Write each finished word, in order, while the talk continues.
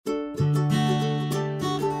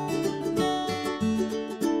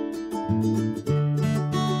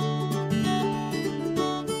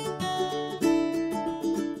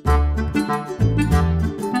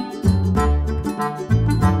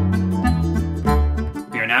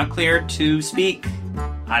now clear to speak.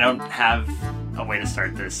 I don't have a way to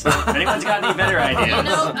start this, so if anyone's got any better ideas. You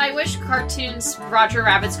know, I wish Roger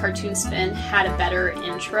Rabbit's Cartoon Spin had a better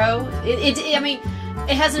intro. I mean,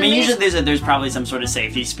 it has an usually there's probably some sort of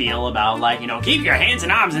safety spiel about, like, keep your hands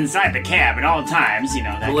and arms inside the cab at all times,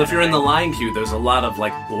 that Well, if you're in the line queue, there's a lot of,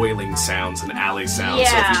 like, boiling sounds and alley sounds. Yeah.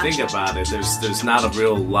 So if you think about it, there's not a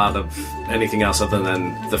real lot of anything else other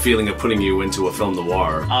than the feeling of putting you into a film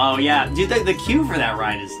noir. Oh, yeah. Dude, the queue for that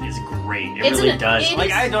ride is great. It really does.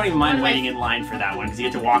 I don't even mind waiting in line for that one, because you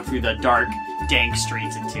get to walk through the dark, dank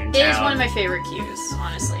streets in Toontown. It is one of my favorite queues,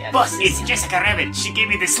 honestly. Boss, it's Jessica Rabbit. She gave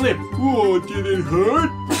me the slip. Oh, did it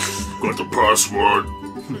hurt? Got the password.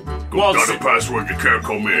 Got the password, you can't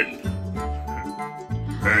come in.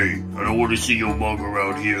 Hey, I don't want to see your mug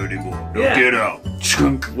around here anymore. Now get out.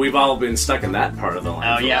 Chunk. We've all been stuck in that part of the line.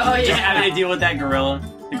 Oh, yeah. Just having to deal with that gorilla.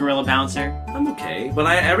 The gorilla bouncer. I'm okay. But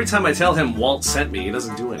every time I tell him Walt sent me, he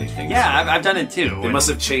doesn't do anything. Yeah, I've done it too. They must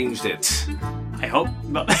have changed it. I hope.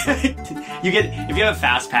 If you have a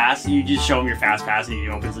fast pass, you just show him your fast pass and he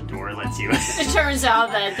opens the door and lets you. It turns out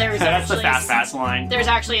that there's That's actually the fast pass line. There's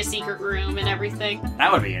actually a secret room and everything.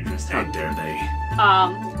 That would be interesting. How dare they?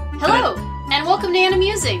 Hello, and welcome to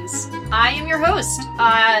Animusings. I am your host.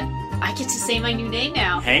 I get to say my new name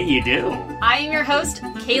now. Hey, you do. I am your host,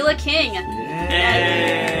 Kayla King.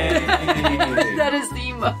 Yay! That is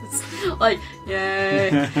the most, yay.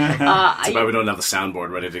 That's why we don't have the soundboard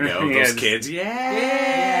ready to go. Those kids,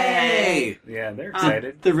 yay! Yeah, they're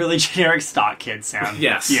excited. The really generic stock kid sound.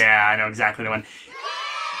 Yes. Yeah, I know exactly the one.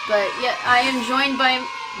 But yeah, I am joined by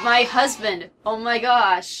my husband. Oh my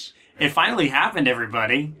gosh. It finally happened,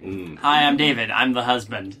 everybody. Hi, I'm David. I'm the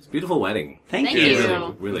husband. Beautiful wedding. Thank you.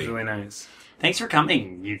 you. Really. It was really nice. Thanks for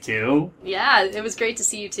coming, you two. Yeah, it was great to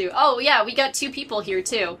see you too. Oh yeah, we got 2 people here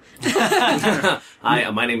too. Hi,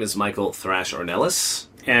 my name is Michael Thrash Ornelas.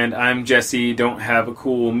 And I'm Jesse. Don't have a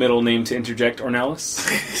cool middle name to interject, Ornelas.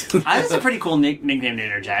 That's a pretty cool nickname to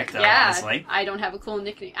interject, though, Yeah, honestly. I don't have a cool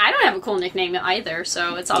nickname. I don't have a cool nickname either,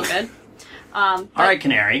 so it's all good. All right,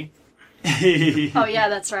 Canary. Oh yeah,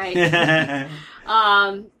 that's right.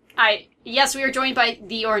 Yes, we are joined by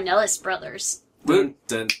the Ornelas brothers. Dun,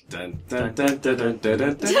 dun, dun, dun, dun, dun, dun, dun,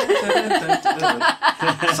 dun, dun, dun.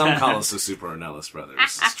 Some call us the Super Ornelas brothers.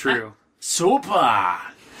 It's true. Super!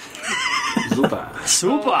 Super.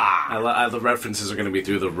 Super! The references are going to be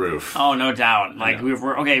through the roof. Oh, no doubt.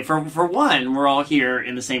 We're okay. For one, we're all here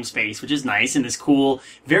in the same space, which is nice, in this cool,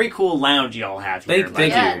 very cool lounge you all have here.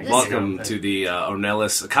 Thank Yeah, you. Welcome to the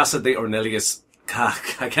Ornelas, Casa de Ornelas.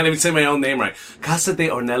 I can't even say my own name right. Casa de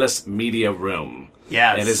Ornelas Media Room.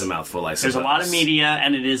 Yes. It is a mouthful, I suppose. There's a lot of media,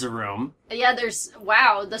 and it is a room. Yeah, this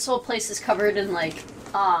whole place is covered in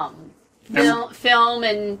film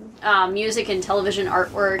and music and television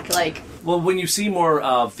artwork. Well, when you see more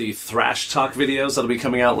of the Thrash Talk videos that'll be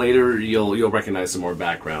coming out later, you'll recognize some more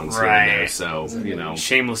backgrounds here and there. So,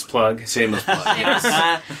 Shameless plug. Shameless plug. Yes.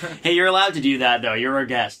 Hey, you're allowed to do that, though. You're our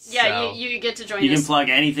guests. Yeah, so you get to join you us. can plug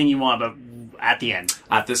anything you want, but at the end.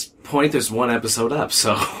 At this point, there's one episode up,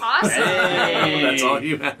 so Awesome. Hey. that's all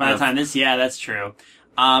you have. By the time that's true.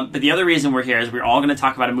 But the other reason we're here is we're all going to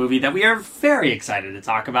talk about a movie that we are very excited to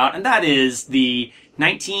talk about, and that is the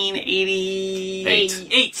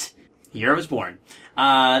 1988 year I was born.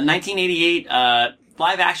 1988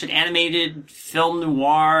 live-action animated film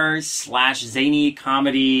noir / zany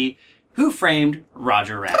comedy. Who Framed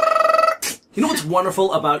Roger Rabbit? You know what's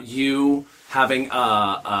wonderful about you having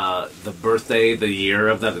the birthday, the year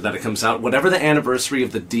of that it comes out, whatever the anniversary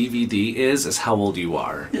of the DVD is how old you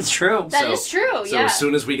are. It's true. That is true, So yeah. as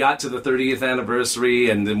soon as we got to the 30th anniversary,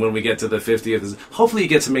 and then when we get to the 50th, hopefully you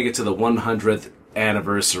get to make it to the 100th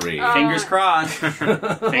anniversary. Fingers crossed.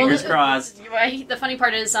 Fingers crossed. The funny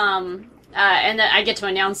part is, and I get to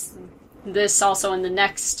announce this also in the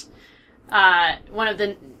next one of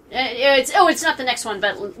the. It's not the next one,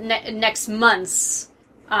 but next month's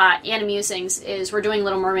Animusings is we're doing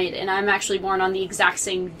Little Mermaid, and I'm actually born on the exact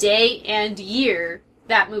same day and year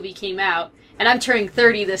that movie came out, and I'm turning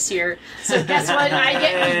 30 this year. So guess what I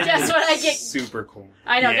get? Guess what I get? Super cool.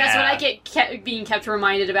 I know. Guess what Yeah. I get being kept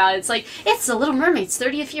reminded about? It's like it's the Little Mermaid's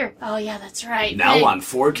 30th year. Oh yeah, that's right. Now Hey. on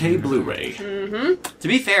 4K Blu-ray. To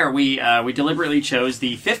be fair, we deliberately chose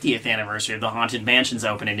the 50th anniversary of the Haunted Mansion's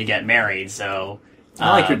opening to get married, so.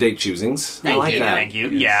 I like your date choosings. I Thank like you. that. Thank you.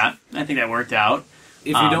 Yeah, I think that worked out.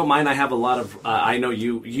 If you don't mind, I have a lot of. I know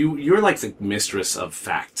you're like the mistress of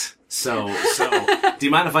fact. So do you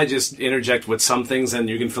mind if I just interject with some things and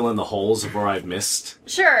you can fill in the holes of where I've missed?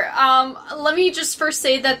 Sure. Let me just first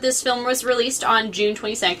say that this film was released on June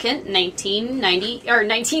 22nd,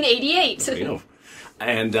 1988. You know.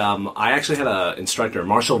 And I actually had an instructor,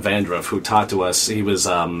 Marshall Vandruff, who taught to us. He was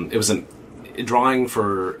it was a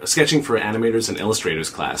sketching for animators and illustrators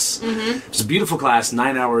class. Mm-hmm. It was a beautiful class,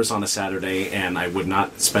 9 hours on a Saturday, and I would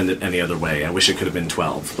not spend it any other way. I wish it could have been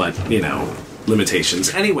 12, but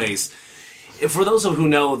limitations. Anyways, for those of who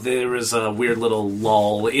know, there is a weird little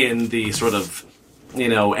lull in the sort of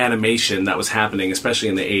animation that was happening, especially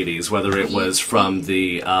in the 80s, whether it was from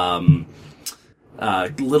the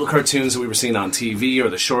little cartoons that we were seeing on TV or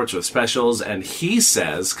the shorts or the specials. And he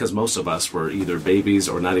says, because most of us were either babies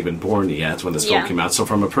or not even born yet when this film came out, so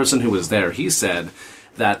from a person who was there, he said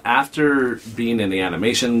that after being in the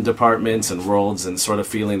animation departments and worlds and sort of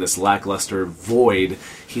feeling this lackluster void,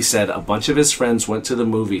 he said a bunch of his friends went to the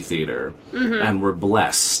movie theater and were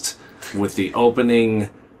blessed with the opening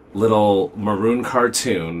little maroon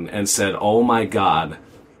cartoon and said, "Oh my God,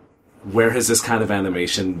 where has this kind of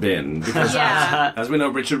animation been?" Because as we know,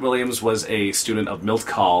 Richard Williams was a student of Milt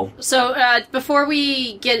Kahl. So before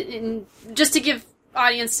we get in, just to give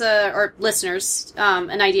audience or listeners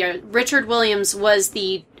an idea, Richard Williams was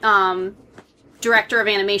the director of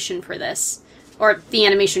animation for this, or the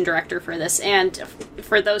animation director for this. And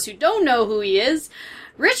for those who don't know who he is,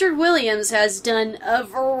 Richard Williams has done a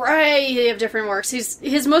variety of different works.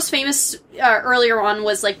 His most famous earlier on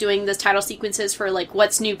was like doing the title sequences for like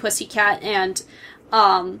What's New Pussycat and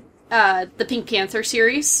the Pink Panther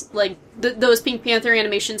series. Like those Pink Panther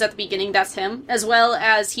animations at the beginning, that's him. As well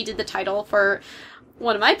as he did the title for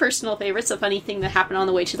one of my personal favorites, A Funny Thing That Happened on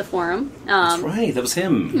the Way to the Forum. That's right, that was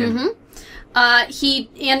him. Mm-hmm. He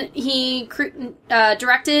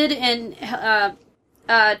directed and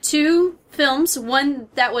 2 films, one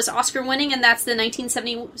that was Oscar-winning, and that's the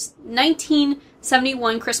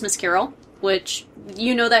 1971 Christmas Carol, which,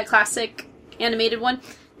 that classic animated one?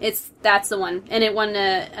 That's the one. And it won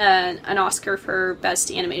an Oscar for Best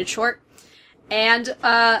Animated Short. And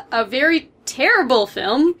a very terrible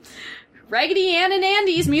film, Raggedy Ann and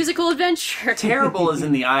Andy's Musical Adventure. Terrible is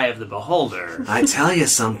in the eye of the beholder. I tell you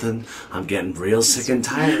something, I'm getting real sick and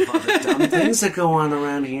tired of all the dumb things that go on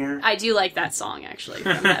around here. I do like that song, actually,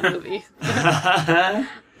 from that movie.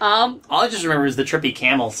 All I just remember is the trippy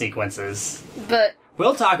camel sequences. But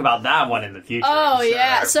we'll talk about that one in the future. Oh,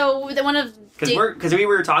 yeah. So one of... Because we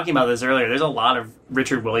were talking about this earlier, there's a lot of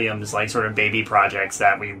Richard Williams, like, sort of baby projects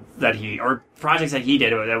projects that he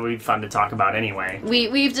did that would be fun to talk about anyway.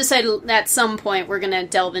 We've decided at some point we're going to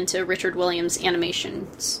delve into Richard Williams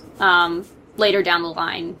animations later down the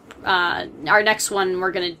line. Our next one,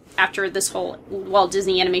 we're going to, after this whole Walt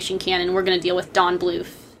Disney animation canon, we're going to deal with Don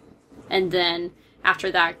Bluth. And then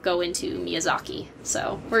after that, go into Miyazaki.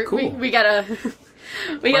 So cool. we got a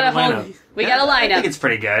lineup. I think it's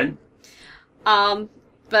pretty good.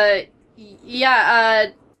 But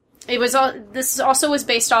yeah, this also was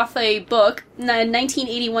based off a book, the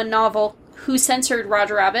 1981 novel, Who Censored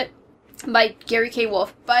Roger Rabbit, by Gary K.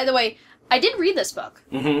 Wolfe. By the way, I did read this book.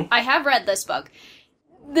 Mm-hmm. I have read this book.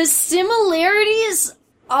 The similarities,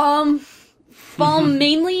 fall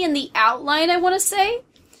mainly in the outline, I want to say.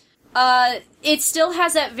 It still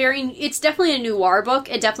has that it's definitely a noir book.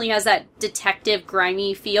 It definitely has that detective,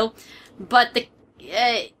 grimy feel. But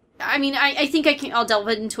I think I'll delve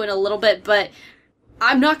into it a little bit, but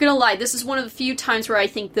I'm not gonna lie, this is one of the few times where I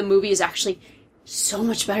think the movie is actually so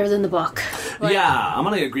much better than the book. Yeah, I'm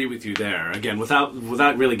gonna agree with you there. Again,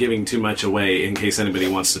 without really giving too much away in case anybody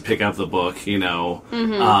wants to pick up the book,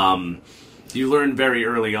 Mm-hmm. You learn very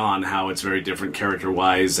early on how it's very different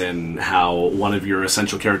character-wise and how one of your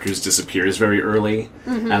essential characters disappears very early,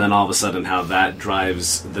 mm-hmm. and then all of a sudden how that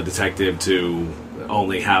drives the detective to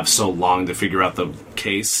only have so long to figure out the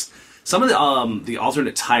case. Some of the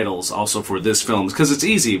alternate titles also for this film, because it's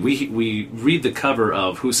easy. We read the cover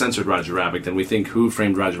of Who Censored Roger Rabbit and we think Who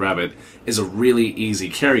Framed Roger Rabbit is a really easy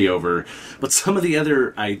carryover. But some of the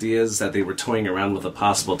other ideas that they were toying around with the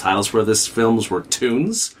possible titles for this films were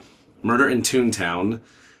Toons, Murder in Toontown,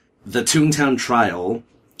 The Toontown Trial,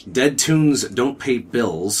 Dead Toons Don't Pay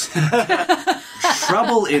Bills,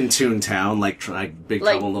 Trouble in Toontown, like Big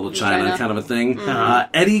Trouble in Little China kind of a thing. Mm-hmm.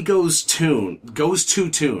 Eddie Goes to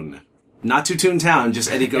Toon. Not to Toontown,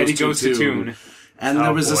 just Eddie Goes to Toon. And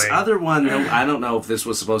there was this other one, I don't know if this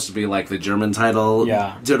was supposed to be like the German title.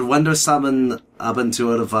 Yeah. Der wundersame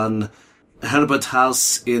Abenteuer von Herbert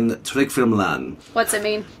Haus in Trickfilmland. What's it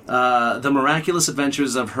mean? The Miraculous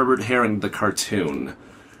Adventures of Herbert Herring, the cartoon.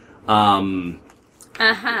 So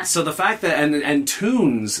the fact that, and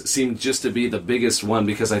Toons seemed just to be the biggest one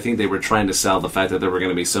because I think they were trying to sell the fact that there were going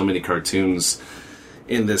to be so many cartoons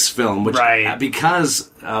in this film, which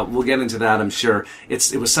because we'll get into that, I'm sure.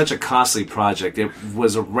 It was such a costly project. It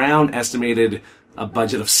was around estimated a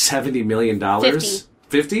budget of $70 million.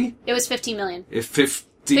 50? It was 15 million. 50?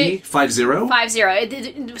 50?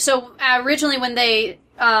 50. So originally when they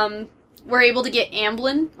were able to get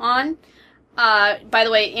Amblin on, by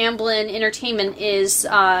the way, Amblin Entertainment is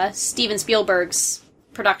Steven Spielberg's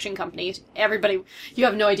production company. Everybody, you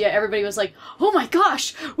have no idea. Everybody was like, "Oh my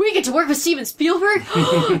gosh, we get to work with Steven Spielberg!"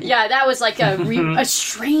 Yeah, that was like a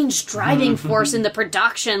strange driving force in the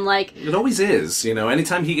production. Like it always is.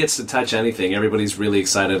 Anytime he gets to touch anything, everybody's really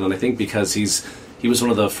excited. And I think because he was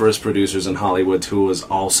one of the first producers in Hollywood who was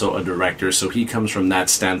also a director, so he comes from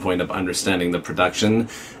that standpoint of understanding the production,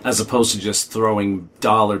 as opposed to just throwing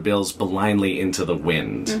dollar bills blindly into the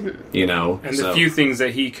wind, And the few things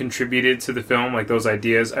that he contributed to the film, like those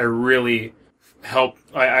ideas, I really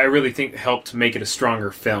think helped make it a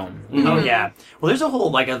stronger film. Mm-hmm. Oh, yeah. Well, there's a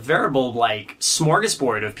whole, a veritable,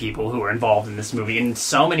 smorgasbord of people who are involved in this movie in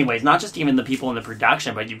so many ways. Not just even the people in the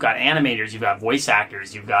production, but you've got animators, you've got voice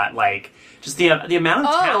actors, you've got, just the amount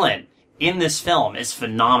of talent in this film is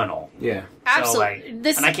phenomenal. Yeah.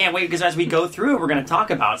 Absolutely. So, and I can't wait, because as we go through it, we're going to talk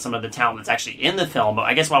about some of the talent that's actually in the film, but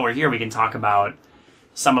I guess while we're here, we can talk about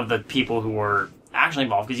some of the people who were actually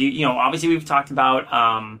involved, because, obviously we've talked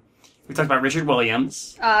about... We talked about Richard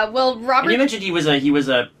Williams. Robert... And you mentioned he was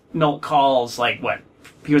a Milt Kahll's,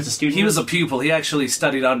 he was a student? He was a pupil. He actually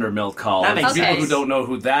studied under Milt Kahl. That makes people sense. who don't know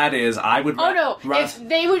who that is, I would... Oh, no.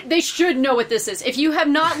 They should know what this is. If you have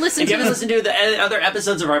not listened to this... If you haven't listened to the other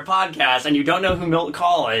episodes of our podcast and you don't know who Milt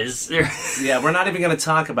Kahl is... Yeah, we're not even going to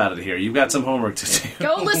talk about it here. You've got some homework to do.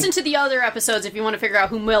 Go listen to the other episodes if you want to figure out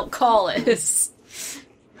who Milt Kahl is.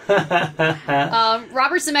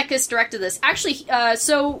 Robert Zemeckis directed this. Actually,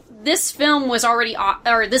 so this film was already,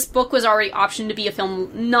 this book was already optioned to be a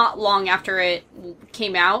film not long after it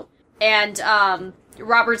came out, and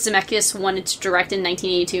Robert Zemeckis wanted to direct in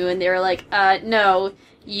 1982, and they were like, "No,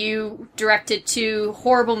 you directed 2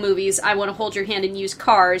 horrible movies. I Want to Hold Your Hand and Use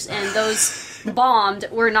Cars, and those bombed.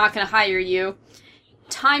 We're not going to hire you."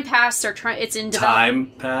 Time passed. It's in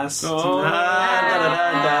development. Time passed. Oh.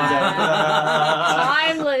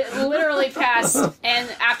 Time literally passed, and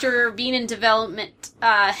after being in development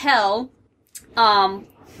hell,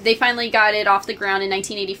 they finally got it off the ground in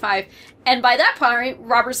 1985. And by that point,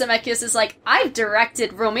 Robert Zemeckis is like, "I've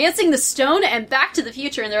directed Romancing the Stone and Back to the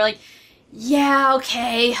Future," and they're like, "Yeah,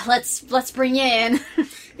 okay, let's bring you in."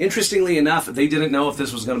 Interestingly enough, they didn't know if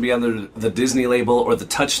this was going to be under the Disney label or the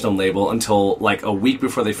Touchstone label until a week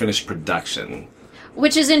before they finished production.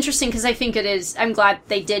 Which is interesting because I think it is. I'm glad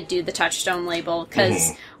they did do the Touchstone label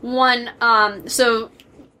because so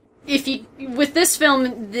if you with this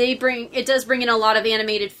film it does bring in a lot of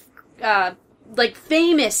animated,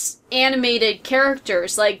 famous animated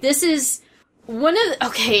characters. This is.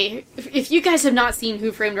 If you guys have not seen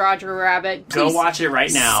Who Framed Roger Rabbit, please go watch it right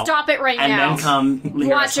now. Stop it right now. And then come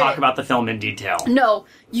hear us talk about the film in detail. No,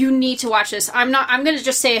 you need to watch this. I'm going to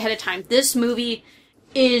just say ahead of time, this movie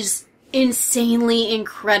is insanely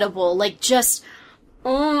incredible.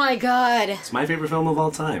 Oh my god. It's my favorite film of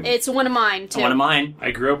all time. It's one of mine, too. One of mine.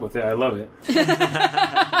 I grew up with it. I love it.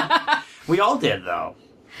 We all did, though.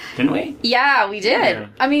 Didn't we? Yeah, we did. Yeah.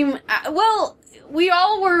 I mean, we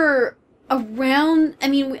all were... around,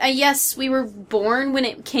 yes, we were born when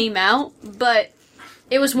it came out, but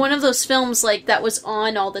it was one of those films, that was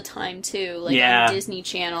on all the time, too, on Disney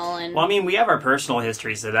Channel, and... Well, we have our personal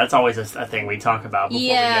history, so that's always a thing we talk about before we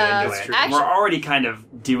get into it. true. We're already kind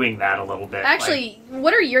of doing that a little bit. Actually,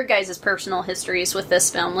 what are your guys' personal histories with this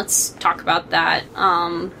film? Let's talk about that.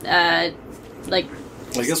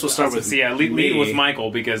 I guess we'll start with lead with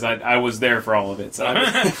Michael because I was there for all of it. So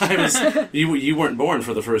you weren't born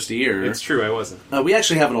for the first year. It's true, I wasn't. We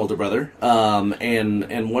actually have an older brother,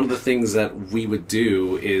 and one of the things that we would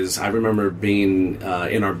do is I remember being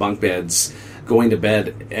in our bunk beds, going to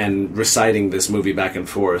bed and reciting this movie back and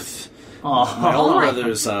forth. My older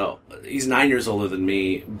brother's he's 9 years older than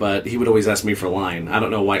me, but he would always ask me for a line. I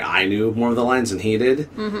don't know why I knew more of the lines than he did.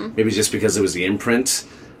 Mm-hmm. Maybe just because it was the imprint.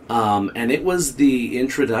 And it was the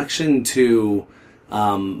introduction to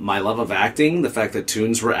my love of acting, the fact that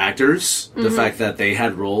Toons were actors, the fact that they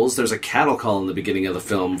had roles. There's a cattle call in the beginning of the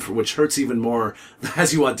film, which hurts even more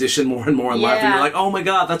as you audition more and more and laugh, and you're like, oh my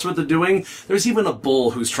god, that's what they're doing? There's even a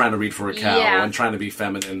bull who's trying to read for a cow and trying to be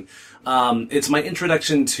feminine. It's my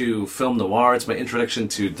introduction to film noir, it's my introduction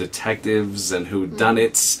to detectives and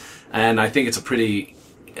whodunits, and I think it's a pretty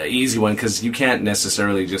easy one, because you can't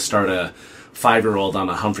necessarily just start a 5-year-old on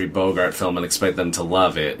a Humphrey Bogart film and expect them to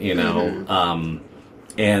love it, you know?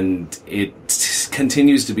 And it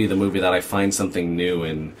continues to be the movie that I find something new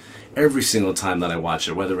in every single time that I watch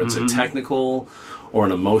it, whether it's a technical or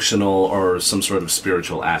an emotional or some sort of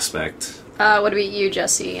spiritual aspect. What about you,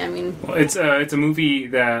 Jesse? I mean, Well, it's a movie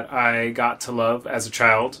that I got to love as a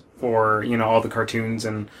child for all the cartoons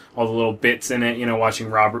and all the little bits in it. Watching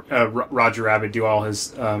Roger Rabbit do all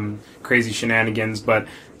his crazy shenanigans. But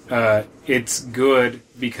it's good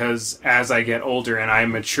because as I get older and I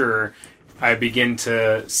mature, I begin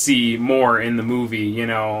to see more in the movie.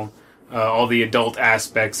 All the adult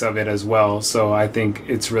aspects of it as well. So I think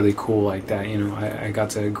it's really cool like that. I got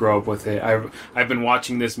to grow up with it. I've been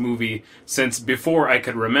watching this movie since before I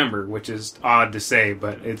could remember, which is odd to say,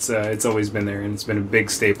 but it's always been there, and it's been a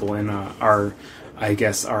big staple in our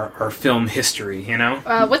film history.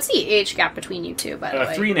 what's the age gap between you two, by the way?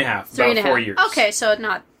 3.5, Three and a about 4 half. years. Okay, so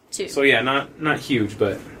not 2. So yeah, not huge,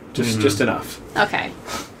 but just enough. Okay.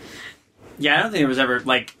 Yeah, I don't think there was ever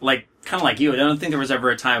kind of like you. I don't think there was ever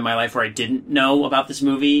a time in my life where I didn't know about this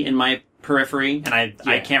movie in my periphery, and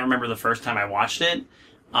I can't remember the first time I watched it.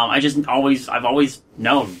 I've always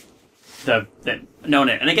known known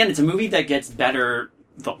it, and again, it's a movie that gets better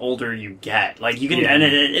the older you get. Like you can, and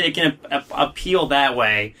it can appeal that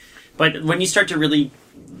way, but when you start to really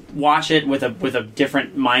watch it with a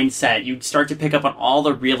different mindset, you start to pick up on all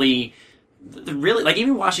the really like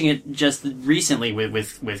even watching it just recently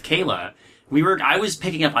with Kayla. I was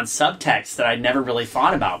picking up on subtext that I'd never really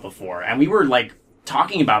thought about before. And we were like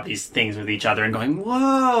talking about these things with each other and going,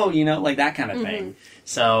 whoa, like that kind of thing.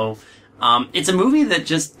 So, it's a movie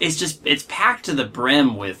that it's packed to the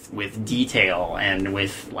brim with detail and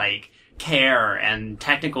with like care and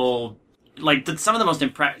technical, like some of the most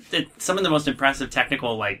impressive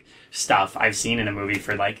technical like stuff I've seen in a movie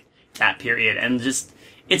for like that period. And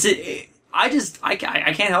I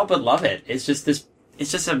can't help but love it.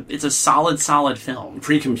 It's a solid film.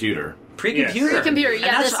 Pre-computer. Pre-computer. Yes. Pre-computer,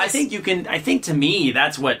 yeah. And I think to me,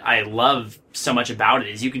 that's what I love so much about it,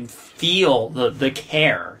 is you can feel the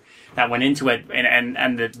care that went into it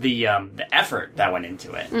and the effort that went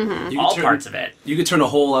into it. Mm-hmm. All parts of it. You could turn a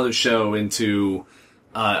whole other show into...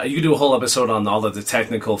 you could do a whole episode on all of the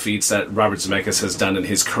technical feats that Robert Zemeckis has done in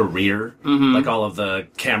his career. Mm-hmm. Like all of the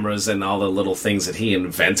cameras and all the little things that he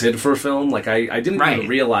invented for film. Like I didn't even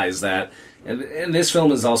realize that. And this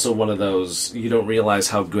film is also one of those, you don't realize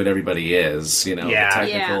how good everybody is, the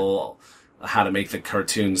technical, how to make the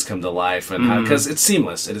cartoons come to life, and because it's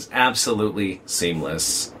seamless. It is absolutely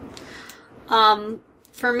seamless.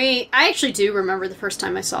 For me, I actually do remember the first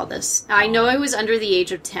time I saw this. I know I was under the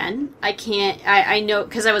age of 10. I know,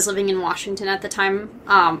 because I was living in Washington at the time,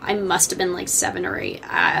 I must have been like 7 or 8.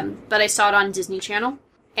 But I saw it on Disney Channel,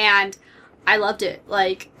 and I loved it.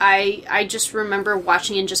 Like, I just remember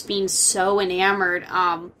watching and just being so enamored.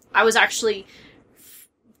 I was actually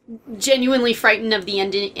genuinely frightened of the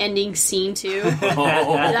ending scene, too,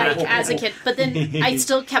 like, as a kid. But then I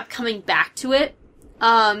still kept coming back to it.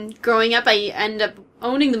 Growing up, I ended up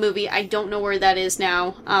owning the movie. I don't know where that is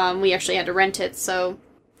now. We actually had to rent it, so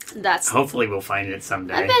that's... Hopefully we'll find it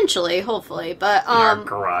someday. Eventually, hopefully, but... in our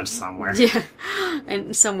garage somewhere. Yeah,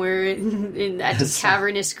 and somewhere in that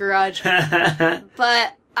cavernous garage.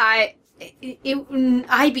 But I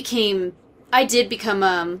did become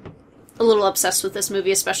a little obsessed with this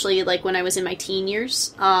movie, especially like when I was in my teen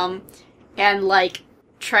years, and like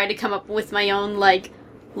try to come up with my own like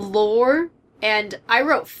lore. And I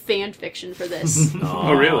wrote fan fiction for this.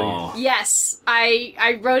 Oh, really? Yes.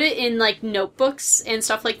 I wrote it in, like, notebooks and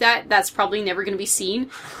stuff like that. That's probably never going to be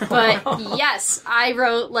seen. But, yes, I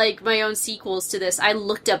wrote, like, my own sequels to this. I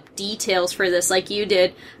looked up details for this, like you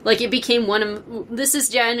did. Like, it became this is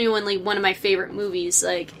genuinely one of my favorite movies.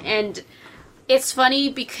 Like, and it's funny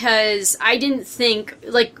because I didn't think,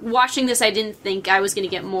 like, watching this, I didn't think I was going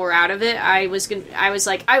to get more out of it. I was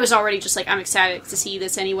already just like, I'm excited to see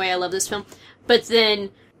this anyway. I love this film. But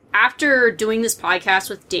then, after doing this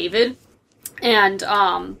podcast with David, and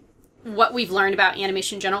what we've learned about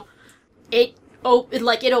animation in general, it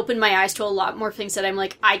opened my eyes to a lot more things that I'm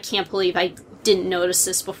like, I can't believe I didn't notice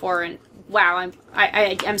this before, and wow,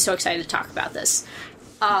 I'm so excited to talk about this.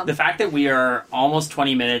 The fact that we are almost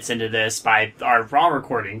 20 minutes into this by our raw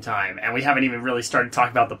recording time, and we haven't even really started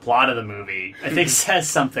talking about the plot of the movie, I think says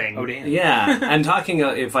something. Oh, damn. Yeah, and talking,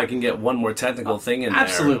 if I can get one more technical thing in there.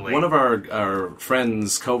 Absolutely. One of our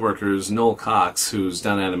friends, co-workers, Noel Cox, who's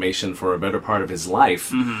done animation for a better part of his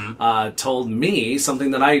life, told me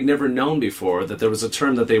something that I had never known before, that there was a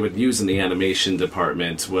term that they would use in the animation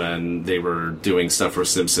department when they were doing stuff for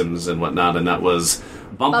Simpsons and whatnot, and that was...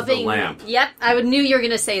 Bump the lamp. Yep, I knew you were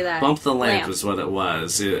going to say that. Bump the lamp is what it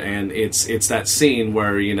was. And it's that scene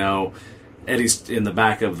where, Eddie's in the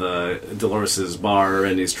back of the Dolores' bar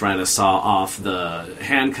and he's trying to saw off the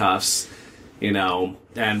handcuffs. you know.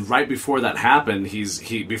 And right before that happened,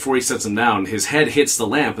 before he sets him down, his head hits the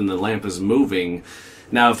lamp, and the lamp is moving.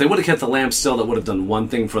 Now, if they would have kept the lamp still, that would have done one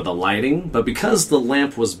thing for the lighting. But because the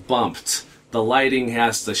lamp was bumped, the lighting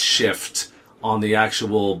has to shift on the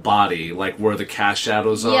actual body, like where the cast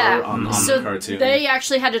shadows are on the cartoon. They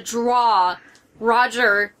actually had to draw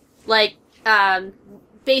Roger, like,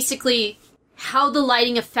 basically how the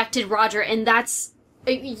lighting affected Roger, and that's...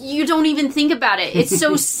 You don't even think about it. It's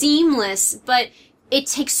so seamless, but it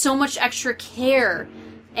takes so much extra care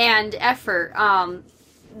and effort,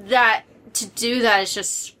 that to do that is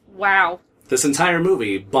just, wow. This entire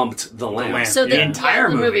movie bumped the lamp. So the entire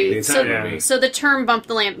movie. So the term "bump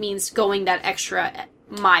the lamp" means going that extra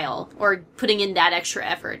mile or putting in that extra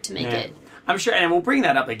effort to make it. I'm sure, and we'll bring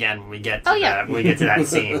that up again when we get to when we get to that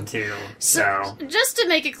scene too. So just to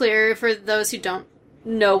make it clear for those who don't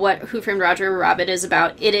know what Who Framed Roger Rabbit is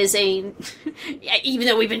about, it is a even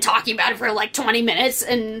though we've been talking about it for like 20 minutes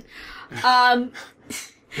and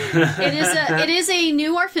it is a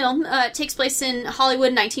noir film. It takes place in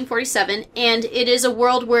Hollywood, 1947, and it is a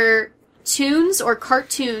world where toons or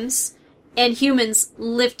cartoons and humans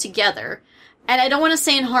live together. And I don't want to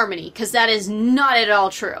say in harmony, because that is not at all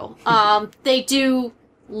true. They do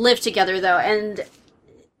live together, though,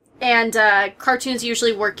 and cartoons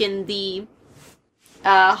usually work in the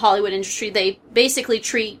Hollywood industry. They basically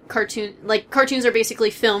treat cartoons are basically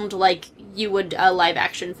filmed like you would a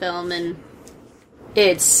live-action film, and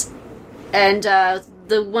the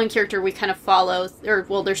one character we kind of follow,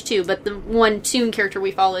 there's two, but the one toon character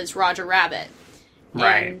we follow is Roger Rabbit.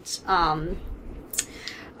 Right. And,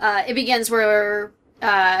 it begins where,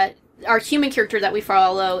 our human character that we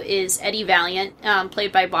follow is Eddie Valiant,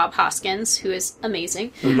 played by Bob Hoskins, who is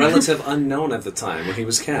amazing. A relative unknown at the time when he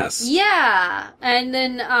was cast. Yeah! And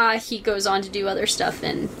then, he goes on to do other stuff,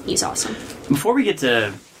 and he's awesome. Before we get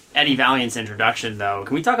to Eddie Valiant's introduction, though,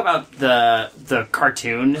 can we talk about the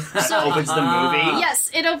cartoon that opens the movie?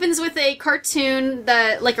 Yes, it opens with a cartoon,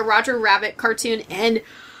 like a Roger Rabbit cartoon, and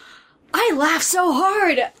I laugh so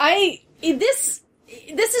hard. This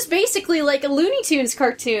is basically like a Looney Tunes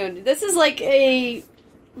cartoon. This is like a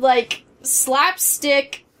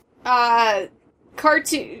slapstick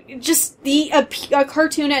cartoon, just a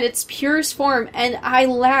cartoon at its purest form, and I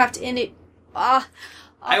laughed, and it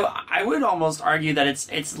I would almost argue that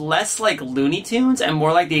it's less like Looney Tunes and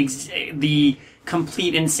more like the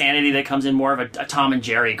complete insanity that comes in more of a Tom and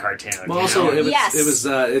Jerry cartoon. Well, also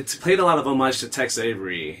it played a lot of homage to Tex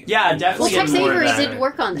Avery. Yeah, definitely. Well, Tex Avery did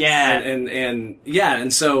work on this. Yeah,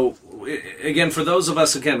 and so again, for those of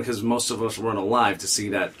us, because most of us weren't alive to see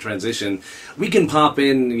that transition, we can pop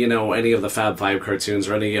in, any of the Fab Five cartoons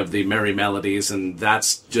or any of the Merry Melodies, and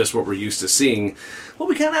that's just what we're used to seeing. Well,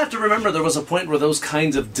 we kind of have to remember there was a point where those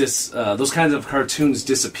kinds of cartoons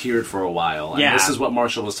disappeared for a while, and this is what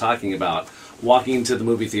Marshall was talking about. Walking into the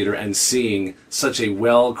movie theater and seeing such a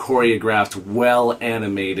well-choreographed,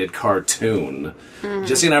 well-animated cartoon. Mm-hmm.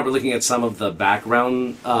 Jesse and I were looking at some of the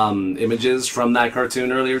background images from that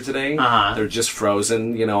cartoon earlier today. Uh-huh. They're just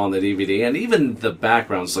frozen, on the DVD, and even the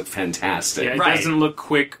backgrounds look fantastic. Yeah, it doesn't look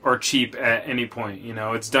quick or cheap at any point.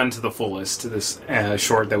 It's done to the fullest to this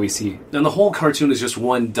short that we see. And the whole cartoon is just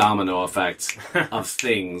one domino effect of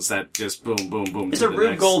things that just boom, boom, boom. It's a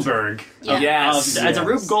Rube Goldberg. Yes. It's a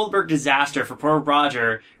Rube Goldberg disaster for poor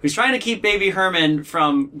Roger, who's trying to keep Baby Herman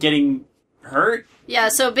from getting hurt. Yeah,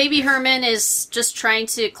 so Baby Herman is just trying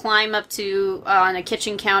to climb up to on a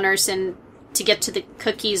kitchen counters and to get to the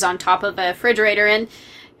cookies on top of a refrigerator, and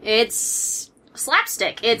it's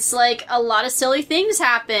slapstick. It's like a lot of silly things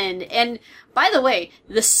happen, and by the way,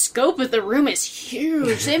 the scope of the room is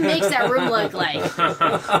huge. It makes that room look like...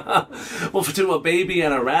 Well, to a baby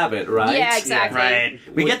and a rabbit, right? Yeah, exactly. Right.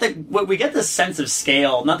 We get the sense of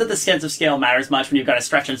scale. Not that the sense of scale matters much when you've got a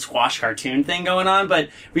stretch and squash cartoon thing going on, but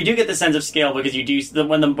we do get the sense of scale because you do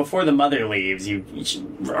before the mother leaves.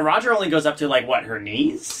 Roger only goes up to her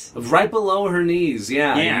knees, right below her knees.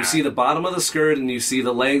 Yeah. You see the bottom of the skirt and you see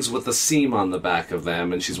the legs with the seam on the back of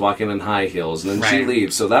them, and she's walking in high heels, and then she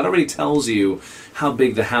leaves. So that already tells you how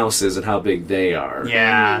big the house is and how big they are.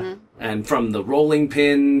 Yeah. Mm-hmm. And from the rolling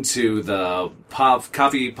pin to the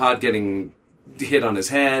coffee pot getting hit on his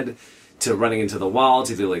head to running into the wall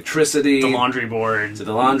to the electricity. The laundry board. To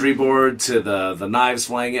the laundry board to the knives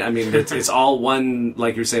flying in. I mean, it's all one,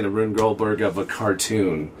 like you're saying, a Rube Goldberg of a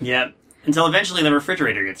cartoon. Yep. Until eventually the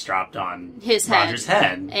refrigerator gets dropped on Roger's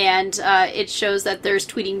head. And it shows that there's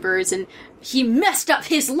tweeting birds and he messed up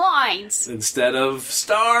his lines. Instead of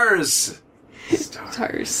stars.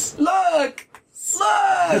 Stars. Look!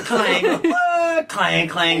 Look, clang, look, clang,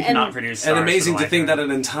 clang. Cannot produce. And stars amazing for to the think life that of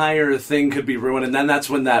an entire thing could be ruined, and then that's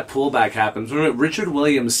when that pullback happens. Remember, Richard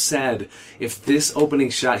Williams said if this opening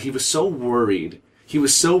shot, he was so worried. He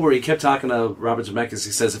was so worried. He kept talking to Robert Zemeckis.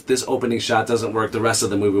 He says, if this opening shot doesn't work, the rest of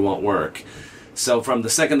the movie won't work. So from the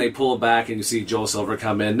second they pull back and you see Joel Silver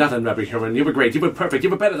come in, nothing, Rebecca Herman, you were great, you were perfect, you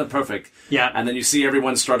were better than perfect. Yeah. And then you see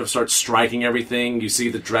everyone start striking everything. You see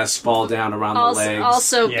the dress fall down around the legs.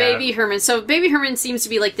 Also, Yeah. Baby Herman. So Baby Herman seems to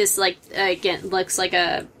be like this, like, again, looks like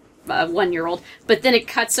a 1-year-old. But then it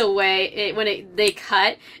cuts away. They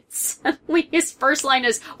cut, suddenly his first line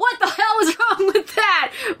is, "What the hell is wrong with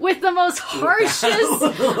that?" With the most harshest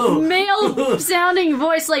male-sounding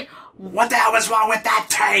voice, like, What the hell is wrong with that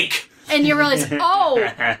take? and you realize, oh,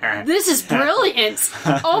 this is brilliant.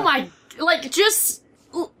 Oh my, like, just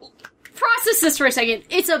process this for a second.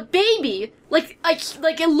 It's a baby. Like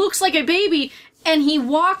it looks like a baby, and he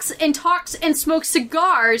walks and talks and smokes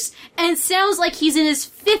cigars and sounds like he's in his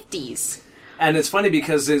 50s. And it's funny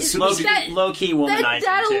because as soon as low key womanizing.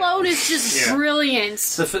 That too. alone is just brilliant.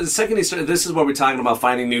 the second he started, this is what we're talking about,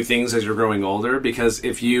 finding new things as you're growing older, because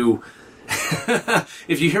if you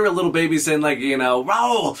if you hear a little baby saying, like, you know,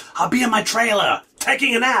 Raoul, I'll be in my trailer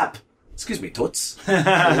taking a nap. Excuse me, toots.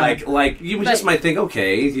 like you just might think,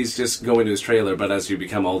 okay, he's just going to his trailer, but as you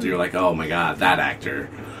become older, you're like, oh my god, that actor.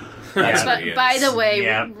 That's who he is. By the way,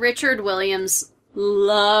 Yeah. Richard Williams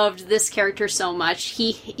loved this character so much.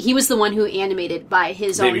 He was the one who animated by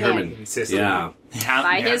his Baby own Herman. hand. Yeah.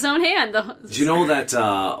 By his own hand. Do you know that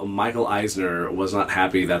Michael Eisner was not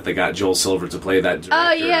happy that they got Joel Silver to play that director?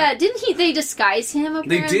 Oh yeah, didn't they disguise him?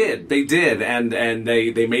 Apparently? They did, and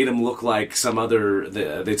they made him look like some other.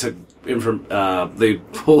 They took him from. They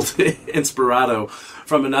pulled Inspirato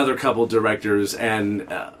from another couple directors, and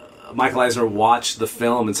Michael Eisner watched the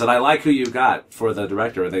film and said, "I like who you got for the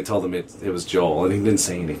director." And they told him it was Joel, and he didn't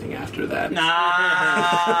say anything after that.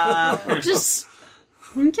 Nah. Just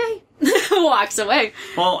okay. Walks away.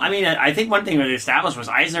 Well, I mean, I think one thing that they established was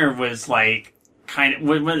Eisner was like kind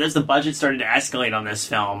of as the budget started to escalate on this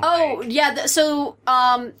film. Oh like, yeah, so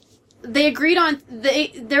they agreed on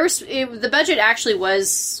the budget actually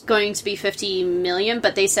was going to be $50 million,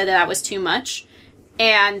 but they said that was too much,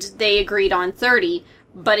 and they agreed on 30.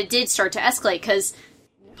 But it did start to escalate because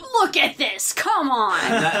look at this! Come on!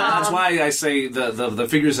 That's why I say the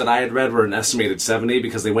figures that I had read were an estimated 70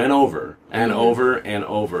 because they went over and over and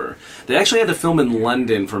over. They actually had to film in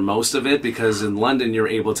London for most of it because in London you're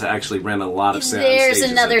able to actually rent a lot of sound There's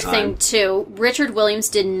stages another at a time. thing too. Richard Williams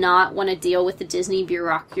did not want to deal with the Disney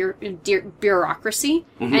bureaucracy,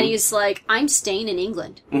 and he's like, "I'm staying in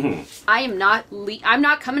England. I am not. I'm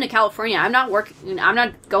not coming to California. I'm not working. I'm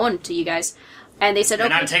not going to you guys." And they said, You're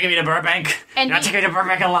 "Okay." not taking me to Burbank. And You're not taking me to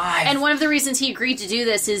Burbank alive. And one of the reasons he agreed to do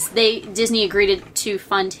this is Disney agreed to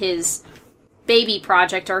fund his baby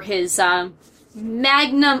project, or his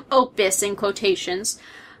magnum opus in quotations,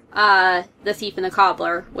 The Thief and the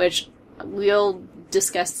Cobbler, which we'll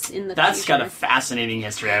discuss in the That's future. got a fascinating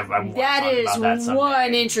history. I want to That talk is about that someday.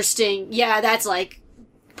 one interesting. Yeah, that's like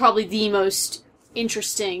probably the most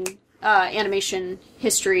interesting animation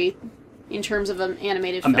history in terms of an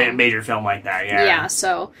animated film. Major film like that, yeah. Yeah,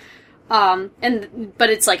 so but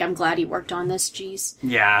it's like, I'm glad he worked on this, geez.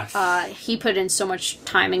 Yeah. He put in so much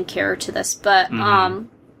time and care to this, but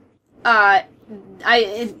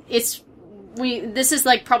this is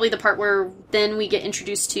like probably the part where then we get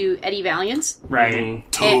introduced to Eddie Valiant. Right.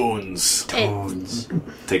 Tones.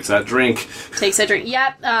 Takes that drink. Takes a drink.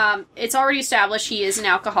 Yep. It's already established he is an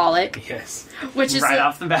alcoholic, Yes. which is Right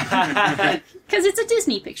off the bat. because it's a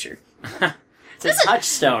Disney picture. It's a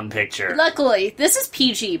touchstone picture. Luckily, this is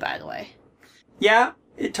PG, by the way. Yeah,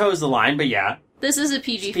 it toes the line, but yeah. This is a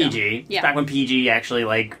PG film. PG. Yeah. Back when PG actually,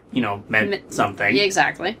 like, meant something. Yeah,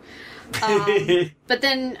 exactly. But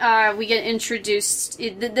then we get introduced.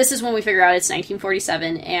 This is when we figure out it's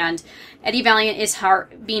 1947, and Eddie Valiant is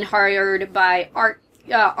being hired by Art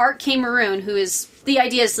K. Maroon, who is, the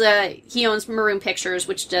idea is he owns Maroon Pictures,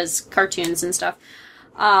 which does cartoons and stuff.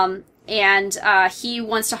 And he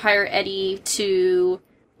wants to hire Eddie to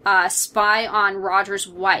spy on Roger's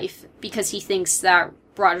wife because he thinks that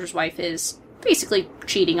Roger's wife is basically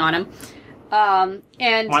cheating on him.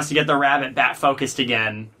 And Wants to get the rabbit bat focused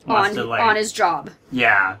again. Wants to, on his job.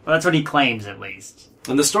 Yeah, well, that's what he claims, at least.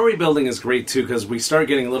 And the story building is great, too, because we start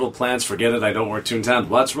getting little plans. Forget it, I don't work Toontown.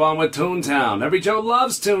 What's wrong with Toontown? Every Joe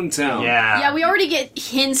loves Toontown. Yeah. We already get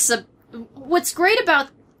hints of... What's great about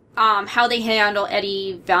how they handle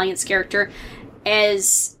Eddie Valiant's character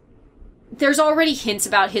is there's already hints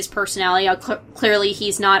about his personality. Clearly,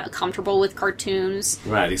 he's not comfortable with cartoons.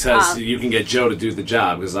 Right. He says you can get Joe to do the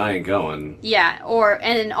job because I ain't going. Yeah,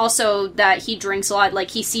 and also that he drinks a lot.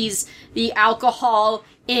 Like, he sees the alcohol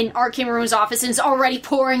in Arcane Maroon's office and is already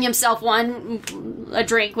pouring himself a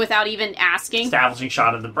drink without even asking. Establishing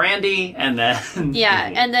shot of the brandy, and then...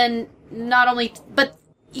 Yeah, and then not only... But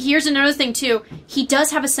here's another thing, too. He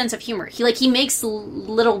does have a sense of humor. He makes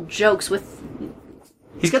little jokes with...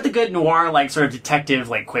 He's got the good noir, sort of detective,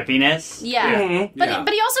 quippiness. Yeah. Mm-hmm. But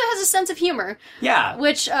he also has a sense of humor. Yeah.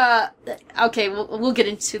 Which, okay, we'll get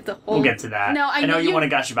into the whole... We'll get to that. No, I know you want to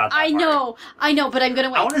gush about that I know, but I'm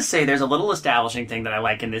gonna wait. I want to say there's a little establishing thing that I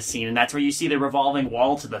like in this scene, and that's where you see the revolving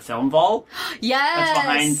wall to the film vault. Yes! That's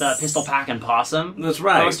behind the Pistol Pack and Possum That's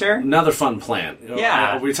right. poster. Another fun plant.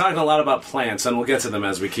 Yeah. We're talking a lot about plants, and we'll get to them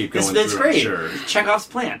as we keep going It's through. great. I'm sure. Chekhov's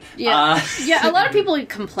plant. Yeah. Yeah, a lot of people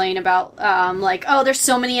complain about,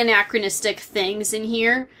 there's so many anachronistic things in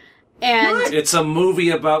here. And It's a movie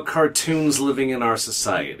about cartoons living in our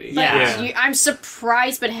society. Yeah. I'm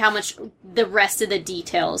surprised by how much the rest of the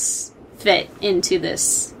details fit into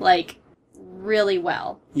this, really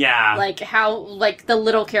well. Yeah. How, the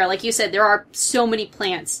little care, like you said, there are so many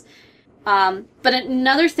plants. But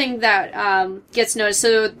another thing that gets noticed,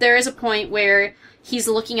 so there is a point where he's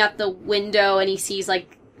looking out the window and he sees,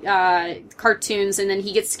 cartoons, and then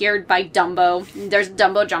he gets scared by Dumbo. There's a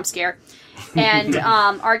Dumbo jump scare. And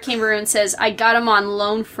Arcane Maroon says, I got him on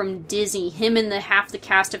loan from Disney, him and half the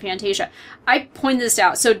cast of Fantasia. I pointed this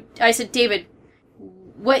out. So I said, David,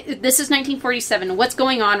 this is 1947. What's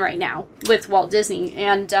going on right now with Walt Disney?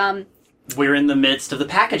 And we're in the midst of the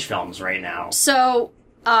package films right now. So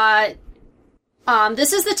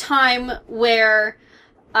this is the time where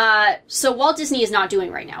so Walt Disney is not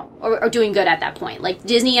doing right now, or doing good at that point.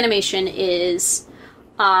 Disney Animation is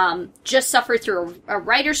just suffered through a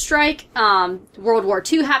writer's strike. World War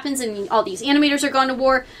II happens and all these animators are going to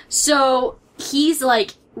war. So he's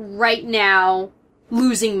right now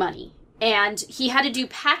losing money. And he had to do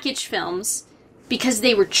package films because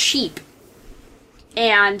they were cheap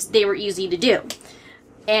and they were easy to do.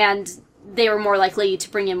 And they were more likely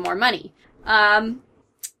to bring in more money.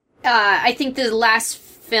 I think the last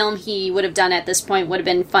film he would have done at this point would have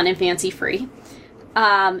been Fun and Fancy Free.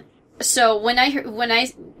 So when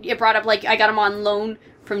it brought up I got him on loan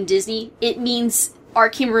from Disney, it means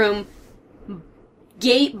Arcane Room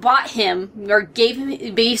bought him or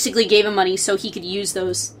basically gave him money so he could use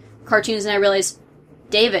those cartoons. And I realized,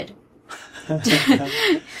 David,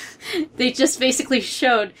 they just basically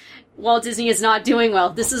showed Walt Disney is not doing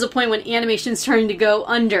well. This is a point when animation's starting to go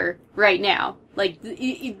under right now.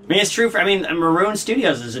 It's true Maroon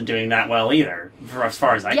Studios isn't doing that well either, as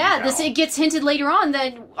far as I can tell. It gets hinted later on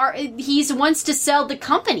that he wants to sell the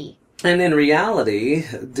company. And in reality,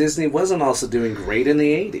 Disney wasn't also doing great in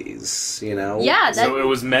the 80s, Yeah. So it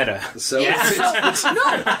was meta. So No,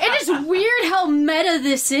 it is weird how meta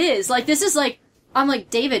this is. This is I'm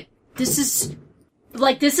David, this is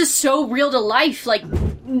so real to life.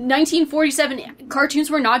 1947 cartoons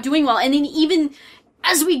were not doing well. And then even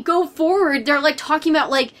as we go forward, they're talking about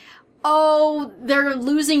they're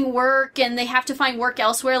losing work and they have to find work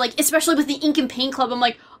elsewhere. Especially with the Ink and Paint Club, I'm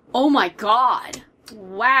oh my god.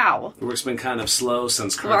 Wow. The work's been kind of slow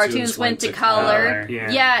since cartoons went to color.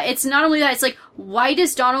 Yeah, it's not only that, it's why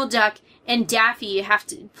does Donald Duck and Daffy have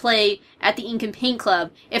to play at the Ink and Paint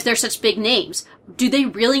Club if they're such big names? Do they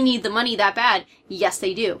really need the money that bad? Yes,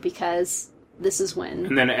 they do, because this is when...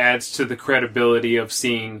 And then it adds to the credibility of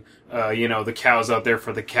seeing, the cows out there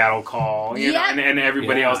for the cattle call, you know, and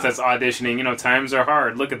everybody else that's auditioning. Times are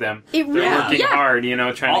hard. Look at them. They're working hard,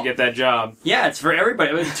 trying to get that job. Yeah, it's for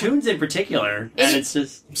everybody. Toons in particular. And it's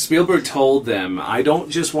just... Spielberg told them, I don't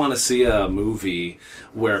just want to see a movie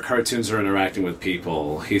where cartoons are interacting with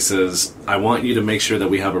people. He says, I want you to make sure that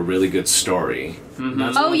we have a really good story. Mm-hmm.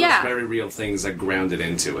 That's one of those very real things that grounded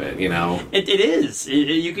into it, It is.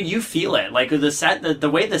 You feel it. The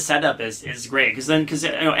way the setup is great. Because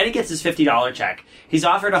Eddie gets his $50 check. He's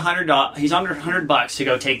offered $100. He's under $100 to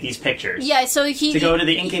go take these pictures. Yeah, so to go to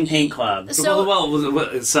the Ink and Paint Club. He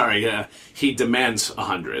demands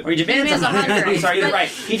 $100. Or he demands $100. Sorry, you're right.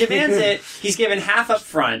 He demands it. He's given half up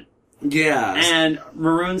front. Yeah. And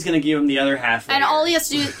Maroon's going to give him the other half later. And all he has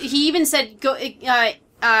to do, he even said, all you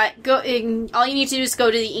need to do is go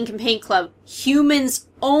to the Ink and Paint Club. Humans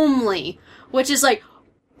only. Which is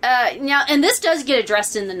now, and this does get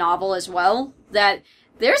addressed in the novel as well, that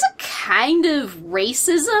there's a kind of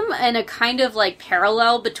racism and a kind of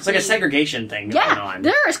parallel between... It's a segregation thing going on.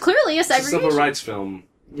 There is clearly a segregation. It's a civil rights film.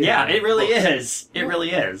 Yeah, it really is. It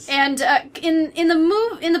really is. And in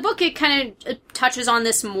the book, it kind of touches on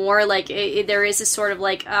this more. Like there is this sort of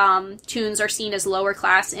like toons are seen as lower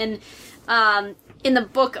class, and in the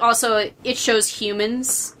book also it shows human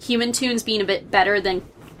toons being a bit better than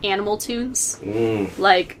animal toons.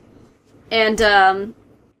 Like, and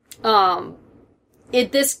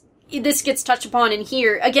this gets touched upon in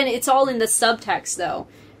here again. It's all in the subtext though,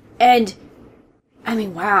 and. I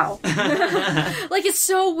mean, wow. Like, it's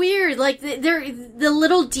so weird. Like, the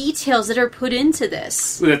little details that are put into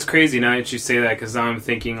this. That's crazy now that you say that, because I'm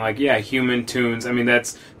thinking, like, yeah, human toons. I mean,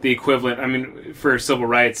 that's the equivalent, I mean, for civil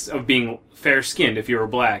rights of being fair-skinned if you were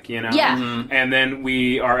black, you know? Yeah. Mm-hmm. And then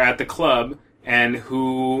we are at the club, and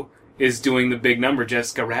who is doing the big number?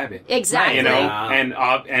 Jessica Rabbit. Exactly. You know?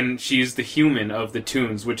 Yeah. And she's the human of the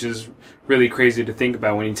toons, which is really crazy to think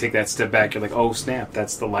about when you take that step back. You're like, oh, snap,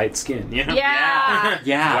 that's the light skin, you know? Yeah.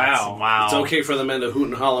 Yeah. Wow. Wow. It's okay for the men to hoot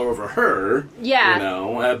and holler over her. Yeah. You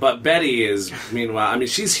know, but Betty is, meanwhile, I mean,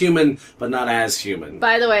 she's human, but not as human.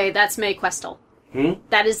 By the way, that's Mae Questel.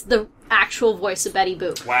 That is the actual voice of Betty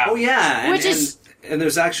Boop. Wow. Oh, yeah. Which is... And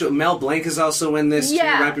there's actual... Mel Blanc is also in this,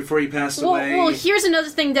 Yeah. too, right before he passed away. Well, here's another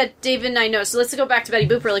thing that David and I know. So let's go back to Betty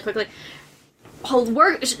Boop really quickly.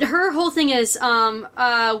 Her whole thing is,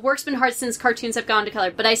 work's been hard since cartoons have gone to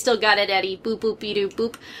color, but I still got it, Eddie. Boop, boop, be-doo,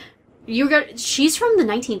 boop. She's from the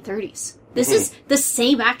 1930s. This is the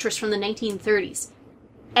same actress from the 1930s.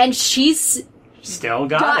 And she's... Still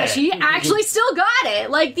got it. She actually still got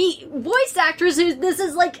it. Like, the voice actress, this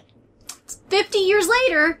is like 50 years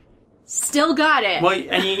later... Still got it. Well,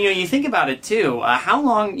 and you think about it too. How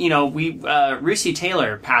long, Russi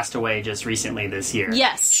Taylor passed away just recently this year.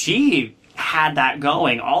 Yes. She had that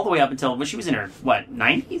going all the way up until when she was in her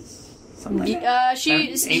 90s, something like that.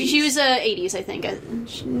 She was 80s, I think.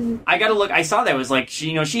 I gotta look. I saw that it was like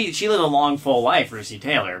she lived a long, full life, Russi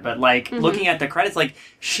Taylor. But like looking at the credits, like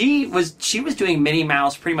she was doing Minnie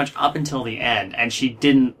Mouse pretty much up until the end, and she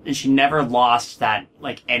never lost that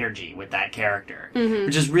like energy with that character,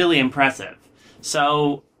 which is really impressive.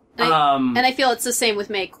 So. And I feel it's the same with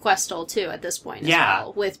Mae Questel too at this point as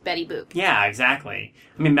well with Betty Boop. Yeah, exactly.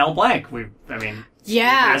 I mean, Mel Blanc.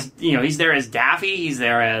 Yeah. He's there as Daffy. He's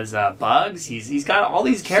there as Bugs. He's got all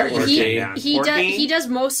these characters. He does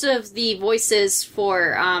most of the voices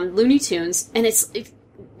for Looney Tunes, and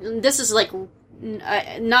this is like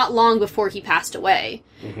not long before he passed away.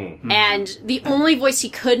 Mm-hmm. And the only voice he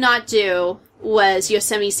could not do was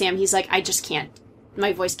Yosemite Sam. He's like, I just can't.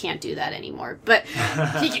 My voice can't do that anymore. But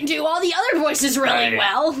he can do all the other voices really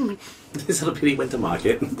well. His little pitty went to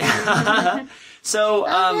market. So,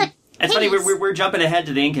 it's funny, we're jumping ahead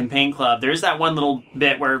to the Ink and Paint Club. There's that one little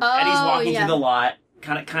bit where Eddie's walking through the lot,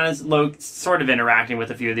 kind of sort of interacting with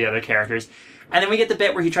a few of the other characters. And then we get the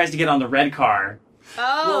bit where he tries to get on the red car.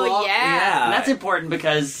 Oh, yeah. And that's important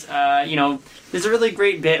because, there's a really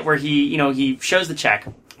great bit where he shows the check.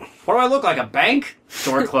 What do I look like, a bank?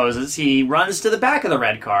 Door closes. He runs to the back of the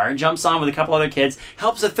red car, jumps on with a couple other kids,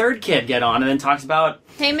 helps a third kid get on, and then talks about...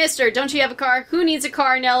 Hey, mister, don't you have a car? Who needs a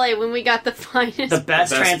car in L.A. when we got the finest... The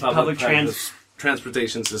best public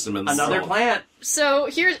transportation system in the world. Another plant. So,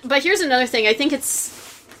 here's another thing. I think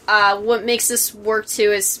it's... what makes this work,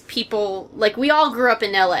 too, is people... Like, we all grew up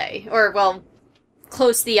in L.A. Or, well,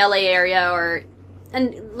 close to the L.A. area,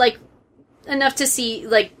 enough to see,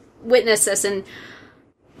 witness this, and...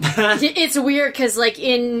 It's weird because,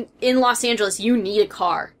 in Los Angeles, you need a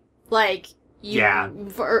car. I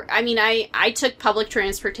took public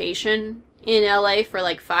transportation in LA for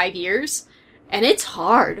 5 years, and it's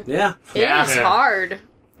hard. Yeah. It is hard.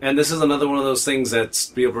 And this is another one of those things that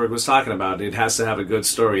Spielberg was talking about. It has to have a good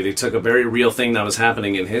story. They took a very real thing that was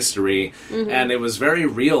happening in history, and it was very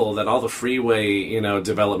real that all the freeway,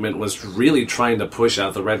 development was really trying to push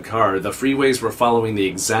out the red car. The freeways were following the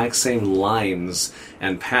exact same lines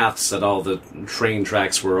and paths that all the train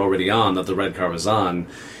tracks were already on, that the red car was on.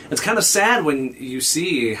 It's kind of sad when you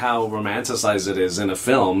see how romanticized it is in a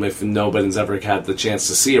film if nobody's ever had the chance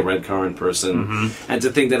to see a red car in person. And to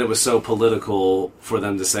think that it was so political for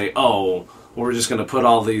them to say, oh, we're just going to put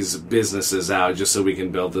all these businesses out just so we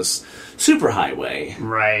can build this superhighway.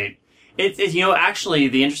 Right. Actually,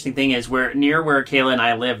 the interesting thing is near where Kayla and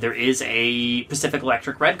I live, there is a Pacific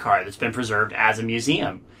Electric red car that's been preserved as a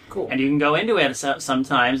museum. Cool. And you can go into it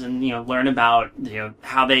sometimes and, learn about,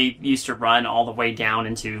 how they used to run all the way down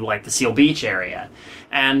into, the Seal Beach area.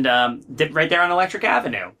 And right there on Electric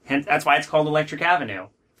Avenue. And that's why it's called Electric Avenue,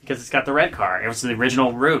 because it's got the red car. It was the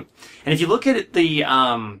original route. And if you look at a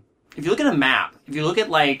map, if you look at,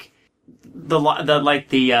 the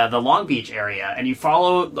Long Beach area, and you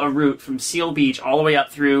follow a route from Seal Beach all the way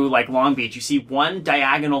up through like Long Beach, you see one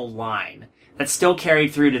diagonal line that's still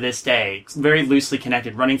carried through to this day. It's very loosely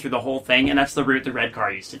connected, running through the whole thing, and that's the route the red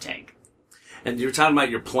car used to take. And you're talking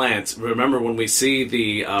about your plants. Remember when we see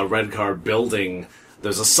the red car building,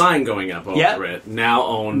 there's a sign going up over it, now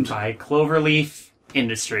owned by Cloverleaf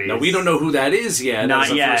Industries. Now, we don't know who that is yet Not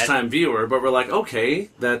as a yet. first-time viewer, but we're like, okay,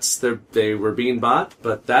 they were being bought,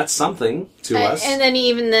 but that's something to us. And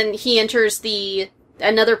then he enters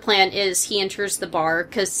another plan is he enters the bar,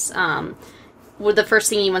 because the first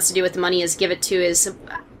thing he wants to do with the money is give it to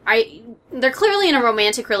they're clearly in a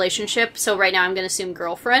romantic relationship, so right now I'm going to assume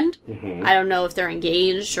girlfriend. Mm-hmm. I don't know if they're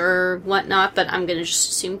engaged or whatnot, but I'm going to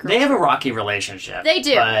just assume girlfriend. They have a rocky relationship. They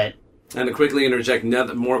do. But... And to quickly interject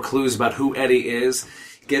more clues about who Eddie is,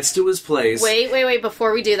 gets to his place. Wait,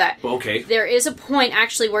 before we do that. Okay. There is a point,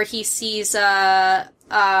 actually, where he sees one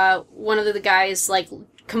of the guys, like,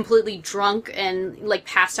 completely drunk and, like,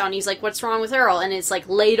 passed out, and he's like, what's wrong with Earl? And it's, like,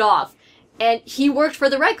 laid off. And he worked for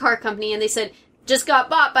the Red Car Company, and they said, just got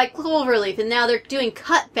bought by Cloverleaf, and now they're doing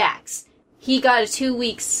cutbacks. He got 2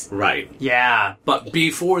 weeks. Right. Yeah. But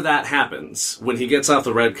before that happens, when he gets off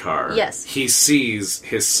the red car, yes, he sees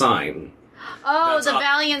his sign. Oh, that's the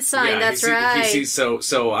Valiant sign. That's right. He sees,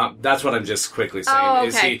 so that's what I'm just quickly saying. Oh,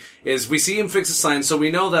 okay. Is we see him fix a sign, so we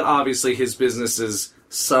know that obviously his business is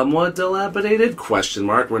somewhat dilapidated? Question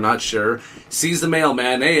mark. We're not sure. Sees the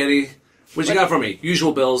mailman. Hey, Eddie. What you got for me?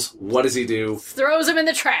 Usual bills. What does he do? Throws him in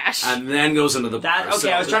the trash. And then goes into the bar. Okay,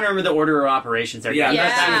 I was trying to remember the order of operations there. Yeah.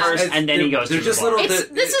 That first, and then he goes to the bar.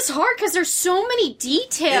 This is hard because there's so many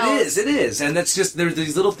details. It is. And that's just, there's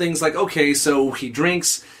these little things like, okay, so he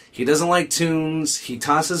drinks, he doesn't like tunes, he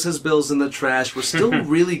tosses his bills in the trash. We're still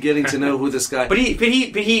really getting to know who this guy... But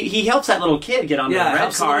he helps that little kid get on the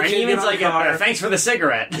red car, and he even's like, thanks for the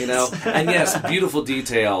cigarette. You know, and yes, beautiful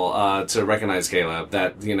detail to recognize, Caleb,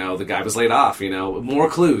 that, you know, the guy was laid off, you know. More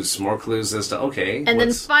clues as to, okay. And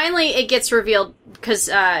then finally it gets revealed, because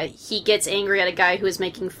he gets angry at a guy who is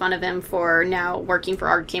making fun of him for now working for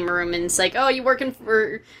Arcade Room, and it's like, oh, you working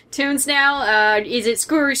for Tunes now? Is it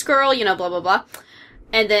Screwy Squirrel? You know, blah, blah, blah.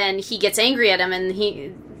 And then he gets angry at him, and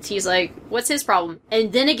he's like, what's his problem?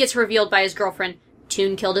 And then it gets revealed by his girlfriend,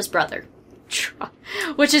 Toon killed his brother.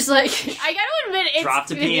 Which is like, I gotta admit, it's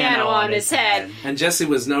dropped a piano on his head. And Jesse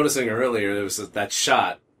was noticing earlier, there was that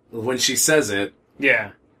shot, when she says it.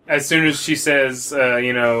 Yeah. As soon as she says,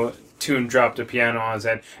 Toon dropped a piano on his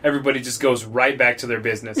head, everybody just goes right back to their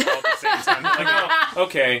business all at the same time. Like, oh,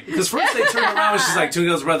 okay. Because first they turn around and she's like, Toon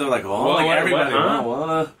killed his brother. They're like, oh, well, everybody.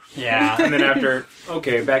 Huh? Yeah. And then after,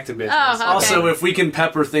 okay, back to business. Oh, okay. Also, if we can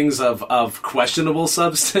pepper things of questionable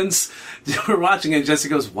substance, we're watching and Jesse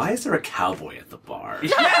goes, why is there a cowboy at the bar?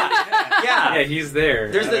 Yeah, he's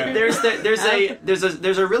there. There's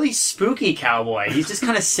a really spooky cowboy. He's just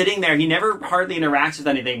kind of sitting there. He never hardly interacts with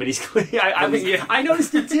anything, but he's I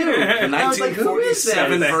noticed it too. The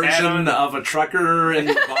 1947 version of a trucker in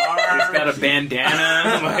the bar. He's got a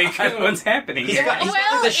bandana. Like, what's happening? He's got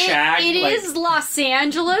like the shag. It is Los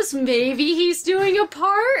Angeles. Maybe he's doing a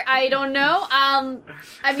part. I don't know.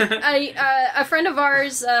 A friend of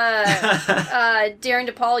ours, Darren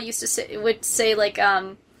DePaul, would say like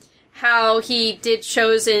how he did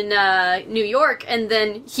shows in New York, and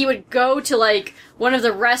then he would go to like one of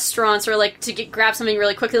the restaurants or like to grab something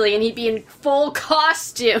really quickly, and he'd be in full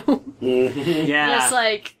costume. Yeah, it's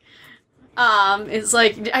like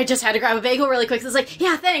I just had to grab a bagel really quick. It's like,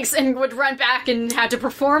 yeah, thanks, and would run back and had to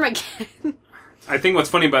perform again. I think what's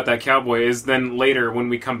funny about that cowboy is then later when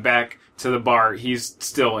we come back to the bar, he's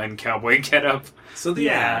still in cowboy getup. So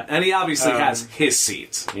and he obviously has his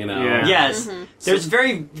seat, you know. Yeah. Yes, Mm-hmm. there's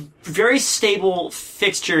very, very stable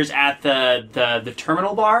fixtures at the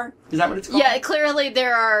terminal bar. Is that what it's called? Yeah, clearly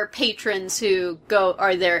there are patrons who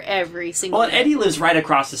are there every single Well, and day. Eddie lives right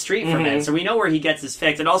across the street from it, so we know where he gets his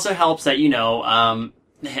fix. It also helps that,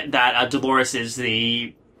 that Dolores is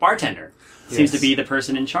the bartender. Seems to be the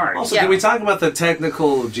person in charge. Also, can we talk about the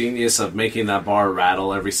technical genius of making that bar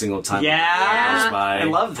rattle every single time? Yeah, goes by? I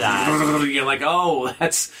love that. You're like, oh,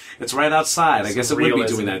 it's right outside. I guess it would be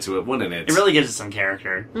doing that to it, wouldn't it? It really gives it some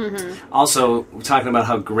character. Mm-hmm. Also, we're talking about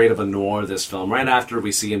how great of a noir this film. Right after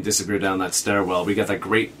we see him disappear down that stairwell, we got that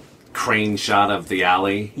great crane shot of the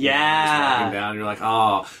alley. Yeah. Walking down, you're like,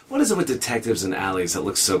 oh, what is it with detectives and alleys that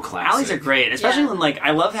looks so classic? Alleys are great, especially when,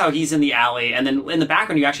 I love how he's in the alley, and then in the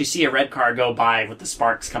background you actually see a red car go by with the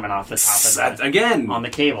sparks coming off the top of that. Again. On the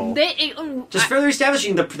cable. Just I- further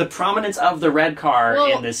establishing the prominence of the red car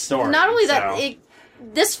in this story. Not only that,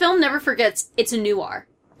 this film never forgets it's a noir.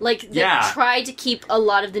 Like, they Yeah. tried to keep a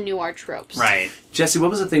lot of the noir tropes. Right. Jesse, what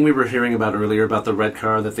was the thing we were hearing about earlier about the red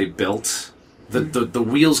car that they built? The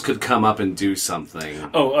wheels could come up and do something.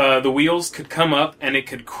 The wheels could come up and it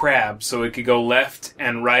could crab, so it could go left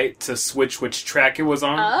and right to switch which track it was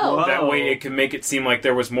on. Oh. That Whoa. way it could make it seem like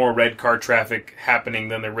there was more red car traffic happening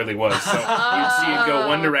than there really was. So you'd see it go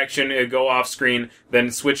one direction, it'd go off screen,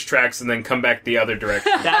 then switch tracks, and then come back the other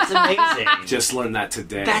direction. That's amazing. Just learned that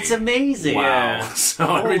today. That's amazing. Wow. Yeah. So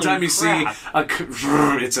every Holy time you crap.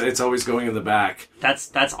 see it's always going in the back. That's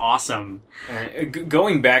awesome.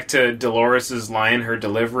 Going back to Dolores' line, her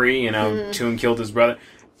delivery, Toon killed his brother,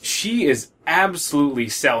 she is absolutely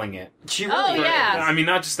selling it. She Oh, really yeah. is. I mean,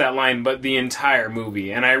 not just that line, but the entire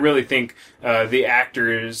movie. And I really think the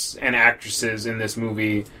actors and actresses in this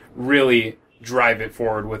movie really drive it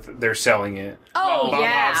forward with their selling it. Oh, Bob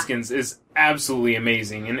yeah. Hoskins is absolutely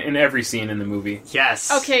amazing in every scene in the movie.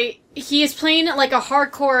 Yes. Okay, he is playing like a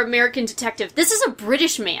hardcore American detective. This is a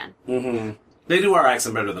British man. Mm-hmm. They do our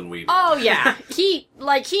accent better than we do. Oh, yeah. He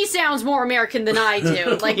sounds more American than I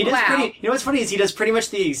do. Like, He does wow. pretty, you know what's funny is he does pretty much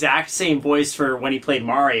the exact same voice for when he played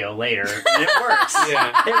Mario later. And it works.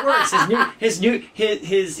 Yeah. It works.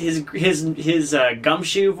 His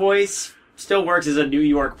gumshoe voice still works as a New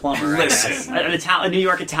York plumber. I guess. Listen. a New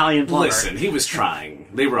York Italian plumber. Listen, he was trying.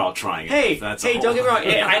 They were all trying. Hey, That's don't get me wrong.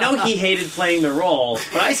 I know he hated playing the role,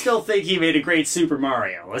 but I still think he made a great Super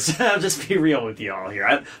Mario. Let's just be real with you all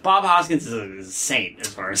here. Bob Hoskins is a saint as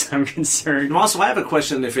far as I'm concerned. And also, I have a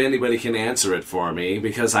question if anybody can answer it for me,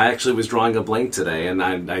 because I actually was drawing a blank today, and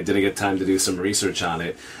I didn't get time to do some research on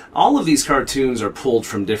it. All of these cartoons are pulled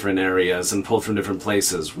from different areas and pulled from different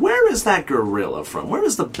places. Where is that gorilla from? Where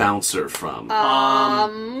is the bouncer from?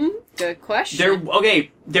 Good question.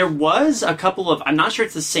 There was a couple of. I'm not sure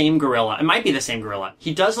it's the same gorilla. It might be the same gorilla.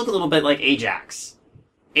 He does look a little bit like Ajax.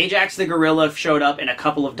 Ajax the gorilla showed up in a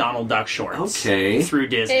couple of Donald Duck shorts. Okay. Through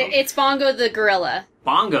Disney. It's Bongo the gorilla.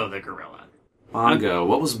 Bongo the gorilla. Bongo.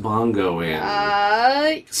 What was Bongo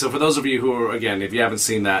in? So for those of you who are, again, if you haven't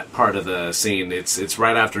seen that part of the scene, it's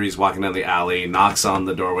right after he's walking down the alley, knocks on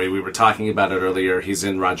the doorway. We were talking about it earlier. He's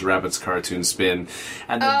in Roger Rabbit's cartoon spin.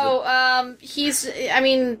 And then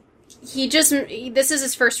this is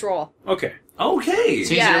his first role. Okay. okay.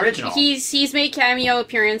 So he's an original. He's made cameo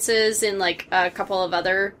appearances in like a couple of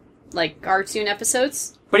other like cartoon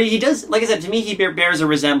episodes. But he does, like I said, to me, he bears a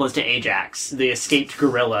resemblance to Ajax, the escaped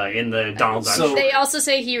gorilla in the Donald Duck So- show. They also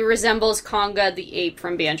say he resembles Conga the ape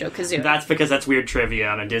from Banjo-Kazooie. That's because that's weird trivia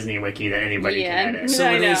on a Disney wiki that anybody Yeah. can edit. So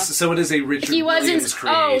I it know. is a Richard He Williams wasn't.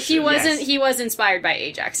 creation. He wasn't. Yes. He was inspired by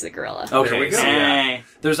Ajax the gorilla. There Okay, we go. so yeah. Hey.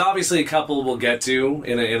 There's obviously a couple we'll get to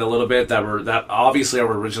in a little bit that obviously are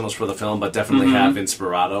originals for the film, but definitely have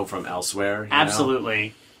inspirato from elsewhere. You know?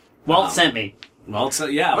 Absolutely. Walt sent me. Well, so,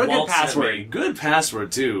 yeah, What a good Walt sent password. me. Good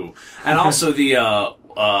password too, and also the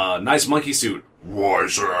nice monkey suit.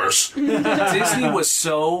 Wise ass. Disney was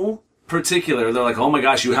so particular. They're like, oh my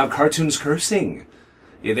gosh, you have cartoons cursing.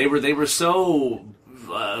 Yeah, they were so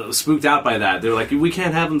spooked out by that. They're like, we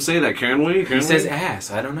can't have them say that, can we? Can He we? says ass.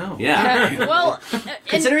 I don't know. yeah. Well,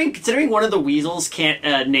 Considering one of the weasels can't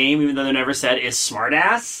name, even though they're never said, is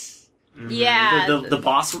Smartass. yeah. The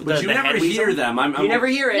boss. But you never hear them. You never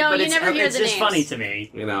hear it. No, but you it's, never hear it's the just names. funny to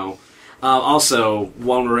me. You know. Also,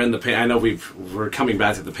 when we're in the pain, I know we're coming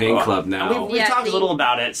back to the Pain Club now. We've Yeah, talked the- a little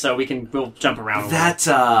about it, so we'll jump around.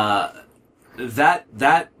 A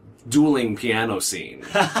that dueling piano scene,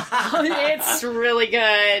 It's really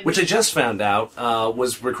good. which I just found out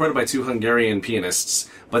was recorded by two Hungarian pianists,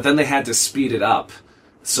 but then they had to speed it up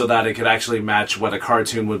so that it could actually match what a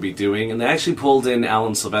cartoon would be doing, and they actually pulled in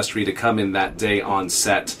Alan Silvestri to come in that day on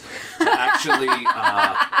set. Actually,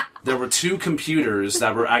 there were two computers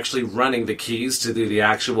that were actually running the keys to do the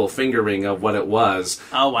actual fingering of what it was.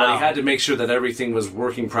 Oh, wow. But he had to make sure that everything was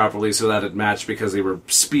working properly so that it matched, because they were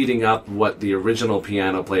speeding up what the original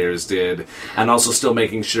piano players did, and also still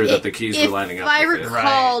making sure that the keys were lining up. If I with it.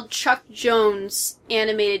 recall, Chuck Jones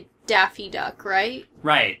animated Daffy Duck, right?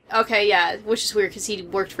 Right. Okay, yeah, which is weird because he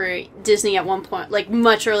worked for Disney at one point, like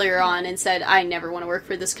much earlier on, and said, "I never want to work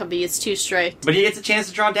for this company; it's too strict." But he gets a chance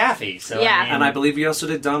to draw Daffy. So Yeah. I mean, And I believe he also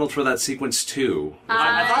did Donald for that sequence too.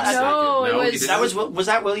 I thought so. no, No, it he was. didn't. was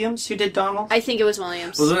that Williams who did Donald? I think it was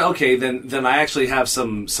Williams. Well, okay, then I actually have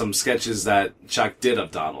some sketches that Chuck did of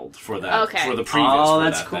Donald for that Okay. for the previous. Oh, for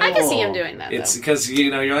that's that cool. thing. I can see him doing that. It's though. because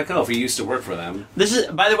you're like, oh, if he used to work for them. This is,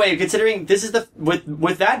 by the way, considering this is the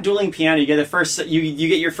with that dueling piano, you get the first you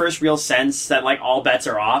get your first real sense that like all bets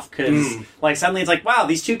are off, because like suddenly it's like, wow,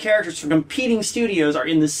 these two characters from competing studios are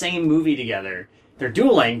in the same movie together. They're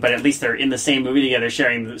dueling, but at least they're in the same movie together,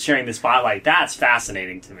 sharing the spotlight. That's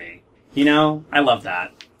fascinating to me. You know, I love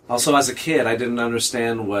that. Also, as a kid, I didn't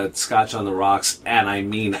understand what Scotch on the Rocks, and I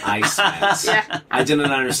mean ice meant. Yeah. I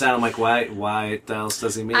didn't understand. I'm like, why else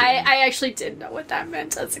does he mean? I actually didn't know what that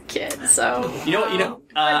meant as a kid, so...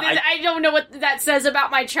 I I don't know what that says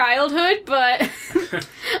about my childhood, but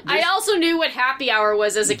I also knew what happy hour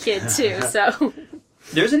was as a kid, too, so...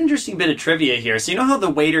 There's an interesting bit of trivia here. So you know how the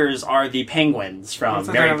waiters are the penguins from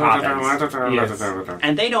Mary Poppins? Yes.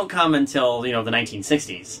 And they don't come until, the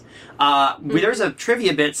 1960s. There's a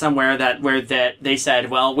trivia bit somewhere that they said,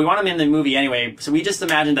 well, we want them in the movie anyway, so we just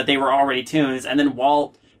imagined that they were already Toons, and then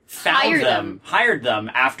Walt hired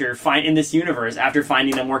them after in this universe after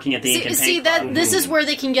finding them working at the Ink and Paint Club. This is where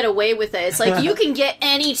they can get away with it. It's like you can get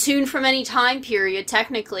any Toon from any time period.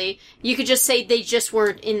 Technically, you could just say they just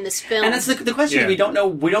weren't in this film. And that's the question. Yeah. We don't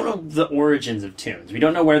know the origins of Toons. We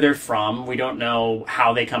don't know where they're from. We don't know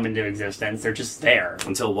how they come into existence. They're just there.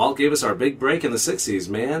 Until Walt gave us our big break in the 60s,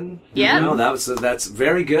 man. Yeah. That's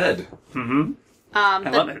very good. Mm-hmm. I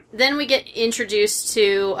love it. Then we get introduced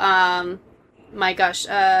to,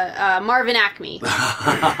 Marvin Acme.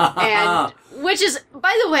 And, which is,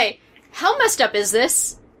 by the way, how messed up is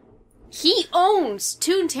this? He owns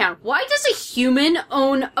Toontown. Why does a human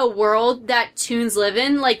own a world that Toons live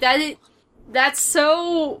in? Like, that's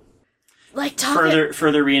so... Like,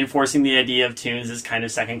 further reinforcing the idea of Toons as kind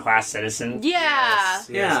of second-class citizens. Yeah.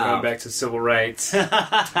 Yes, going back to civil rights.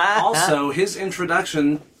 Also, his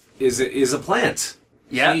introduction is a plant.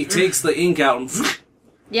 Yeah. He takes the ink out and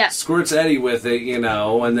Yeah. squirts Eddie with it,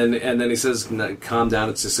 and then he says, calm down,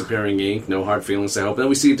 it's disappearing ink, no hard feelings, I hope. And then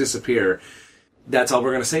we see it disappear. That's all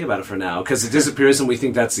we're going to say about it for now, because it disappears and we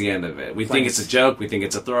think that's the end of it. We think it's a joke, we think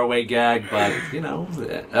it's a throwaway gag, but,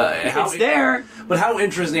 It's there. But how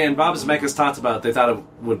interesting, and Bob Zemeckis talked about, they thought it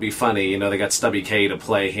would be funny, they got Stubby K to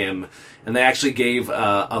play him, and they actually gave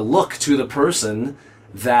a look to the person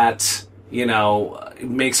that...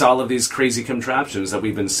 makes all of these crazy contraptions that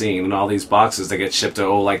we've been seeing and all these boxes that get shipped to,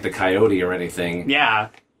 like the Coyote or anything. Yeah.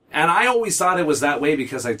 And I always thought it was that way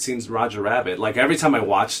because I'd seen Roger Rabbit. Like, every time I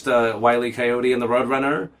watched Wile E. Coyote and the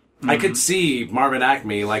Roadrunner, I could see Marvin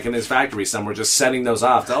Acme, like, in his factory somewhere, just sending those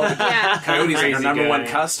off. Oh, Yeah. Coyote's like our Crazy number guy. one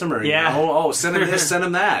customer. Yeah. Oh, send him this, send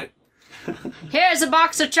him that. Here's a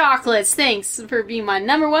box of chocolates. Thanks for being my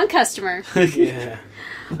number one customer. Yeah.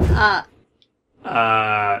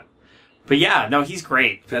 But yeah, no, he's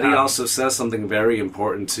great. Betty also says something very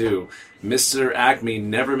important, too. Mr. Acme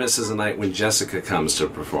never misses a night when Jessica comes to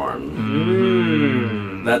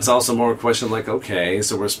perform. That's also more a question like, okay,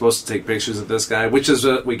 so we're supposed to take pictures of this guy, which is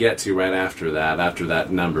what we get to right after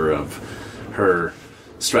that number of her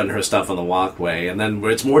strutting her stuff on the walkway, and then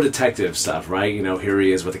it's more detective stuff, right? Here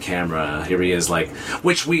he is with a camera, here he is,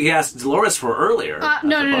 which we asked Dolores for earlier.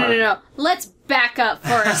 No. Let's back up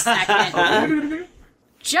for a second.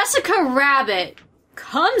 Jessica Rabbit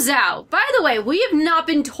comes out. By the way, we have not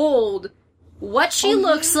been told what she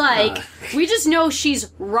looks like. We just know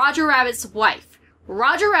she's Roger Rabbit's wife.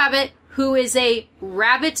 Roger Rabbit, who is a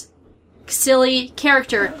rabbit silly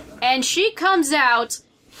character. And she comes out,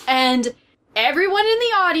 and everyone in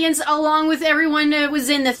the audience, along with everyone that was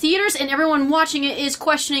in the theaters and everyone watching it, is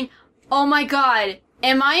questioning, oh my god,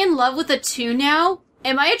 am I in love with a Toon now?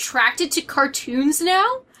 Am I attracted to cartoons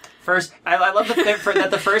now? First, I love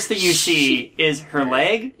that the first thing you see is her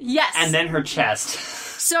leg, Yes. and then her chest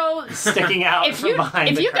So, sticking out if from you behind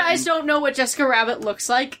if the you guys curtain. don't know what Jessica Rabbit looks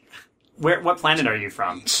like, What planet are you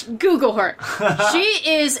from? Google her. She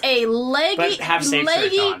is a But have safe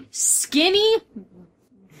search on. skinny,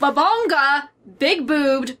 babonga,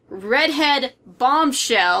 big-boobed, redhead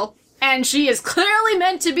bombshell, and she is clearly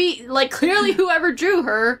meant to be, clearly whoever drew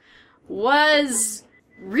her was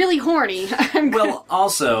really horny. Well,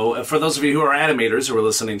 also, for those of you who are animators who are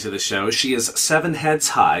listening to the show, she is 7 heads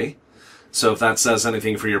high. So if that says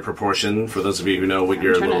anything for your proportion, for those of you who know what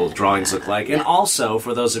your little drawings look like. And also,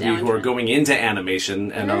 for those of you who are going into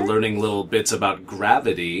animation and are learning little bits about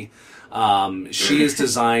gravity, she is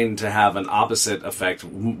designed to have an opposite effect.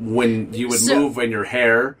 When you would move and your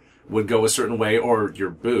hair would go a certain way, or your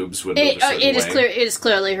boobs would move a certain way. It is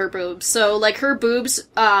clearly her boobs. So, her boobs,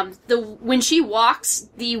 when she walks,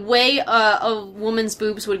 the way a woman's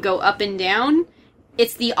boobs would go up and down,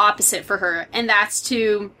 it's the opposite for her. And that's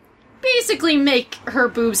to basically make her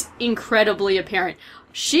boobs incredibly apparent.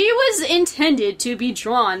 She was intended to be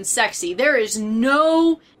drawn sexy. There is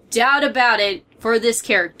no doubt about it for this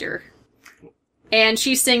character. And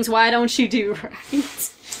she sings Why Don't You Do Right?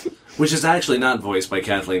 Which is actually not voiced by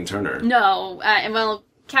Kathleen Turner. No,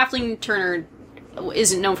 Kathleen Turner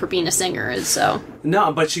isn't known for being a singer, so...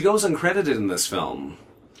 No, but she goes uncredited in this film.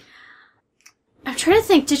 I'm trying to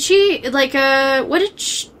think, did she,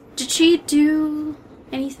 did she do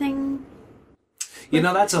anything You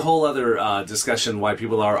know, that's a whole other discussion why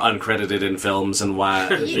people are uncredited in films and why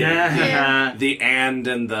Yeah. the and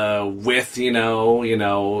the with, you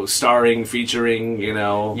know, starring, featuring, you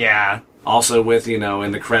know. Yeah. Also with, you know,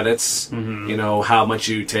 in the credits, you know, how much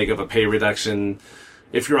you take of a pay reduction.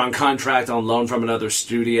 If you're on contract on loan from another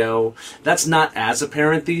studio, that's not as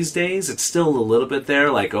apparent these days. It's still a little bit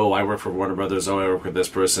there, like, oh, I work for Warner Brothers, oh, I work with this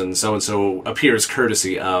person, so-and-so appears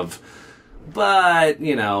courtesy of. But,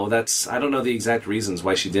 you know, I don't know the exact reasons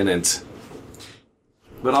why she didn't.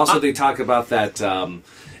 But also they talk about that, the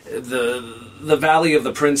Valley of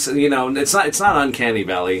the Prince, you know, it's not Uncanny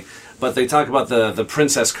Valley, but they talk about the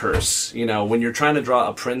princess curse. You know, when you're trying to draw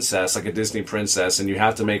a princess, like a Disney princess, and you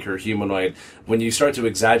have to make her humanoid, when you start to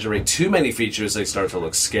exaggerate too many features, they start to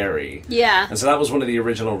look scary. Yeah. And so that was one of the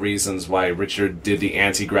original reasons why Richard did the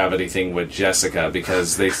anti-gravity thing with Jessica,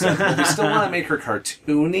 because they said, well, we still want to make her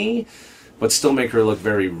cartoony, but still make her look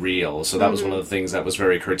very real. So that was one of the things that was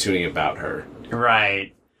very cartoony about her.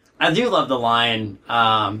 Right. I do love the line,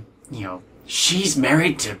 you know, she's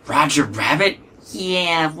married to Roger Rabbit?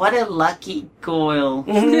 Yeah, what a lucky girl.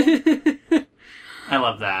 I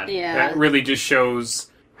love that. Yeah. That really just shows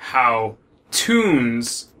how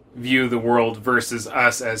toons view the world versus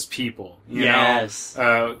us as people. You Yes.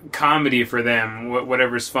 know? Comedy for them,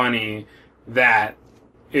 whatever's funny, that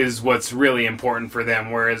is what's really important for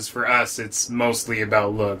them, whereas for us, it's mostly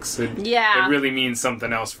about looks. It really means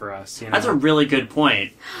something else for us. You know? That's a really good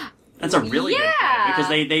point. That's a really good Yeah. point, because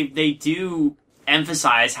they do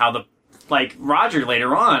emphasize how like Roger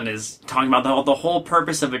later on is talking about the whole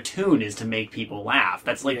purpose of a toon is to make people laugh.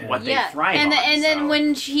 That's like what they thrive on. And then so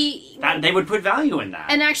when they would put value in that.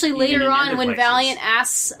 and actually even later in on other when places. Valiant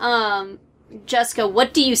asks Jessica,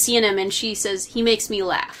 what do you see in him? And she says, he makes me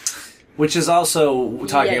laugh. Which is also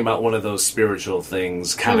talking Yeah. about one of those spiritual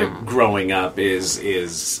things, kind of growing up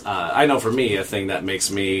is I know for me, a thing that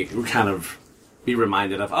makes me kind of be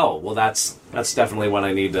reminded of, oh, well, that's definitely what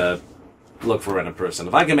I need to look for in a person.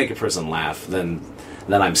 If I can make a person laugh, then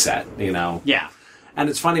I'm set, you know? Yeah. And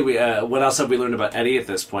it's funny, what else have we learned about Eddie at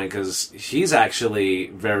this point? Because he's actually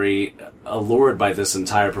very allured by this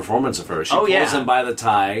entire performance of her. She pulls him by the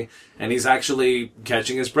tie, and he's actually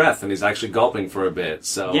catching his breath, and he's actually gulping for a bit.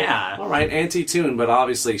 So, Yeah. all right, anti-tune, but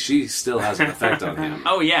obviously she still has an effect on him.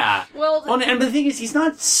 Oh, yeah. Well, and the thing is, he's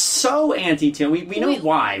not so anti-toon. We know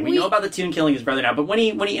why. We know about the toon killing his brother now, but when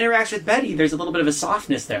he interacts with Betty, there's a little bit of a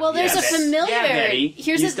softness there. Well, there's a familiarity. Yeah, Betty,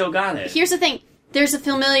 Here's you the- still got it. Here's the thing. There's a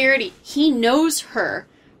familiarity. He knows her.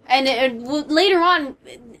 And later on,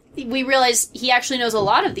 we realize he actually knows a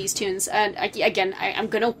lot of these tunes. And I'm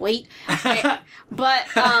going to wait. But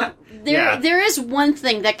there is one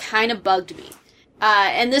thing that kind of bugged me.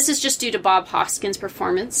 And this is just due to Bob Hoskins'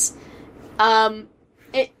 performance.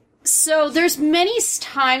 So there's many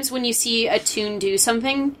times when you see a tune do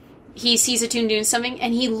something, he sees a tune doing something,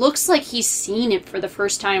 and he looks like he's seen it for the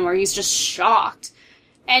first time, or he's just shocked.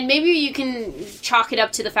 And maybe you can chalk it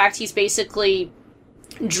up to the fact he's basically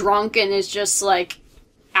drunk and is just, like,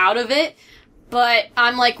 out of it. But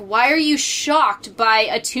I'm like, why are you shocked by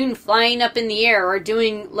a tune flying up in the air or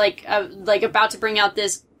doing, like about to bring out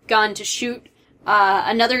this gun to shoot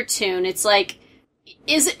another tune? It's like,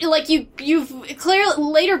 is it like you've clearly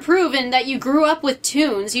later proven that you grew up with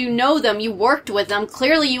tunes, you know them, you worked with them,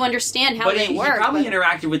 clearly you understand how they he work. probably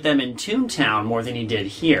interacted with them in Toontown more than he did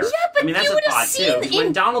here. Yeah, but I mean, that's you a would've thought seen too.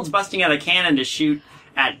 When Donald's busting out a cannon to shoot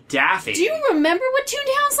at Daffy. Do you remember what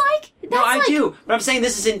Toontown's like? No, I do. But I'm saying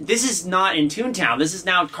this is not in Toontown. This is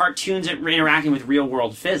now cartoons interacting with real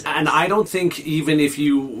world physics. And I don't think even if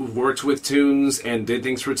you worked with tunes and did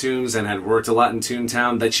things for tunes and had worked a lot in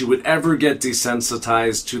Toontown, that you would ever get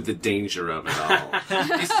desensitized to the danger of it all.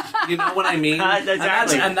 You know what I mean?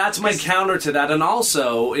 Exactly. And that's my counter to that. And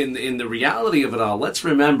also, in the reality of it all, let's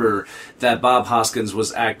remember that Bob Hoskins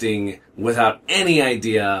was acting without any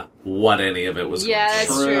idea what any of it was Yeah, going to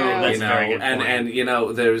that's be. true. That's You know, very good point. and you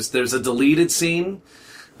know, there's a deleted scene,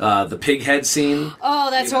 the pig head scene.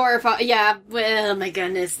 Oh, that's horrifying. Yeah. Oh my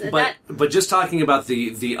goodness. But just talking about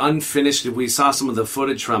the unfinished, we saw some of the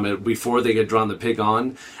footage from it before they had drawn the pig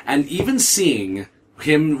on, and even seeing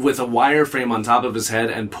him with a wireframe on top of his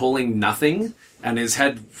head and pulling nothing, and his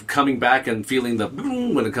head coming back and feeling the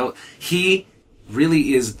boom when it comes. He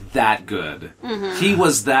really is that good. He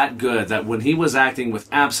was that good that when he was acting with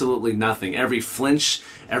absolutely nothing, every flinch,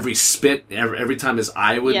 every spit, every time his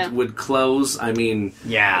eye would close, I mean,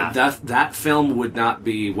 that film would not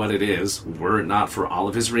be what it is were it not for all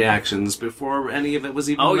of his reactions before any of it was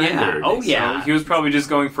even rendered. Oh yeah. So he was probably just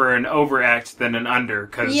going for an overact than an under,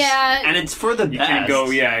 cause and it's for the you best.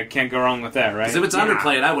 can't go wrong with that, right? Because if it's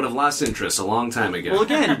underplayed, I would have lost interest a long time ago. Well,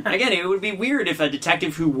 again, it would be weird if a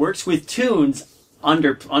detective who works with tunes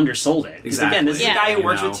undersold it. Because again, this is a guy who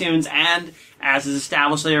works with tunes, and as is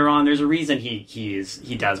established later on, there's a reason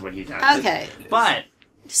he does what he does. Okay. But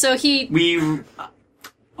so we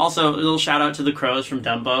also a little shout out to the Crows from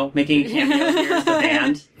Dumbo making a cameo here as the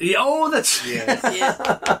band. That's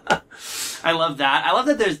I love that. I love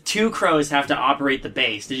that there's two crows have to operate the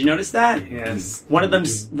bass. Did you notice that? Yes. One of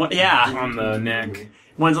them's on the neck.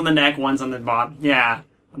 One's on the neck, one's on the bottom. Yeah.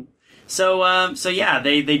 So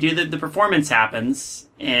they do the performance happens,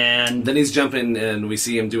 and then he's jumping, and we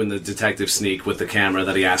see him doing the detective sneak with the camera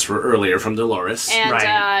that he asked for earlier from Dolores.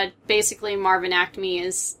 And basically Marvin Acme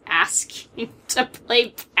is asking to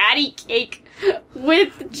play patty cake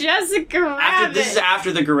with Jessica Rabbit. This is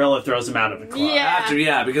after the gorilla throws him out of the club.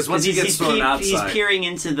 Yeah. Because once he gets thrown outside, he's peering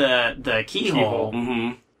into the keyhole.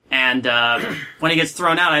 Mm-hmm. And when he gets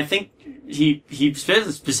thrown out, I think he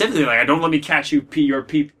specifically like, "Don't let me catch your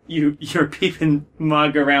peeping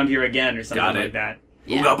mug around here again," or something like that.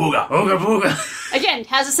 Yeah. Ooga booga. Ooga booga. Again,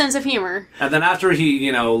 has a sense of humor. And then after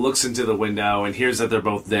he, looks into the window and hears that they're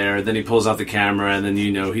both there, then he pulls out the camera and then,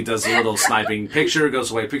 he does a little sniping. Picture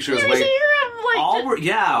goes away, picture goes away. All we're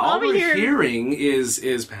hearing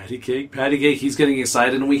is patty cake. He's getting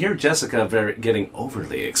excited, and we hear Jessica getting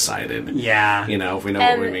overly excited. Yeah. If we know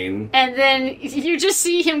what we mean. And then you just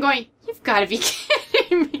see him going, "You've got to be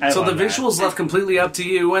kidding me." So the visual's left completely up to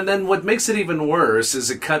you, and then what makes it even worse is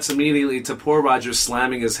it cuts immediately to poor Roger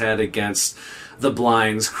slamming his head against the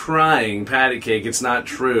blinds, crying, "Patty cake, it's not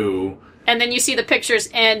true." And then you see the pictures,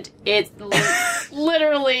 and it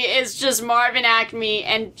literally is just Marvin Acme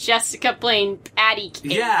and Jessica playing patty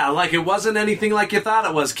cake. Yeah, like it wasn't anything like you thought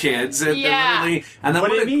it was, kids. But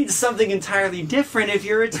it means something entirely different if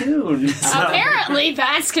you're a tune. Apparently,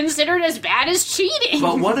 that's considered as bad as cheating.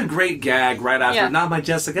 But what a great gag right after, "Not my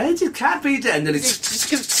Jessica, it just can't be," and then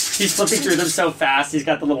he's flipping through them so fast, he's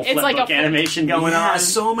got the little flipbook animation going on.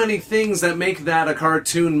 So many things that make that a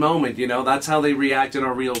cartoon moment, That's how they react in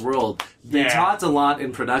our real world. They talked a lot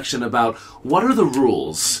in production about what are the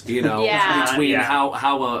rules, between how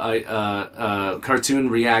a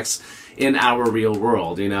cartoon reacts in our real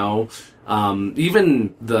world,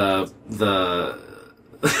 Even the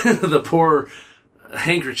the poor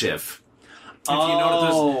handkerchief. If you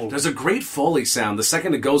notice, there's a great Foley sound. The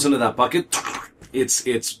second it goes into that bucket, it's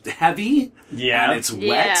heavy, and it's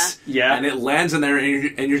wet, and it lands in there,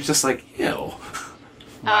 and you're just like, ew.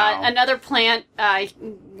 Wow. Another plant,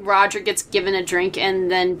 Roger gets given a drink and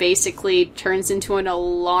then basically turns into an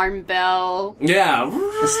alarm bell. Yeah.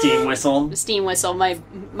 A steam whistle. Steam whistle, my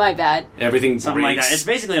bad. Everything something breaks. like that. It's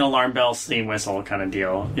basically an alarm bell, steam whistle kind of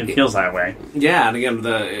deal. It feels that way. Yeah, and again,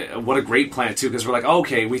 what a great plant, too, because we're like,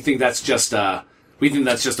 okay, we think that's just a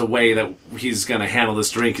way that he's going to handle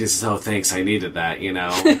this drink. He says, "Oh, thanks, I needed that,"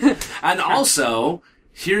 And also,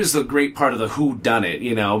 here's the great part of the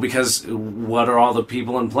whodunit, because what are all the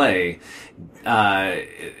people in play?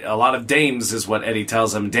 A lot of dames is what Eddie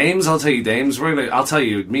tells them. Dames, I'll tell you, dames, I'll tell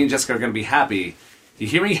you, me and Jessica are going to be happy. You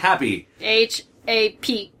hear me? Happy.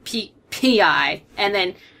 HAPPI. And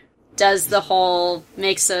then does the whole,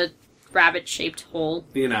 makes a rabbit-shaped hole.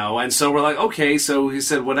 And so we're like, okay, so he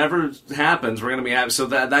said, whatever happens, we're going to be happy. So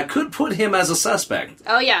that could put him as a suspect.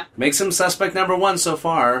 Oh, yeah. Makes him suspect number one so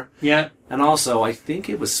far. Yeah. And also, I think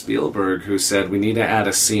it was Spielberg who said we need to add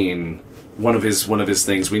a scene, one of his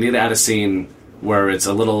things, we need to add a scene where it's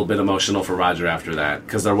a little bit emotional for Roger after that,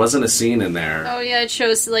 because there wasn't a scene in there. Oh, yeah, it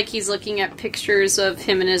shows, he's looking at pictures of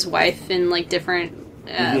him and his wife in, different,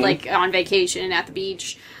 on vacation at the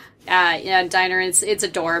beach. Diner, it's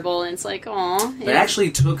adorable, and it's like, aw. They actually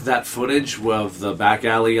took that footage of the back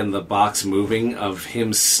alley and the box moving of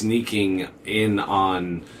him sneaking in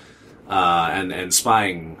on and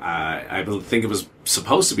spying. I think it was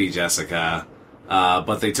supposed to be Jessica,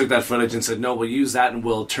 but they took that footage and said, "No, we'll use that and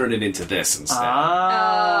we'll turn it into this instead."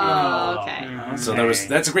 Oh, okay. So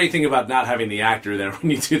that's a great thing about not having the actor there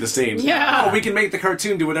when you do the scene. Yeah. Oh, we can make the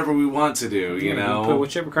cartoon do whatever we want to do, You put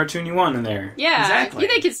whichever cartoon you want in there. Yeah, exactly.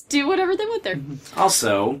 They can do whatever they want there.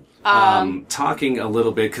 Also, talking a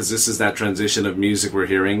little bit, because this is that transition of music we're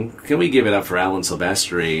hearing, can we give it up for Alan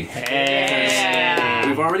Silvestri? Hey.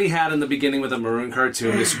 we've already had in the beginning with a maroon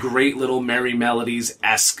cartoon this great little Merry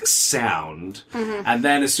Melodies-esque sound. And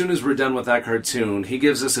then as soon as we're done with that cartoon, he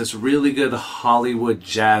gives us this really good Hollywood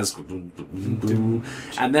jazz. And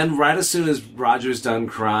then right as soon as Roger's done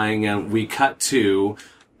crying, and we cut to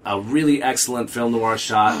a really excellent film noir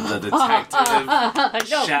shot, the detective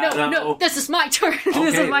shadow. No, this is my turn. Okay,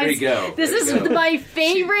 This is my, there you go. This There you is go. my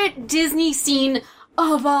favorite Disney scene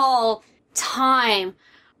of all time.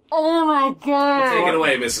 Oh my god. Take it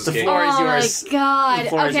away, Mrs. The King. floor is Oh yours. my god. The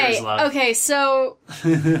floor is Okay, yours, love. okay, so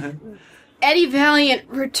Eddie Valiant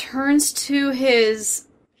returns to his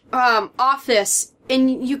office,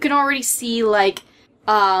 and you can already see, like,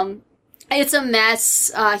 it's a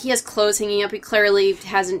mess. He has clothes hanging up. He clearly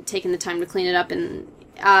hasn't taken the time to clean it up, and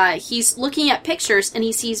he's looking at pictures, and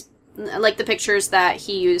he sees, like, the pictures that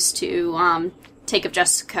he used to take of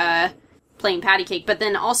Jessica playing patty cake, but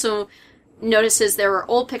then also notices there were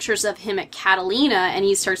old pictures of him at Catalina, and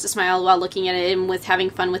he starts to smile while looking at him with having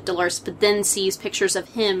fun with Dolores, but then sees pictures of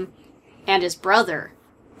him and his brother.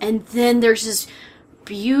 And then there's this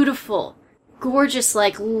beautiful, gorgeous,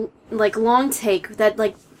 like long take that,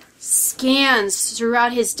 like, scans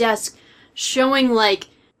throughout his desk, showing, like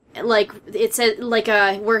it's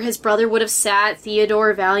where his brother would have sat,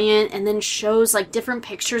 Theodore Valiant, and then shows, like, different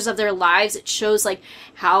pictures of their lives. It shows, like,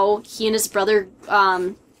 how he and his brother,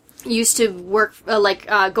 used to work,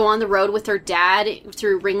 go on the road with their dad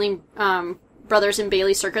through Ringling Brothers and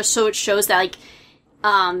Bailey Circus. So it shows that, like,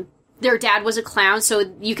 their dad was a clown,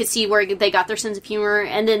 so you could see where they got their sense of humor,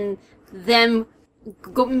 and then them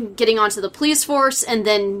getting onto the police force, and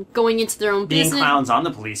then going into their own Being business. clowns on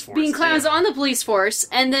the police force. Being clowns too. on the police force,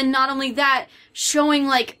 and then not only that, showing,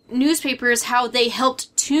 like, newspapers how they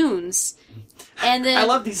helped Toons. And then I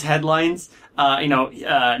love these headlines.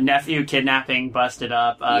 Nephew kidnapping busted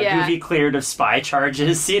up. Yeah. Goofy cleared of spy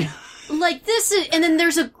charges. You know? like this is, and then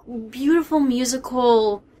there's a beautiful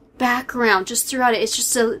musical background just throughout it. It's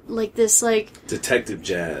just this Detective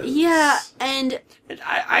jazz. yeah, and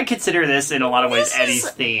I consider this in a lot of ways This is- Eddie's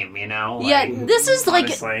theme. You know. yeah, Like, this is like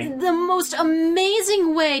honestly. the most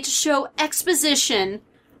amazing way to show exposition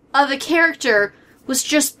of a character was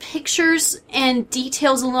just pictures and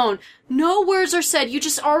details alone. No words are said. You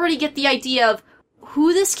just already get the idea of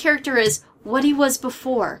who this character is, what he was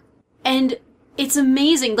before. And it's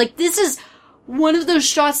amazing. Like, this is one of those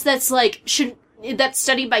shots that's like, that's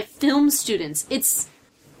studied by film students. It's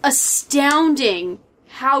astounding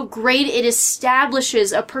how great it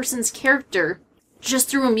establishes a person's character just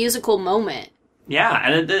through a musical moment. Yeah,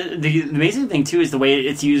 and the amazing thing, too, is the way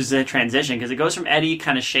it's used as a transition, because it goes from Eddie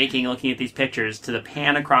kind of shaking, looking at these pictures, to the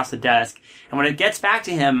pan across the desk, and when it gets back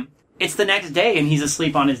to him, it's the next day, and he's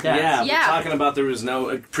asleep on his desk. Yeah, Yeah. we're talking about there was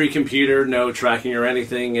no pre-computer, no tracking or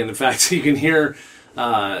anything, and in fact, you can hear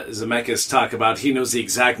Zemeckis talk about he knows the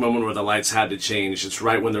exact moment where the lights had to change. It's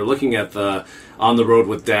right when they're looking at the On the Road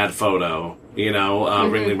with Dad photo,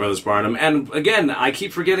 Ringling Brothers Barnum. And again, I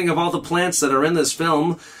keep forgetting of all the plants that are in this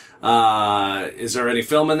film. Is there any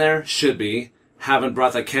film in there? Should be. Haven't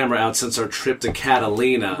brought that camera out since our trip to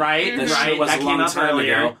Catalina. Right, That right. shit was That a came long up time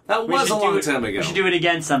earlier. ago. That We was should a long do it- time ago. We should do it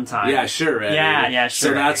again sometime. Yeah, sure, Eddie. Yeah, sure.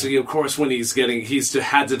 So that's, Eddie. of course, when he's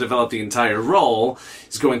had to develop the entire role.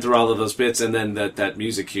 He's going through all of those bits, and then that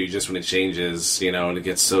music cue, just when it changes, and it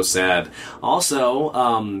gets so sad.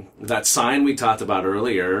 Also, that sign we talked about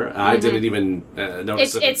earlier, I didn't even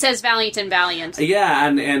notice It says Valiant and Valiant. Yeah,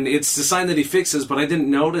 and it's the sign that he fixes, but I didn't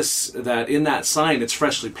notice that in that sign it's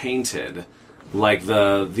freshly painted. Like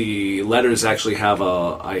the letters actually have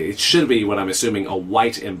it should be what I'm assuming a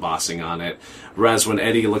white embossing on it, whereas when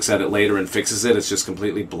Eddie looks at it later and fixes it, it's just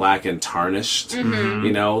completely black and tarnished.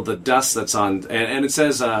 Mm-hmm. The dust that's on, and it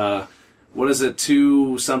says what is it?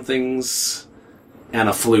 2 somethings and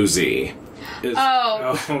a floozy.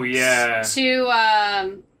 Oh yeah.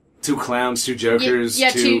 2 clowns, 2 jokers,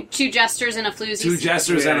 Yeah, 2 two jesters and a floozy. 2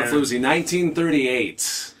 jesters and a Yeah. floozy.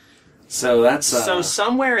 1938. So that's So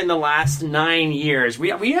somewhere in the last 9 years,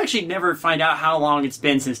 we actually never find out how long it's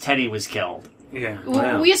been since Teddy was killed. Yeah.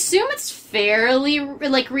 Wow. We assume it's fairly,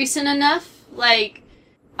 like, recent enough. Like,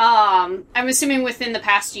 I'm assuming within the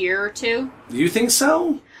past year or two. You think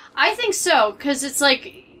so? I think so, because it's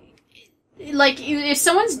like if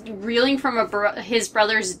someone's reeling from his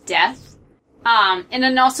brother's death, and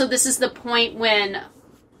then also this is the point when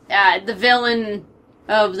the villain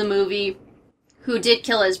of the movie, who did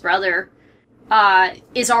kill his brother,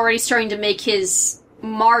 is already starting to make his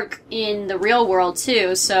mark in the real world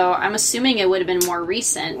too. So I'm assuming it would have been more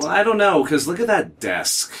recent. Well, I don't know, because look at that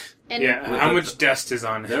desk. And Yeah, how much dust is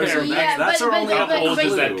on it? There's our- Yeah, that's our only How old does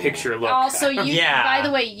clue. that picture look? also, you. Yeah. By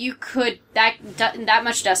the way, you could that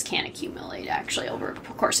much dust can accumulate actually over a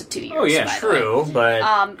course of 2 years. Oh, yeah, by the way. True, but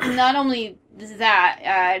Not only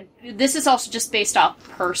that, this is also just based off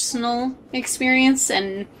personal experience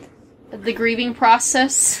and the grieving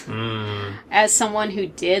process as someone who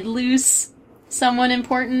did lose someone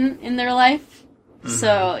important in their life.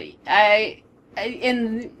 So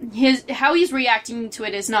how he's reacting to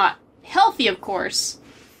it is not healthy, of course,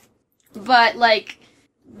 but like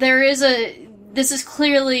this is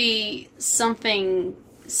clearly something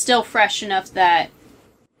still fresh enough that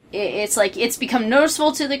it's like it's become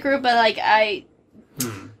noticeable to the group, but like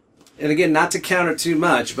And again, not to counter too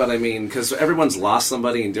much, but I mean, because everyone's lost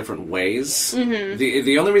somebody in different ways. Mm-hmm.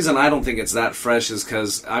 The only reason I don't think it's that fresh is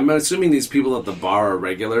because I'm assuming these people at the bar are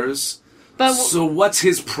regulars. But So what's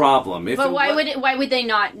his problem? but why would they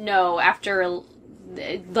not know after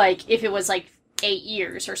like if it was like 8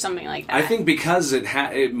 years or something like that? I think because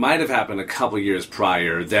it might have happened a couple years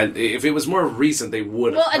prior. That if it was more recent, they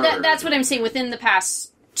would have. Well, that's what I'm saying. Within the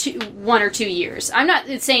past 1 or 2 years, I'm not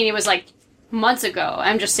saying it was like months ago.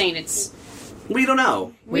 I'm just saying we don't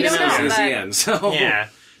know. We don't know, It's the but- end. So yeah.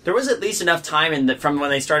 There was at least enough time from when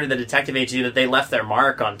they started the detective agency that they left their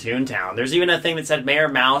mark on Toontown. There's even a thing that said Mayor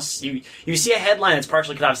Mouse. You see a headline that's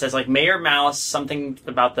partially cut off. It says like Mayor Mouse, something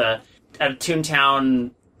about the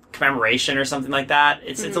Toontown commemoration or something like that.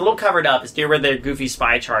 It's a little covered up. It's near where the Goofy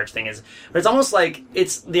spy charge thing is. But it's almost like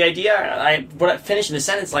it's the idea. What I finished in the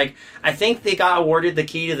sentence like I think they got awarded the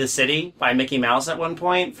key to the city by Mickey Mouse at one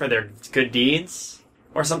point for their good deeds.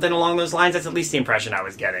 Or something along those lines. That's at least the impression I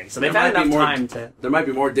was getting. So they've had enough time to... There might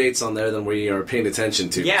be more dates on there than we are paying attention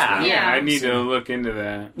to. Yeah. Yeah. I need to look into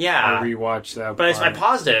that. Yeah. Or rewatch that. But I part.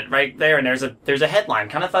 paused it right there, and there's a headline,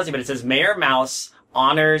 kind of fuzzy, but it says Mayor Mouse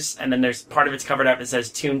honors, and then there's part of it's covered up. It says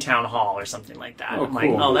Toontown Hall or something like that. Oh, I'm like,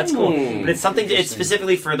 cool. oh, that's cool. But it's something. It's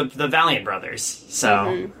specifically for the Valiant brothers.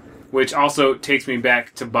 So Which also takes me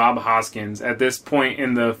back to Bob Hoskins. At this point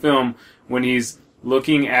in the film, when he's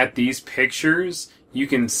looking at these pictures, you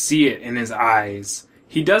can see it in his eyes.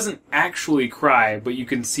 He doesn't actually cry, but you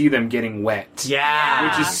can see them getting wet. yeah,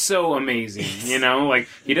 Which is so amazing, you know? Like,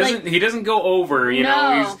 he doesn't go over, you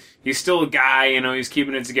No. know? He's still a guy, you know? He's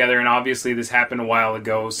keeping it together, and obviously this happened a while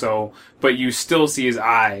ago, so... But you still see his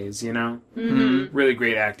eyes, you know? Mm-hmm. Really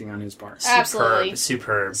great acting on his part. Absolutely.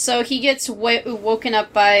 superb. So he gets woken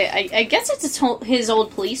up by, I guess it's his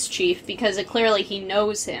old police chief, because clearly he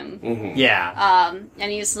knows him. Mm-hmm. Yeah,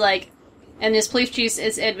 And he's like, and this police chief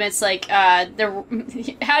admits, like, how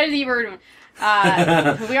did he word him?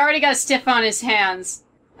 We already got a stiff on his hands.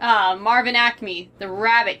 Marvin Acme, the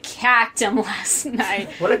rabbit, cacked him last night.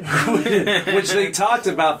 what a Which they talked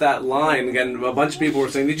about that line. Again, a bunch of people were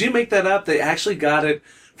saying, did you make that up? They actually got it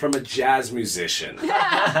from a jazz musician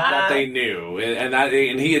that they knew.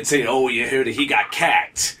 And he had said, oh, you heard it, he got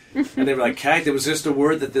cacked. And they were like, cacked? It was just a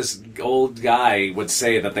word that this old guy would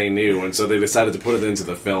say that they knew, and so they decided to put it into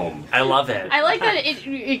the film. I love it. I like that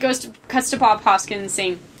it cuts to Bob Hoskins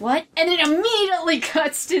saying, what? And it immediately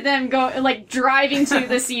cuts to them driving to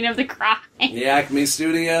the scene of the crime. The Acme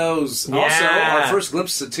Studios. Yeah. Also, our first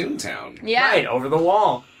glimpse of Toontown. Yeah. Right over the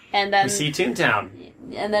wall. And then We see Toontown.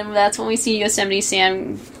 And then that's when we see Yosemite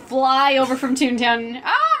Sam fly over from Toontown.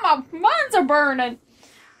 My minds are burning.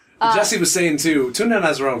 Jesse was saying, too, Toontown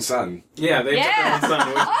has her own son. Yeah, they Yeah. took their own son,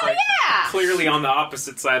 which is, like, Yeah! clearly on the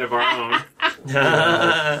opposite side of our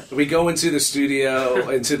own. We go into the studio,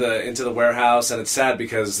 into the warehouse, and it's sad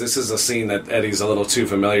because this is a scene that Eddie's a little too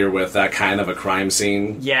familiar with, that kind of a crime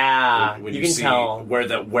scene. Yeah, When you you can see tell. where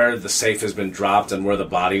the safe has been dropped and where the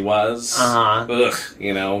body was. Uh-huh. Ugh,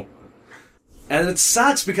 you know. And it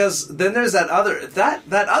sucks because then there's that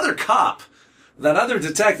other cop, that other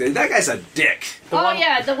detective. That guy's a dick. The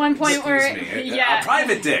one point Excuse where me. yeah, A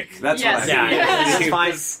private dick. That's Yes. what I mean. Yeah, it's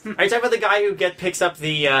fine. Are you talking about the guy who picks up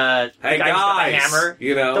the Hey guy who's got the guys, hammer?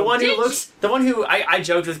 you know. The one who I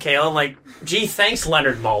joked with Kayla, I'm like, gee, thanks,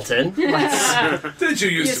 Leonard Maltin. Did you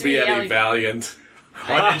used to be Eddie Valiant?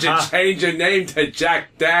 Why did you change your name to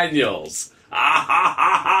Jack Daniels? Ah, ha,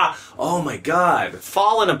 ha, ha. Oh my God.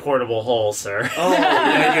 Fall in a portable hole, sir. Oh,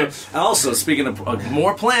 yeah, also, speaking of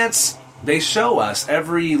more plants, they show us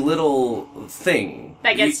every little thing.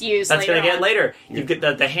 that gets used. That's later gonna get on. later. You get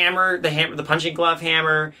the hammer, the punching glove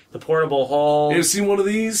hammer, the portable hole. You ever seen one of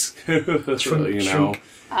these? You know.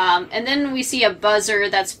 And then we see a buzzer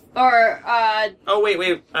that's Or, Oh wait.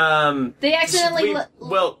 they accidentally...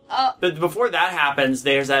 But before that happens,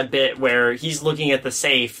 there's that bit where he's looking at the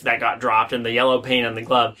safe that got dropped and the yellow paint on the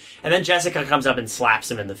glove, and then Jessica comes up and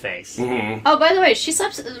slaps him in the face. Mm-hmm. Oh, by the way, she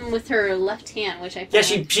slaps him with her left hand, which I Yeah,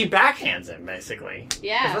 found... she backhands him basically.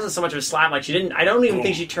 Yeah. It wasn't so much of a slap. Like she didn't. I don't even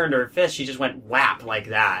think she turned her fist. She just went whap like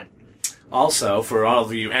that. Also, for all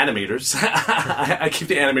of you animators, I keep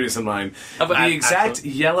the animators in mind. The exact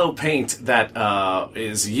yellow paint that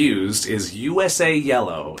is used is USA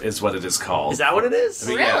Yellow, is what it is called. Is that what it is?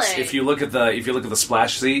 Really? Yes. If you look at the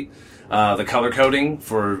splash sheet, the color coding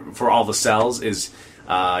for all the cells is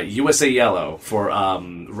USA Yellow for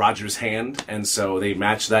Roger's hand, and so they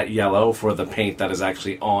match that yellow for the paint that is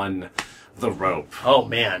actually on the rope. Oh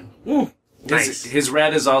man. Nice. His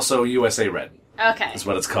red is also USA Red. Okay. That's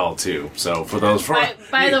what it's called too. So for those, By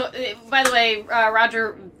the way,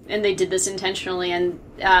 Roger, and they did this intentionally, and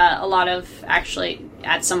a lot of actually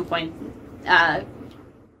at some point,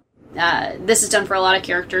 this is done for a lot of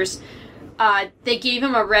characters. They gave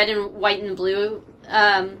him a red and white and blue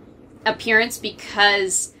appearance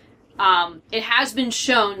because it has been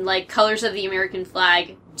shown like colors of the American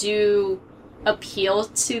flag do appeal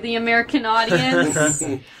to the American audience.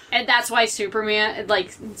 And that's why Superman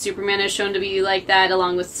is shown to be like that,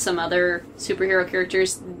 along with some other superhero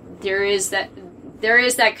characters. There is that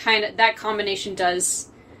combination does.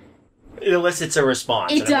 It elicits a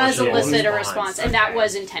response. It does emotional elicit a response, and that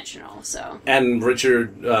was intentional. So. And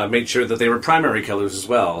Richard made sure that they were primary colors as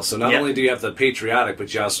well. So not Yep. only do you have the patriotic,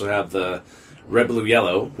 but you also have the red, blue,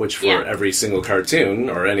 yellow, which for Yeah. every single cartoon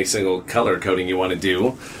or any single color coding you want to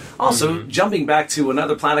do. Also, jumping back to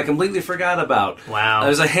another plan I completely forgot about. Wow.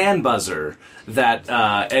 There's a hand buzzer that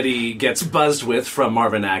Eddie gets buzzed with from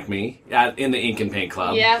Marvin Acme in the Ink and Paint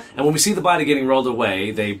Club. Yep. And when we see the body getting rolled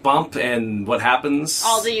away, they bump, and what happens?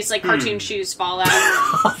 All these like cartoon shoes fall out.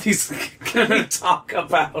 All these can we talk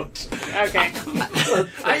about? Okay.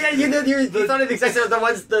 You thought of the exact same. The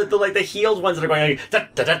ones, the heeled ones that are going like da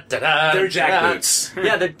da da da da. They're jack boots.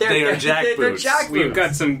 Yeah, They are jack They're boots. jack boots. We've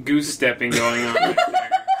got some goose stepping going on right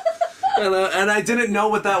there. And I didn't know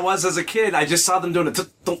what that was as a kid. I just saw them doing it.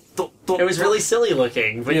 It was really silly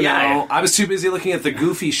looking, but You yeah. know, I was too busy looking at the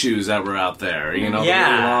goofy shoes that were out there. You know, the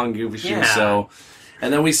Yeah. really long goofy shoes. Yeah. So,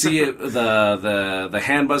 and then we see it, the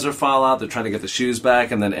hand buzzer fall out. They're trying to get the shoes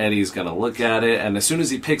back, and then Eddie's gonna look at it. And as soon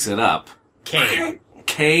as he picks it up,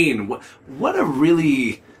 Kane, what a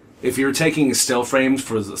really. If you're taking still frames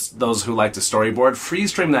for those who like to storyboard,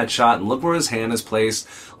 freeze frame that shot and look where his hand is placed.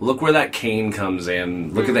 Look where that cane comes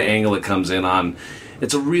in. Look at the angle it comes in on.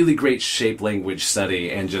 It's a really great shape language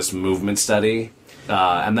study and just movement study.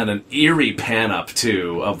 And then an eerie pan up,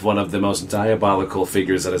 too, of one of the most diabolical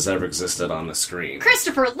figures that has ever existed on the screen.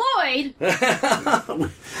 Christopher Lloyd.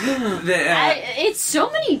 It's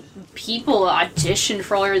so many people auditioned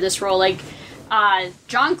for this role. Like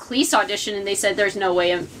John Cleese auditioned, and they said there's no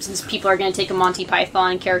way, since people are going to take a Monty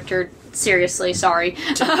Python character seriously. Sorry.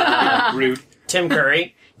 Rude. Tim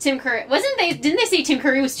Curry. Tim Curry didn't they say Tim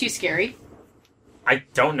Curry was too scary I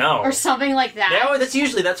don't know. or something like that? No,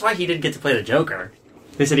 that's why he didn't get to play the Joker.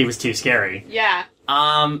 They said he was too scary. Yeah.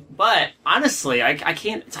 But honestly, I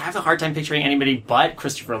can't. I have a hard time picturing anybody but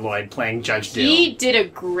Christopher Lloyd playing Judge Doom. He did a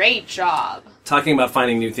great job. Talking about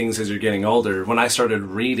finding new things as you're getting older, when I started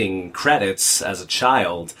reading credits as a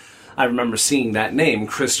child, I remember seeing that name,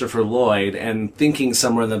 Christopher Lloyd, and thinking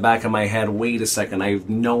somewhere in the back of my head, wait a second, I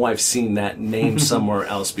know I've seen that name somewhere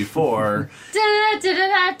else before. Da, da,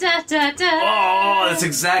 da, da, da, da. Oh,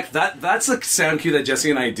 that's a sound cue that Jesse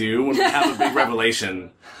and I do when we have a big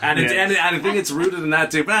revelation. And, and I think it's rooted in that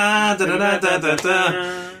too. Da, da, da, da, da,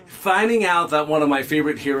 da. Finding out that one of my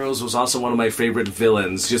favorite heroes was also one of my favorite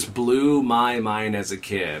villains just blew my mind as a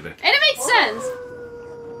kid. And it makes sense.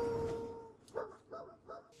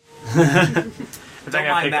 Don't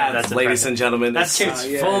mind that, ladies and gentlemen. That's It's,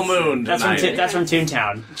 Toons. full moon That's tonight. that's from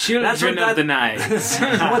Toontown. Children of the night.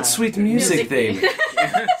 What sweet music theme.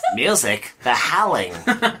 Music, the howling.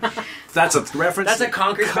 That's a reference. That's a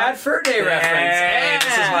Conker's Bad Fur Day Hey, reference.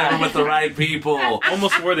 this is why we're with the right people.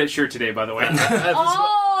 Almost wore that shirt today, by the way.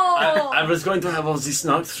 Oh! was going to have all this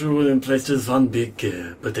snuck through and placed as one big,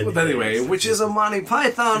 but then. But anyway, which is a Monty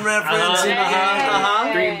Python reference.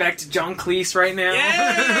 Bringing it back to John Cleese right now.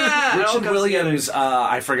 Yeah. Richard Williams.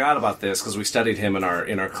 I forgot about this because we studied him in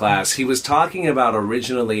our class. He was talking about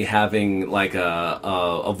originally having like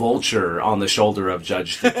a vulture on the shoulder of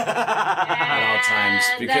Judge Doom at all times.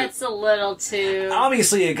 That's a little too.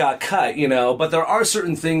 Obviously, it got cut, but there are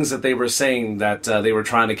certain things that they were saying that they were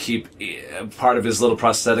trying to keep part of his little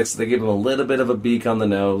prosthetics eyes. They give him a little bit of a beak on the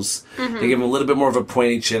nose. They give him a little bit more of a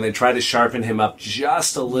pointy chin. They try to sharpen him up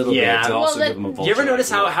just a little Yeah. bit to also Well, give him a vulture. You ever notice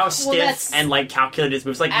how that's- stiff and like calculated his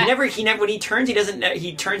moves? Like he never when he turns,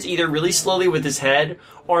 he turns either really slowly with his head,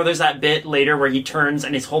 or there's that bit later where he turns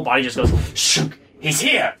and his whole body just goes shunk. He's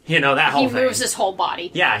here. You know that whole He thing. moves his whole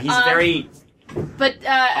body. Yeah, he's very. But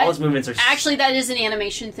All his movements are actually, that is an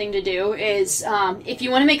animation thing to do. Is if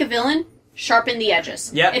you want to make a villain, sharpen the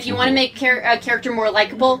edges. Yep. If you want to make a character more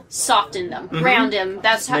likable, soften them, round him.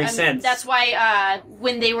 That's how. Makes sense. That's why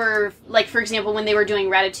when they were like, for example, when they were doing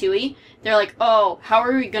Ratatouille, they're like, oh, how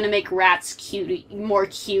are we going to make rats more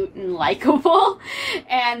cute and likable?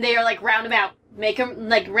 And they are like, round them out, make them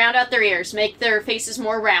like round out their ears, make their faces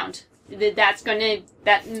more round.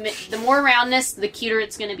 The more roundness, the cuter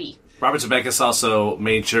it's going to be. Robert Zemeckis also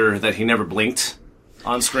made sure that he never blinked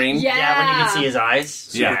on screen. Yeah, when you can see his eyes.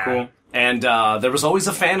 Super cool. And there was always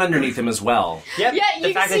a fan underneath him as well. Yep. Yeah, the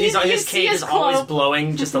you fact can that see- you his see cape his is always cloak.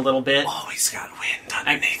 blowing just a little bit. Oh, he's got wind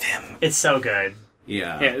underneath him. It's so good.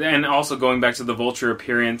 Yeah. Yeah, and also going back to the vulture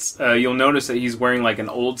appearance, you'll notice that he's wearing like an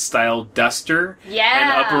old style duster. Yeah.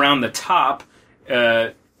 And up around the top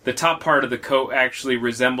part of the coat actually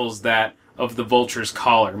resembles that of the vulture's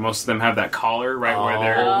collar. Most of them have that collar right where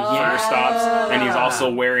their fur stops. And he's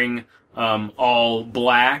also wearing all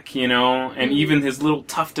black, and even his little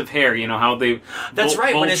tuft of hair, how they... That's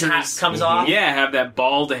right, when his hat vultures- comes off. Yeah, have that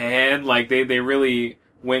bald head. Like, they really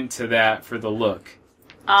went to that for the look,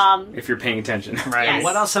 if you're paying attention. Right. Yes.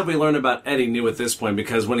 What else have we learned about Eddie New at this point?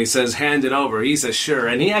 Because when he says hand it over, he says sure,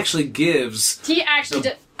 and he actually gives. He actually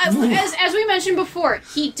does. As we mentioned before,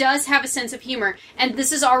 he does have a sense of humor, and this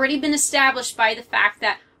has already been established by the fact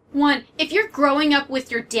that, one, if you're growing up with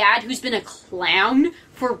your dad who's been a clown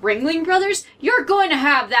for Ringling Brothers, you're going to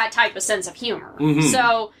have that type of sense of humor.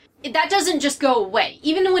 So that doesn't just go away.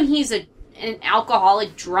 Even when he's an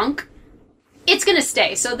alcoholic drunk, it's going to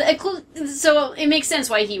stay. So it makes sense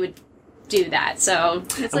why he would do that. So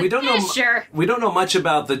it's like, we don't know. sure. We don't know much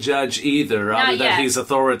about the judge either, other than yet. he's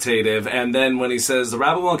authoritative. And then when he says the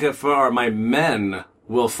rabbit won't get far, my men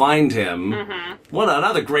will find him. What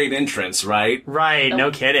another great entrance, right? Right, no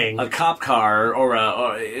kidding. A cop car or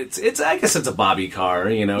it's I guess it's a bobby car,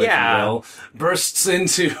 if you will, bursts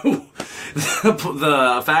into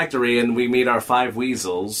the factory, and we meet our 5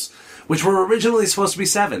 weasels, which were originally supposed to be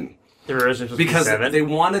 7. Because they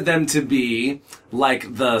wanted them to be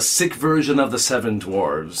like the sick version of the 7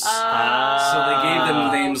 dwarves. So they gave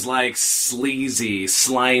them names like Sleazy,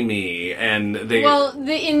 Slimy, and they... Well,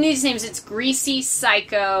 in these names, it's Greasy,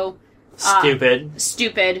 Psycho, Stupid,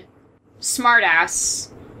 Smartass.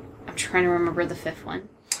 I'm trying to remember the 5th one.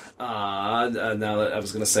 now I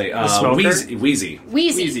was going to say... Smoker? Wheezy.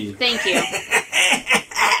 Wheezy. Thank you.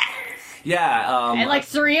 Yeah. And like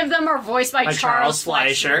 3 of them are voiced by Charles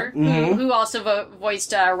Fleischer, who also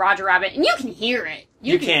voiced Roger Rabbit. And you can hear it.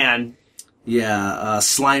 You can. Yeah,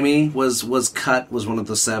 Slimy was cut, was one of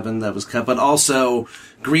the 7 that was cut, but also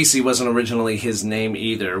Greasy wasn't originally his name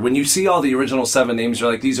either. When you see all the original 7 names,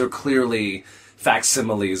 you're like, these are clearly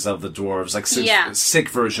facsimiles of the dwarves, like sick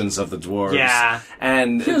versions of the dwarves. Yeah.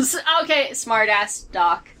 And... okay, Smartass,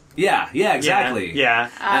 Doc. Yeah, exactly. Yeah.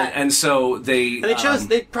 And so they... And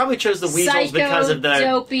they probably chose the weasels Psycho, because of the...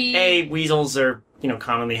 Dopey. A, weasels are,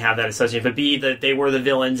 commonly have that associated, but B, that they were the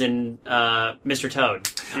villains in Mr. Toad.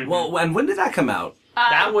 Well, and when did that come out?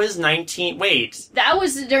 That was 19... Wait. That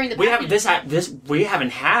was during the... We haven't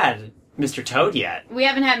had Mr. Toad yet. We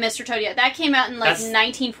haven't had Mr. Toad yet. That came out in like That's-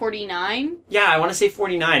 1949. Yeah, I want to say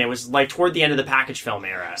 49. It was like toward the end of the package film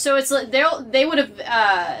era. So it's like they would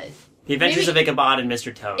have... The Adventures of Ichabod and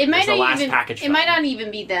Mr. Toad. It might was the not last even. package It film. might not even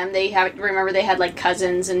be them. They had like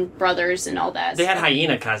cousins and brothers and all that. They had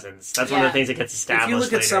hyena cousins. That's one of Yeah. the things that gets established. If you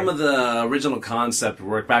look at later. some of the original concept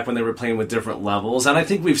work back when they were playing with different levels, and I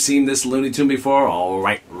think we've seen this Looney Tune before. All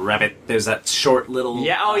right, Rabbit. There's that short little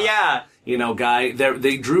yeah. Guy.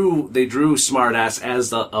 They drew Smartass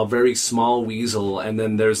as a very small weasel, and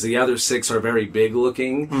then there's the other 6 are very big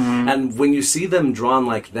looking. Mm-hmm. And when you see them drawn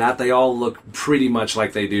like that, they all look pretty much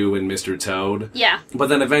like they do in Mr. Toad. Yeah. But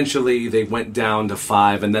then eventually they went down to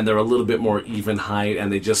 5, and then they're a little bit more even height,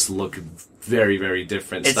 and they just look very, very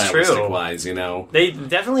different It's stylistic-wise, They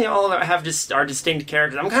definitely all have are distinct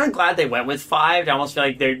characters. I'm kind of glad they went with 5. I almost feel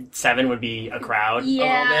like their 7 would be a crowd a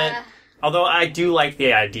little bit. Although I do like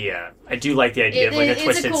the idea. I do like the idea of like a it's a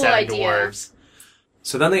twisted cool 7 idea. dwarves.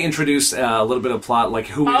 So then they introduce a little bit of plot, like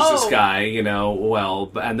who is this guy,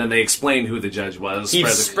 and then they explain who the judge was. He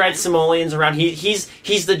spread simoleons around.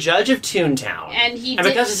 He's the judge of Toontown, and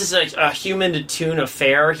because this is a human to toon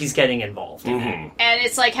affair, he's getting involved in it. And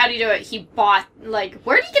it's like, how do you do it? He bought,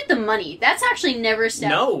 where did he get the money? That's actually never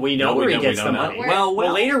established. No, we know where he gets the money. Well,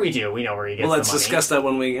 later we do. We know where he gets the money. Let's discuss that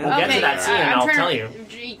when we We'll get to that soon, and I'll tell you.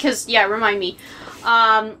 Because, remind me.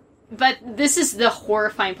 But this is the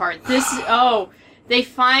horrifying part. They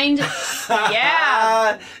find,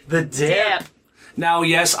 the dip. Now,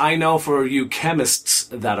 yes, I know for you chemists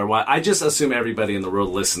that are I just assume everybody in the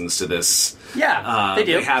world listens to this. Yeah, they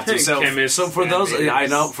do. They have to. So for those, I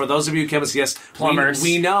know, for those of you chemists, yes, plumbers,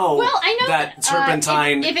 we know. Well, I know that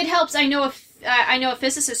turpentine. If it helps, I know a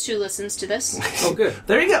physicist who listens to this. Oh, good.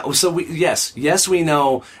 There you go. So yes, we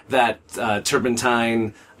know that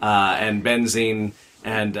turpentine and benzene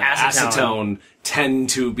and acetone tend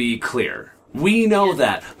to be clear. We know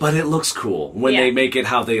that, but it looks cool when they make it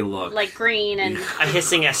how they look. Like green and... a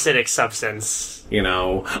hissing acidic substance. And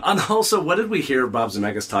also, what did we hear Bob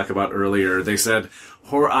Zemeckis talk about earlier? They said,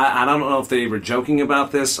 I don't know if they were joking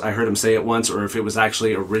about this, I heard him say it once, or if it was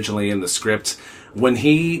actually originally in the script. When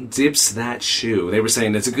he dips that shoe, they were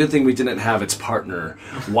saying, it's a good thing we didn't have its partner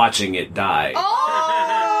watching it die. Oh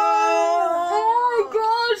my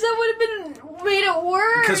gosh, that would have made it worse.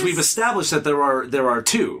 Because we've established that there are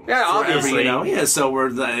two. Yeah, obviously. So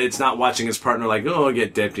it's not watching his partner like,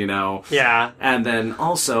 get dipped, Yeah. And then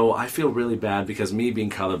also, I feel really bad because me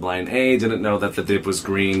being colorblind, A, didn't know that the dip was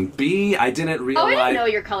green. B, I didn't realize... Oh, I didn't know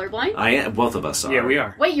you're colorblind. Both of us are. Yeah, we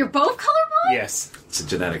are. Wait, you're both colorblind? Yes. It's a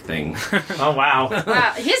genetic thing. Oh, wow.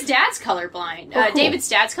 His dad's colorblind. Cool. David's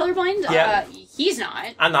dad's colorblind. Yeah. He's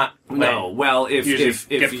not. I'm not. No, well, if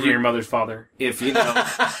get from your mother's father. If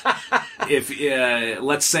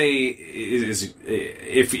let's say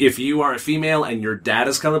if you are a female and your dad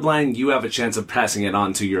is colorblind, you have a chance of passing it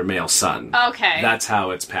on to your male son. Okay. That's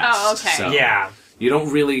how it's passed. Oh, okay. So Yeah. You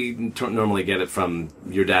don't really normally get it from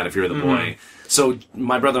your dad if you're the boy. So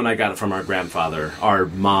my brother and I got it from our grandfather, our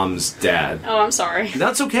mom's dad. Oh, I'm sorry.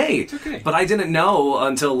 That's okay. It's okay. But I didn't know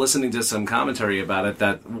until listening to some commentary about it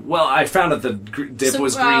that, I found that the dip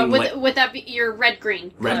was green. Would that be your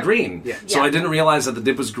red-green? Red-green. Yeah. So I didn't realize that the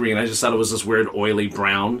dip was green. I just thought it was this weird oily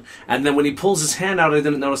brown. And then when he pulls his hand out, I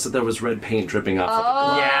didn't notice that there was red paint dripping off of the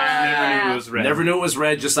glove. Yeah. Never knew it was red. Never knew it was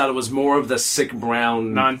red, just thought it was more of the sick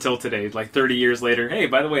brown. Not until today, 30 years later. Hey,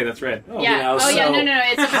 by the way, that's red. Oh, Yeah. No.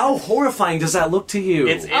 It's How horrifying does that look to you?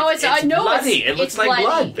 It's bloody. It looks like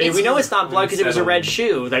blood. We know it's not blood because it was a red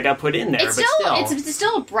shoe that got put in there. It's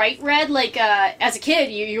still a bright red. As a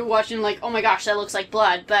kid, you're watching oh my gosh, that looks like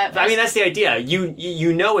blood. But I mean, that's the idea.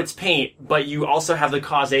 You know it's paint, but you also have the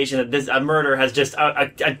causation that a murder has just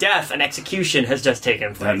a death, an execution has just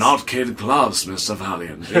taken place. They're not kid gloves, Mr.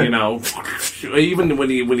 Valiant. Even when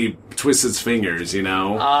he twists his fingers,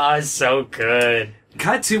 it's so good.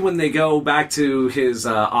 Cut to when they go back to his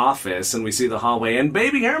office and we see the hallway and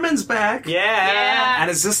Baby Herman's back. Yeah. And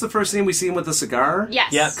is this the first scene we see him with the cigar?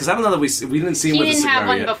 Yes. Yeah. Because I don't know that we didn't see him with the cigar He didn't have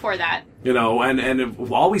one yet. before that. And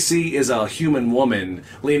all we see is a human woman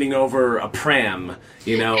leaning over a pram,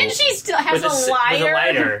 And she still has With a lighter. With a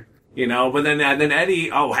lighter. But then Eddie,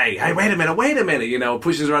 hey, wait a minute,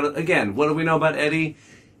 pushes her out. Again, what do we know about Eddie?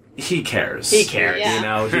 He cares. He cares.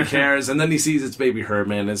 Yeah. He cares. And then he sees it's Baby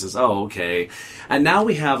Herman and says, oh, okay. And now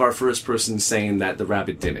we have our first person saying that the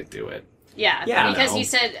rabbit didn't do it. Yeah. Yeah, Because no. he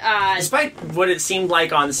said... Despite what it seemed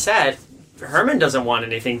like on set, Herman doesn't want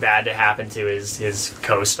anything bad to happen to his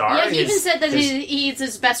co-star. Yeah, he even said that he's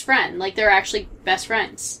his best friend. They're actually best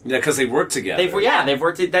friends. Yeah, because they work together. They've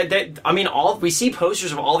worked. We see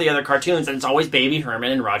posters of all the other cartoons, and it's always Baby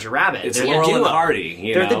Herman and Roger Rabbit. It's They're Laurel the duo. and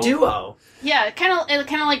Hardy. They're the duo. Yeah, kind of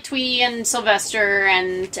like Tweety and Sylvester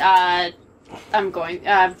and Tom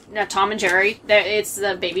and Jerry. It's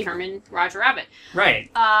the Baby Herman, Roger Rabbit. Right.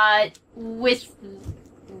 With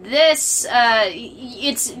this,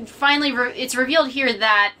 it's finally it's revealed here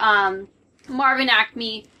that Marvin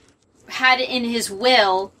Acme had in his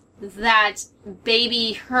will that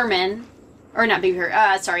Baby Herman, or not Baby Herman,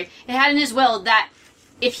 it had in his will that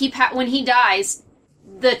if when he dies,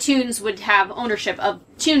 the Toons would have ownership of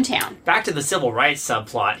Toontown. Back to the civil rights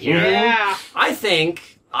subplot here. Yeah. I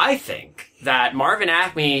think that Marvin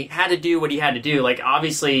Acme had to do what he had to do.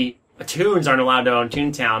 Obviously, Toons aren't allowed to own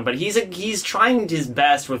Toontown, but he's trying his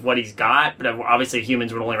best with what he's got. But obviously,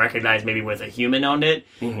 humans would only recognize maybe with a human owned it.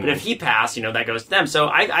 Mm-hmm. But if he passed, that goes to them. So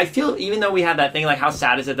I feel, even though we had that thing, how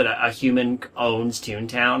sad is it that a human owns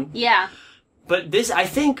Toontown? Yeah. But this, I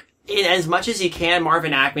think, as much as he can,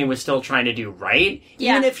 Marvin Ackman was still trying to do right,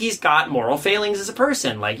 Yeah. even if he's got moral failings as a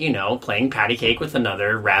person, like, playing patty cake with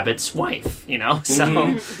another rabbit's wife, So, And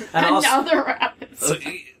also, Another rabbits.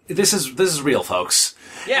 this is real, folks.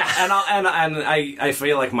 yeah. And I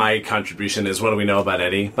feel like my contribution is, what do we know about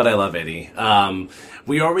Eddie? But I love Eddie.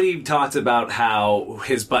 We already talked about how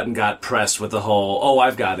his button got pressed with the whole, "Oh,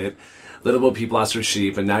 I've got it. Little Bo Peep lost her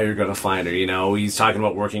sheep, and now you're going to find her." He's talking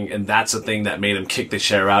about working, and that's the thing that made him kick the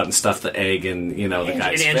chair out and stuff the egg in, the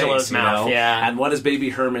guy's in Angelo's face. mouth, yeah. And what does Baby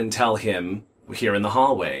Herman tell him here in the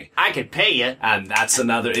hallway? I could pay you. And that's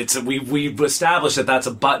another. We've established that that's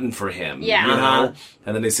a button for him. Yeah. You know?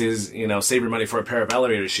 And then he says, save your money for a pair of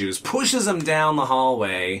elevator shoes. Pushes him down the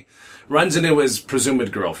hallway. Runs into his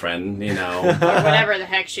presumed girlfriend, Or whatever the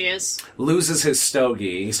heck she is. loses his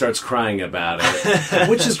stogie. He starts crying about it,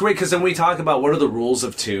 which is great because then we talk about what are the rules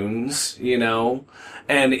of tunes,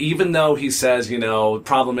 And even though he says,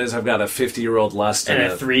 problem is I've got a 50-year-old lust And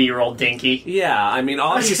and a 3-year-old dinky. yeah, I mean,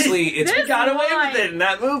 obviously it's This Got away line. with it in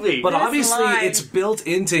that movie. but This obviously line. it's built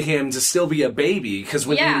into him to still be a baby because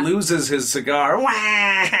when Yeah. he loses his cigar,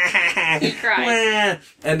 He cries.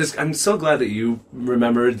 and I'm so glad that you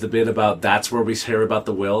remembered the bit about that's where we hear about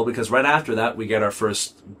the will, because right after that we get our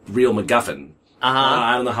first real MacGuffin.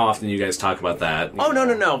 I don't know how often you guys talk about that. Oh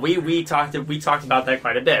no! We talked about that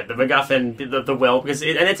quite a bit. The MacGuffin, the will, because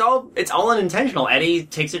it's all unintentional. Eddie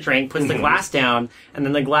takes a drink, puts the glass down, and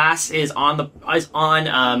then the glass is on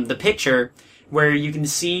the picture where you can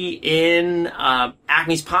see in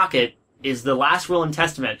Acme's pocket is the last will and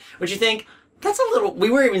testament, which you think. That's a little...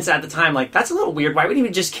 We were even at the time like, that's a little weird. Why would he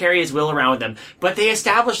just carry his will around with him? But they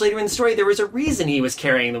established later in the story there was a reason he was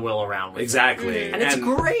carrying the will around with him. Exactly. And it's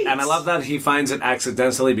great. And I love that he finds it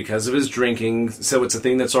accidentally because of his drinking, so it's a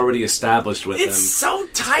thing that's already established with him. It's so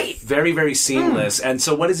tight. Very, very seamless. And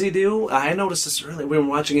so what does he do? I noticed this earlier. We were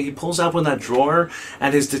watching it. He pulls out one of that drawer,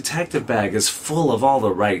 and his detective bag is full of all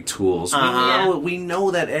the right tools. We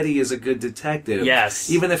know that Eddie is a good detective.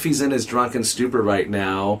 Yes. Even if he's in his drunken stupor right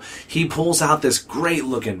now, he pulls out this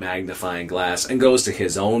great-looking magnifying glass and goes to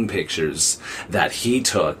his own pictures that he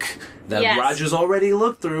took that Yes. Roger's already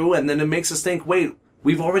looked through, and then it makes us think, wait,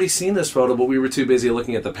 we've already seen this photo, but we were too busy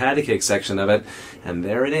looking at the patty cake section of it, and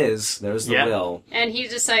there it is. There's the Yep. will. And he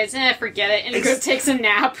decides, forget it, and he goes takes a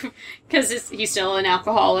nap because he's still an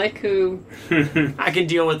alcoholic who I can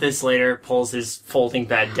deal with this later. Pulls his folding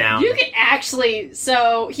bed down. you can actually.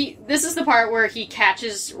 So this is the part where he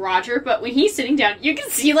catches Roger, but when he's sitting down, you can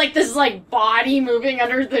see this body moving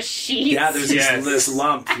under the sheets. Yeah, there's this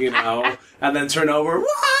lump, and then turn over, wah,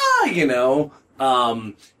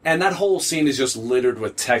 and that whole scene is just littered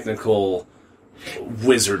with technical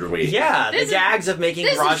wizardry. Yeah, the This is- gags of making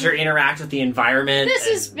this is- Roger interact with the environment. This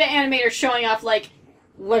is the animator showing off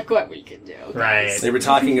look what we can do. guys. Right. They were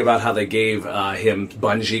talking about how they gave him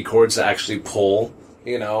bungee cords to actually pull,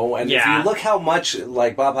 and if Yeah. you look how much,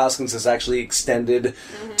 Bob Hoskins has actually extended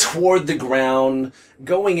toward the ground,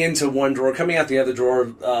 going into one drawer, coming out the other drawer,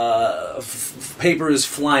 paper is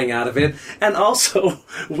flying out of it, and also,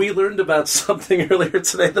 we learned about something earlier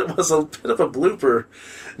today that was a bit of a blooper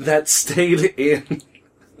that stayed in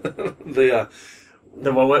the,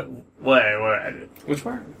 What? Which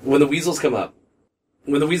part? when the weasels come up.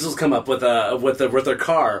 When the weasels come up with their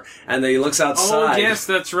car, and he looks outside. Oh, yes,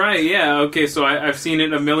 that's right. Yeah, okay, so I've seen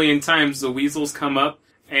it a million times. The weasels come up,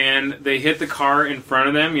 and they hit the car in front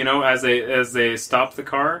of them, as they stop the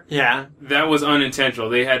car. Yeah. That was unintentional.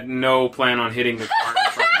 They had no plan on hitting the car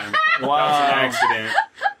in front of them. That was an accident.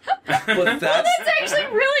 But That's actually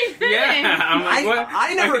really fitting. Yeah, I'm like, what?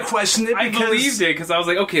 I never questioned it I because believed it because I was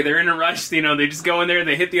like, okay, they're in a rush. They just go in there,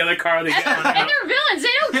 they hit the other car, they get on And out. they're villains. They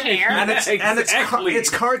don't care. and Exactly. it's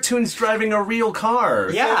cartoons driving a real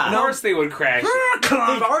car. Yeah. Of course they would crash. They've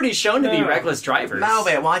already shown to be Yeah. reckless drivers. Move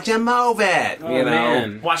it, watch him move it. Oh,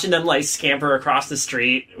 man. Watching them scamper across the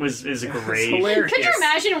street is great. hilarious. Could you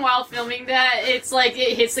imagine while filming that, it's it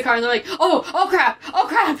hits the car and they're like, oh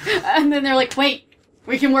crap, and then they're like, wait,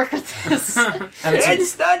 we can work with this. And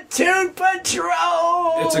It's the Toon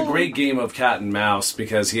Patrol. it's a great game of cat and mouse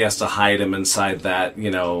because he has to hide him inside that,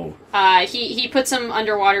 He puts him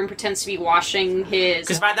underwater and pretends to be washing his.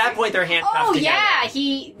 Because by that point they're handcuffed Oh together.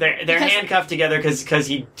 yeah, They're because- handcuffed together because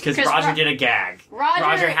Roger did a gag.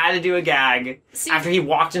 Roger had to do a gag after he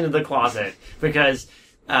walked into the closet because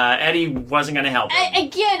Eddie wasn't going to help him.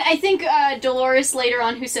 Again, I think Dolores later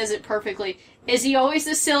on, who says it perfectly, is he always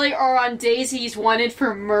this silly, or on days he's wanted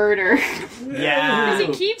for murder? Yeah.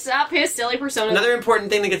 Because he keeps up his silly persona. Another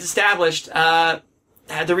important thing that gets established,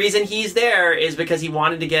 the reason he's there is because he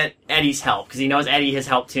wanted to get Eddie's help because he knows Eddie has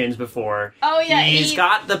helped Toons before. Oh yeah, he's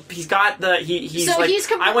I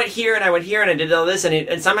went here and I did all this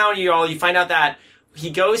and somehow you find out that he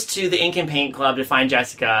goes to the Ink and Paint Club to find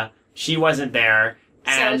Jessica. She wasn't there.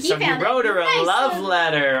 And so he wrote her a love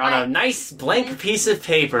letter on a nice blank piece of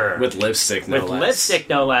paper. With lipstick,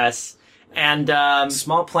 no less. And,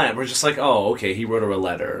 small plant. We're just like, oh, okay, he wrote her a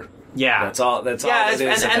letter. Yeah. That's all it is.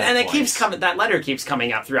 And it keeps coming, that letter keeps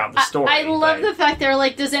coming up throughout the story. I love the fact they're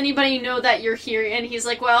like, does anybody know that you're here? And he's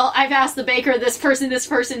like, well, I've asked the baker, this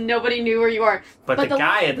person, nobody knew where you are. But the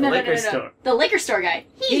guy at the liquor store. The liquor store guy.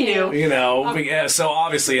 He knew. You know, so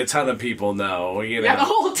obviously a ton of people know, you know. Yeah, the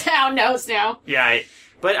whole town knows now. Yeah,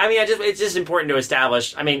 but I mean, it's just important to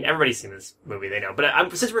establish. I mean, everybody's seen this movie; they know.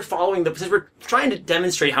 But since we're trying to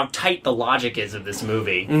demonstrate how tight the logic is of this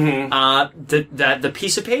movie, the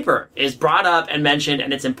piece of paper is brought up and mentioned,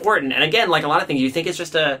 and it's important. And again, like a lot of things, you think it's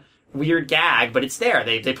just a weird gag, but it's there.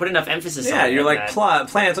 They put enough emphasis on it. Yeah, you're like,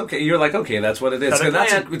 plans, okay. You're like, okay, that's what it is.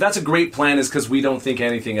 That's a great plan is because we don't think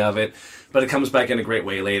anything of it, but it comes back in a great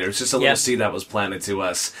way later. It's just a little seed that was planted to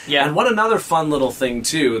us. Yeah. And what another fun little thing,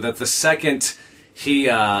 too, that the second he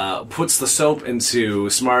puts the soap into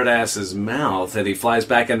Smartass's mouth and he flies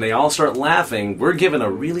back and they all start laughing, we're given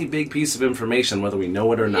a really big piece of information whether we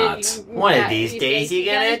know it or not. One of these days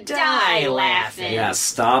you're gonna die laughing. Yeah,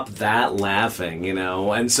 stop that laughing, you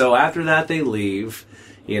know. And so after that they leave,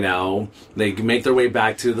 you know, they make their way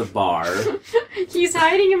back to the bar. He's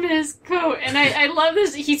hiding him in his coat, and I love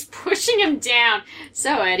this. He's pushing him down.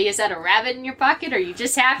 So, Eddie, is that a rabbit in your pocket, or are you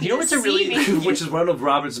just happy to see me? Which is one of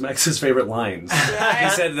Robert Zemeckis' favorite lines. He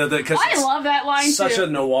said that because I love that line too. Such a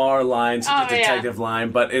noir line, such a detective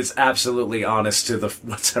line, but it's absolutely honest to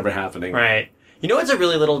what's ever happening. Right. You know what's a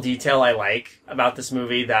really little detail I like about this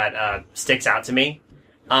movie that sticks out to me?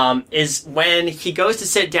 Is when he goes to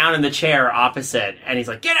sit down in the chair opposite, and he's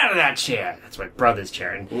like, "Get out of that chair!" That's my brother's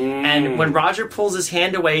chair. And when Roger pulls his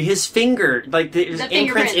hand away, his finger, like there's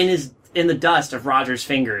imprints in the dust of Roger's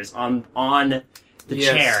fingers on the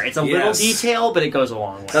chair. It's a little detail, but it goes a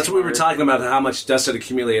long way. That's what we were talking about, how much dust had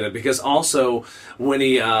accumulated. Because also, when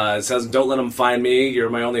he says, "Don't let him find me, you're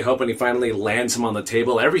my only hope," and he finally lands him on the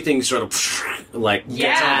table, everything sort of gets out of the way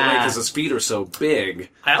because his feet are so big.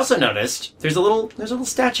 I also noticed there's a little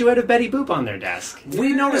statuette of Betty Boop on their desk.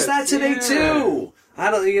 We noticed that today too.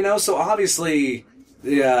 So obviously.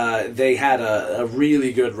 Yeah, they had a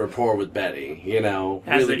really good rapport with Betty, you know.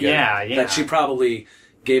 Really good. Yeah. That she probably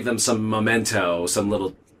gave them some memento, some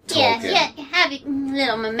little token. Yeah, have a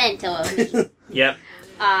little memento of me. Yep.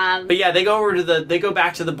 But yeah, they go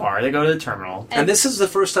back to the bar. They go to the terminal. And this is the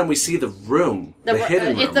first time we see the room, the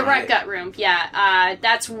hidden room. It's the rat gut room. Yeah.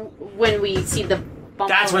 That's when we see the bump.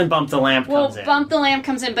 That's when Bump the Lamp comes in. Well, Bump the Lamp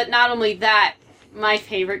comes in, but not only that.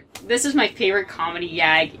 This is my favorite comedy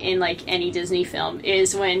gag in like any Disney film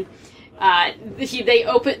is when they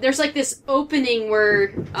open. There's like this opening where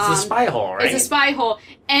it's a spy hole, right? It's a spy hole,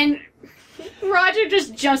 and Roger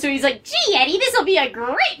just jumps to it. He's like, "Gee, Eddie, this will be a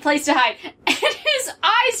great place to hide," and his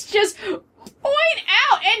eyes just point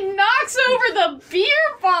out and knocks over the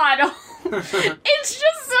beer bottle. It's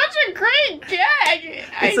just such a great gag.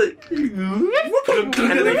 And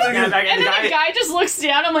then the guy just looks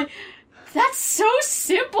down. I'm like. That's so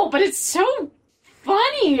simple, but it's so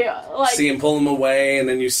funny. See him pull him away, and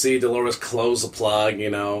then you see Dolores close the plug, you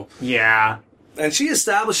know. Yeah. And she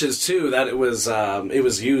establishes, too, that it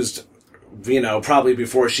was used, you know, probably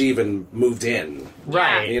before she even moved in.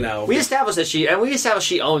 Right. You know. We established that she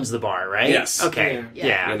owns the bar, right? Yes. Okay.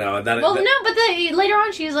 Yeah. You know, later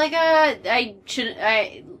on she's like,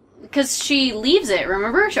 because she leaves it,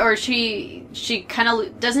 remember? Or she kind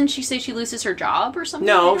of... Doesn't she say she loses her job or something?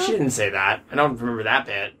 No, she didn't say that. I don't remember that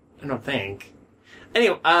bit. I don't think.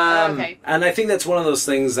 Anyway, okay. And I think that's one of those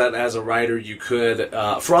things that as a writer you could,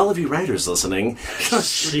 for all of you writers listening,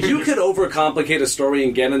 you could overcomplicate a story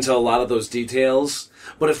and get into a lot of those details.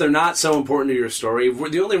 But if they're not so important to your story,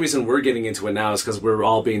 the only reason we're getting into it now is because we're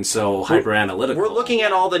all being so hyper-analytical. We're looking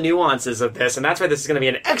at all the nuances of this, and that's why this is going to be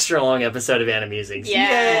an extra long episode of Animusings.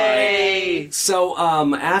 Yay! So,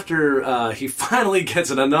 after he finally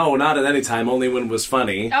gets it, not at any time, only when it was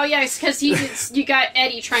funny. Oh, yeah, because you got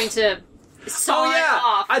Eddie trying to saw it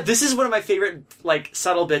off. This is one of my favorite,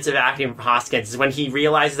 subtle bits of acting from Hoskins, is when he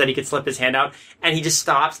realizes that he could slip his hand out, and he just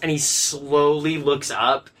stops, and he slowly looks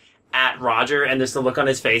up at Roger, and there's the look on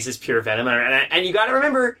his face is pure venom. And you gotta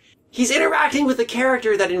remember, he's interacting with a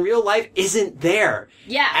character that in real life isn't there.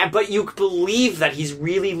 Yeah. But you believe that he's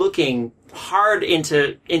really looking hard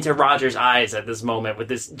into Roger's eyes at this moment with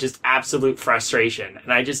this just absolute frustration.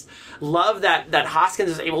 And I just love that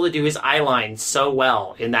Hoskins is able to do his eye line so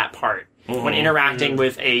well in that part when interacting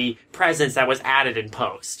with a presence that was added in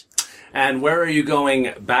post. And where are you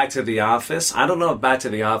going back to the office? I don't know if Back to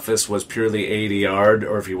the Office was purely ADR'd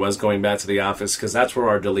or if he was going back to the office, because that's where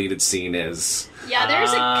our deleted scene is. Yeah,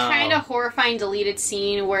 there's a kind of horrifying deleted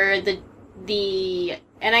scene where the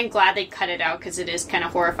and I'm glad they cut it out because it is kind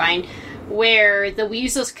of horrifying, where the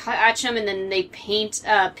weasels catch him and then they paint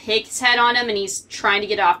a pig's head on him and he's trying to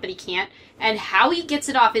get it off but he can't. And how he gets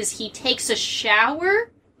it off is he takes a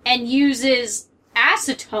shower and uses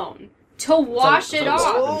acetone to wash it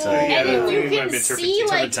off. And then you can see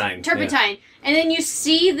turpentine. And then you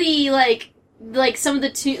see the like some of the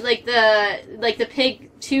the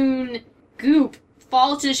pig tune goop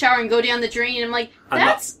fall to the shower and go down the drain. And I'm like,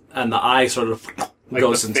 and the eye sort of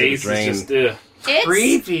goes into the drain. It's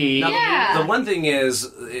creepy. Now, the one thing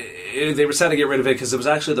is, they were sad to get rid of it because it was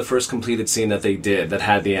actually the first completed scene that they did that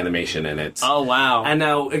had the animation in it. Oh, wow. And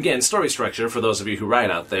now, again, story structure, for those of you who write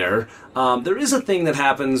out there, there is a thing that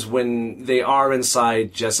happens when they are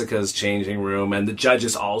inside Jessica's changing room and the judge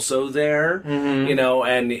is also there, you know,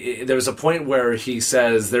 and there's a point where he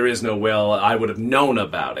says, there is no will, I would have known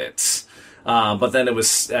about it. But then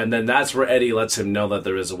and then that's where Eddie lets him know that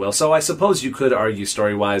there is a will. So I suppose you could argue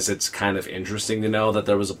story-wise it's kind of interesting to know that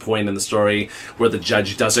there was a point in the story where the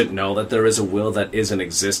judge doesn't know that there is a will that is in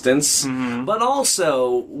existence. But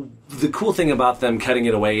also, the cool thing about them cutting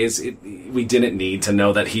it away is we didn't need to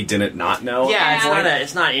know that he didn't not know. Yeah,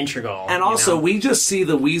 it's not integral. And also, we just see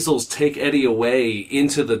the weasels take Eddie away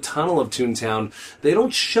into the tunnel of Toontown. They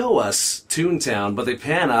don't show us Toontown, but they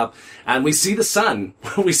pan up, and we see the sun.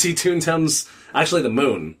 We see Toontown's, actually the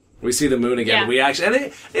moon. We see the moon again. Yeah. And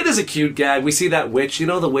it is a cute gag. We see that witch. You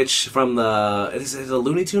know the witch from is it a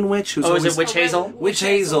Looney Tune witch? Who's is it Witch Hazel? Witch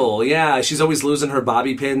Hazel, yeah. She's always losing her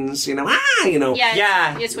bobby pins, you know.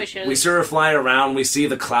 Yeah, it's Witch Hazel. We see her fly around. We see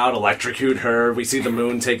the cloud electrocute her. We see the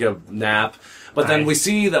moon take a nap. But then we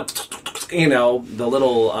see the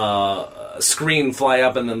little screen fly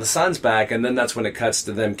up and then the sun's back. And then that's when it cuts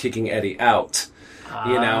to them kicking Eddie out.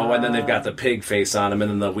 And then they've got the pig face on him, and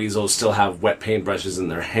then the weasels still have wet paintbrushes in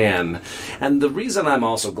their hand. And the reason I'm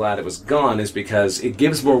also glad it was gone is because it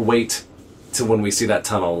gives more weight to when we see that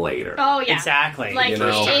tunnel later. Oh, yeah. Exactly. Like,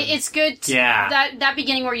 it's good. That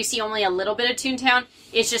beginning where you see only a little bit of Toontown,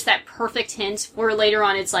 it's just that perfect hint where later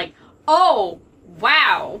on it's like, oh,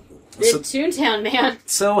 wow. It's Toontown, man.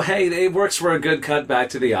 So, hey, it works for a good cut back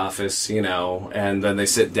to the office, and then they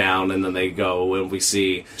sit down, and then they go, and we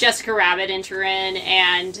see Jessica Rabbit enter in,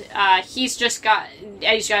 and Eddie's just got in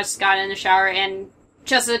the shower, and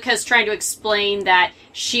Jessica's trying to explain that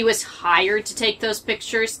she was hired to take those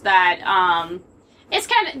pictures, that, it's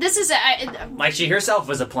kind of, this is like she herself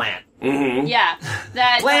was a plant. Mm-hmm. Yeah.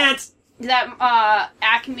 That plant! That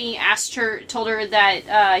Acme told her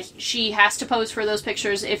that she has to pose for those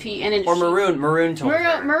pictures if he... Maroon told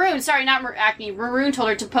her. Maroon, sorry, not Acme. Maroon told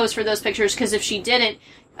her to pose for those pictures because if she didn't,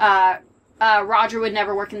 Roger would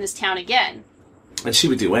never work in this town again. And she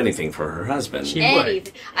would do anything for her husband. She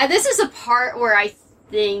would. This is a part where I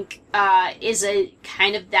think is a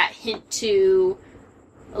kind of that hint to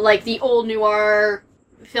like the old noir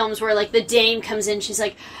films where like the dame comes in, she's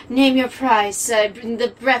like, name your price,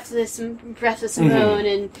 the breathless moon,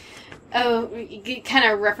 and kind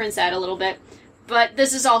of reference that a little bit. But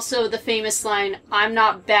this is also the famous line, I'm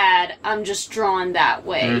not bad, I'm just drawn that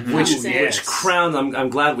way. Mm-hmm. Which crowns, I'm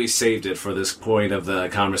glad we saved it for this point of the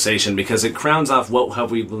conversation, because it crowns off what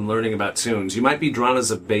have we been learning about tunes. You might be drawn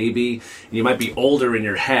as a baby, you might be older in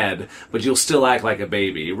your head, but you'll still act like a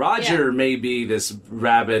baby. Roger may be this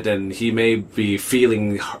rabbit, and he may be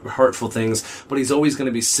feeling hurtful things, but he's always going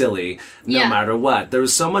to be silly, no matter what.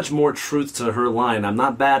 There's so much more truth to her line, I'm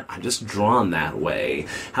not bad, I'm just drawn that way.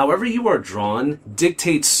 However you are drawn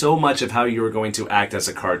dictates so much of how you are going to act as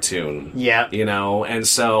a cartoon. Yeah. And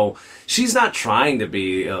so she's not trying to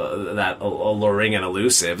be that alluring and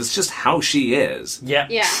elusive. It's just how she is. Yeah.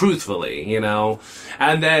 Truthfully,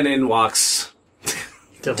 And then in walks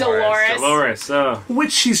Dolores.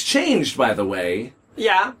 Which she's changed, by the way.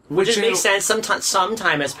 Yeah, which makes sense. Some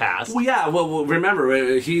time has passed. Well, yeah. Well,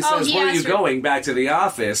 remember, he says, "Where are you going?" Back to the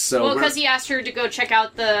office. So, because he asked her to go check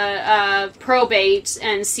out the probate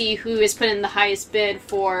and see who has put in the highest bid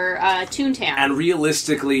for Toontown. And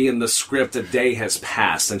realistically, in the script, a day has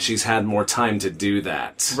passed, and she's had more time to do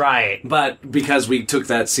that. Right. But because we took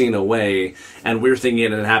that scene away, and we're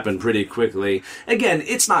thinking it happened pretty quickly. Again,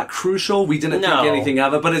 it's not crucial. We didn't think anything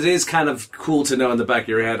of it, but it is kind of cool to know in the back of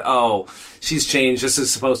your head, oh, she's changed. This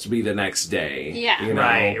is supposed to be the next day. Yeah.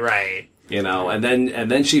 Right. You know, and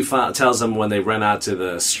then she tells them when they run out to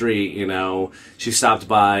the street, you know, she stopped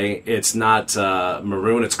by. It's not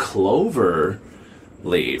maroon, it's clover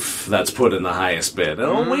leaf that's put in the highest bid.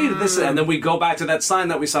 Oh wait, and then we go back to that sign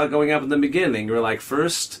that we saw going up in the beginning. We're like,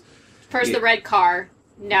 first the red car,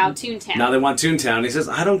 now Toontown. Now they want Toontown. He says,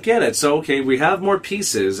 I don't get it. So okay, we have more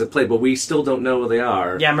pieces at play, but we still don't know what they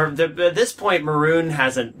are. Yeah, at this point,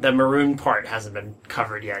 the maroon part hasn't been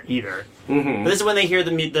covered yet either. Mm-hmm. But this is when they hear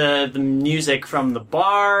the music from the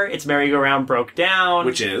bar. It's merry-go-round broke down,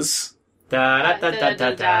 Which is the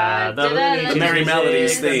Merry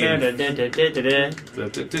Melodies theme.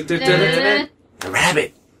 The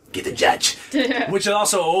rabbit, get the judge. Which is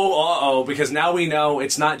also, because now we know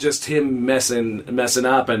it's not just him messing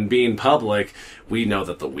up and being public. We know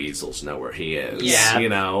that the weasels know where he is. Yeah. You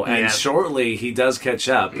know, and shortly he does catch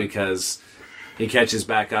up because he catches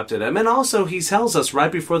back up to them. And also he tells us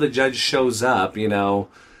right before the judge shows up, you know,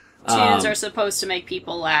 Tunes are supposed to make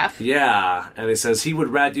people laugh. yeah, and he says he would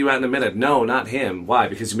rat you out in a minute. No, not him. Why?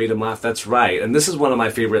 Because you made him laugh. That's right. And this is one of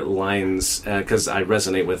my favorite lines because I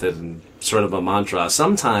resonate with it and sort of a mantra.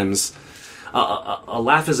 Sometimes a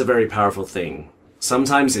laugh is a very powerful thing.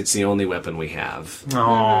 Sometimes it's the only weapon we have. And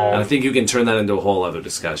I think you can turn that into a whole other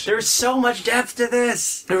discussion. There's so much depth to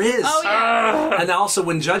this. There is. Oh, yeah. And also,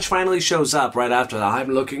 when Judge finally shows up right after that,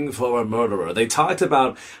 I'm looking for a murderer. They talked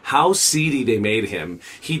about how seedy they made him.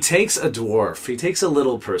 He takes a dwarf, he takes a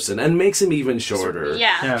little person, and makes him even shorter.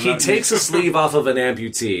 Yeah. He takes a sleeve off of an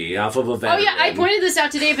amputee, off of a Oh veteran. yeah, I pointed this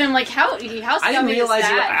out today, but I'm like, how I didn't scummy is realize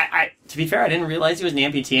that? to be fair, I didn't realize he was an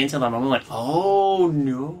amputee until that moment. I'm like, oh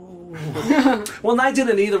no. Well, and I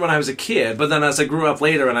didn't either when I was a kid, but then as I grew up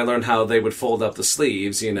later and I learned how they would fold up the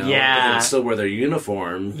sleeves, you know, Yeah. but they'd still wear their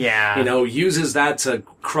uniform. Yeah. You know, uses that to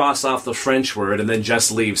cross off the French word and then just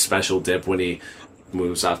leaves special dip when he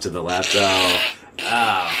moves off to the left.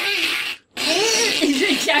 Oh.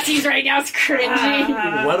 Jesse's right now is cringing.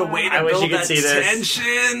 What a way to I wish build you could that see this.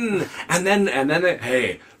 tension! And then,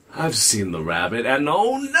 hey, I've seen the rabbit, and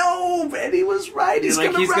oh no, Eddie was right. He's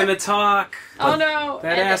gonna talk. Oh no.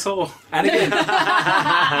 That asshole. And again,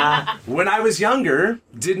 when I was younger,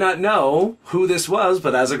 did not know who this was,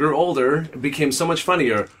 but as I grew older, it became so much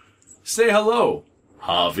funnier. Say hello,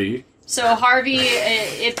 Harvey. So Harvey,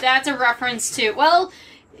 if that's a reference to, well,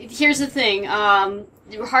 here's the thing.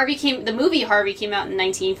 The movie Harvey came out in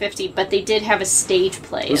 1950, but they did have a stage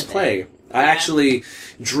play. This of it. play. I actually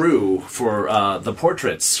drew for the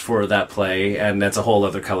portraits for that play, and that's a whole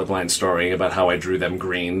other colorblind story about how I drew them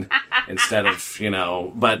green instead of, you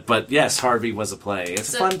know. But yes, Harvey was a play.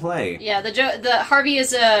 It's a fun play. Yeah, the Harvey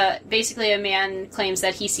is basically a man claims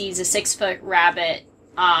that he sees a 6-foot rabbit,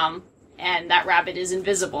 and that rabbit is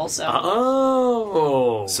invisible. So.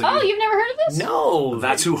 Oh. So Oh, you've never heard of this? No.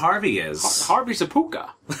 that's who Harvey is. Harvey's a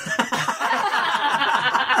puka.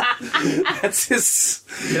 That's his.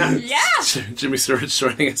 Yeah. Jimmy Stewart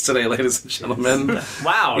joining us today, ladies and gentlemen.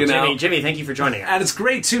 Wow, You know? Jimmy, thank you for joining us. And it's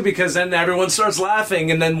great too because then everyone starts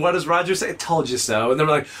laughing, and then what does Roger say? I told you so. And they're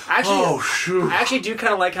like, Actually, oh, shoot. I actually do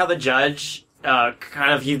kind of like how the judge,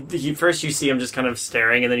 kind of, he first you see him just kind of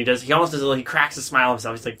staring, and then he almost does he cracks a smile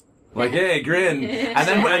himself. He's like, Like, hey, grin. And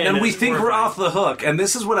then we think we're off the hook. And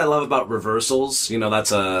this is what I love about reversals. You know,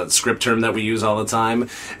 that's a script term that we use all the time.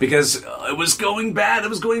 Because it was going bad,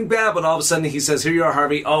 but all of a sudden he says, here you are,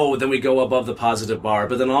 Harvey. Oh, then we go above the positive bar.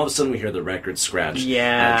 But then all of a sudden we hear the record scratch.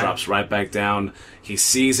 Yeah. And it drops right back down. He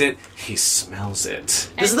sees it. He smells it.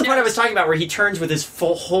 this is the part I was talking about where he turns with his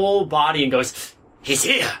whole body and goes, he's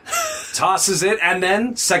here. Tosses it. And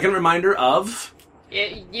then, second reminder of...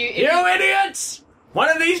 You idiots! One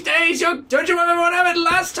of these days, don't you remember what happened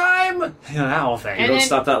last time? Yeah, that whole thing. You don't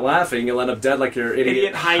stop that laughing, you'll end up dead like your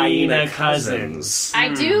idiot hyena cousins.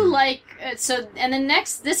 I do like and the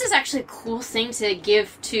next. This is actually a cool thing to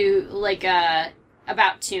give to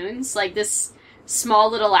about Tunes, like this small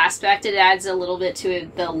little aspect. It adds a little bit to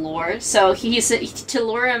the lore. So to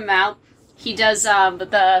lure him out, he does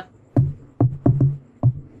the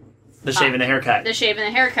shave and the haircut. the shave and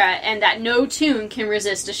the haircut, and that no Tune can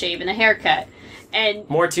resist a shave and a haircut. And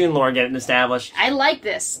More Toon lore getting established. I like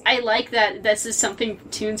this. I like that this is something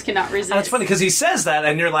Tunes cannot resist. And it's funny because he says that,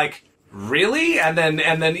 and you're like, really? And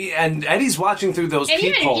Eddie's watching through those And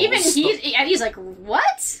peepholes. Eddie's like,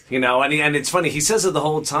 what? You know, and it's funny. He says it the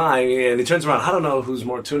whole time, and he turns around. I don't know who's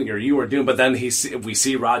more tuning, or you or Doom. But then we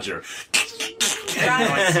see Roger.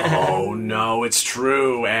 Oh no, it's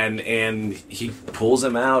true, and he pulls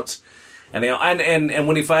him out. And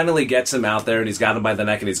when he finally gets him out there and he's got him by the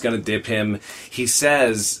neck and he's going to dip him, he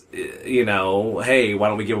says, you know, hey, why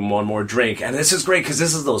don't we give him one more drink? And this is great because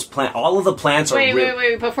this is those plants. All of the plants are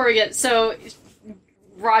Wait, before we get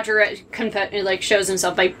Roger shows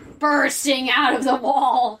himself by bursting out of the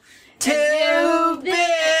wall. Two And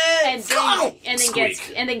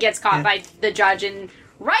then gets caught by the judge, and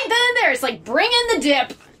right then and there, it's like, bring in the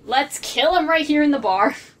dip. Let's kill him right here in the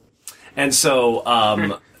bar. And so,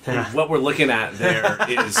 what we're looking at there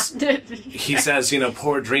is, he says,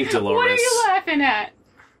 pour a drink, Dolores. What are you laughing at?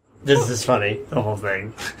 This is funny, the whole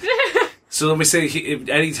thing. So then we say,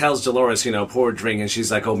 Eddie tells Dolores, pour a drink, and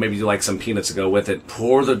she's like, oh, maybe you like some peanuts to go with it.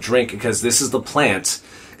 Pour the drink, because this is the plant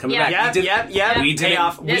coming back. Yep. We didn't.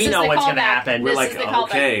 Payoff. We know what's going to happen. We're like,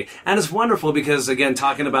 okay. And it's wonderful because, again,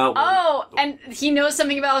 talking about... Oh, and he knows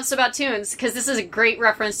something about Toons, because this is a great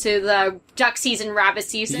reference to the duck season, rabbit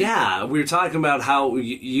season. Yeah, we were talking about how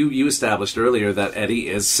you established earlier that Eddie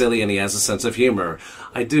is silly and he has a sense of humor.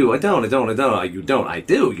 I do, I don't, you don't, I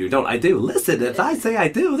do, you don't, I do. Listen, if I say I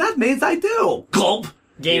do, that means I do. Gulp!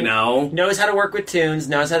 Game knows how to work with tunes,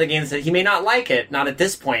 knows how the game... He may not like it, not at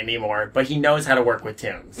this point anymore, but he knows how to work with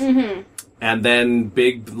tunes. Mm-hmm. And then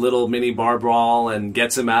big little mini bar brawl and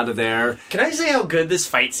gets him out of there. Can I say how good this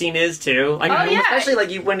fight scene is, too? I mean,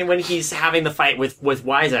 especially when he's having the fight with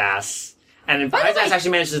Wise Ass. And Wise Ass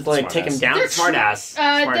actually manages to take him down. Smartass.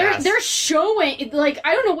 They're showing,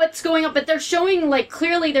 I don't know what's going on, but they're showing,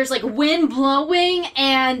 clearly there's, wind blowing,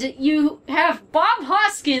 and you have Bob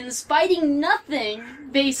Hoskins fighting nothing,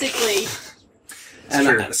 basically. And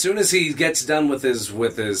as soon as he gets done with his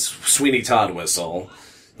Sweeney Todd whistle,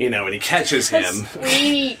 and he catches him.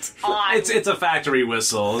 Sweeney Todd. It's a factory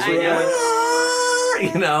whistle.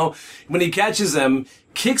 I know. When he catches him,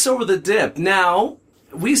 kicks over the dip. Now...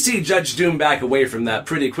 we see Judge Doom back away from that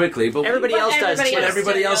pretty quickly, but everybody else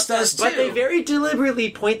does too. But they very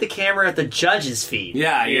deliberately point the camera at the judge's feet.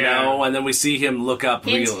 Yeah, and then we see him look up.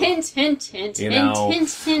 Hint, hint,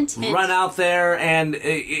 run out there, and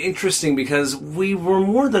interesting because we were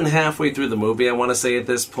more than halfway through the movie, I want to say at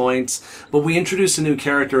this point, but we introduced a new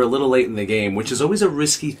character a little late in the game, which is always a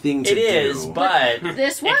risky thing to do. It is, but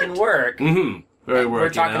this it can work. Mm-hmm. We're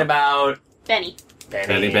talking about Benny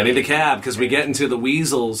the cab, because we get into the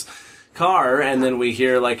Weasel's car, and then we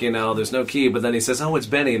hear, there's no key, but then he says, oh, it's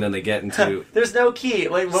Benny, and then they get into... There's no key.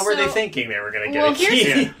 What were they thinking they were going to get a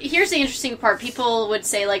key? Here's the interesting part. People would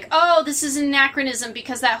say, oh, this is an anachronism,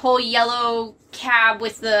 because that whole yellow cab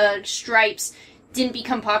with the stripes didn't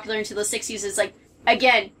become popular until the 60s. It's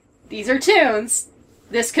again, these are tunes.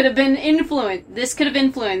 This could have been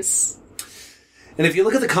influence. And if you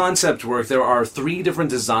look at the concept work, there are 3 different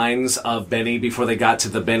designs of Benny before they got to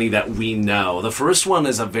the Benny that we know. The first one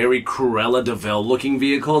is a very Cruella de Vil looking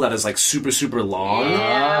vehicle that is super, super long.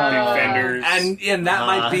 Yeah. Big fenders. And that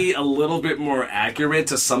might be a little bit more accurate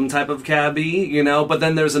to some type of cabbie, But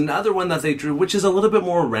then there's another one that they drew, which is a little bit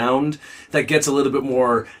more round, that gets a little bit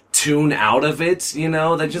more tune out of it,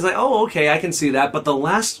 That's just oh, okay, I can see that. But the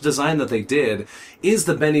last design that they did is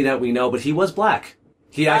the Benny that we know, but he was black.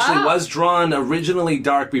 He actually was drawn originally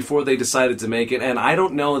dark before they decided to make it, and I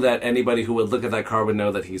don't know that anybody who would look at that car would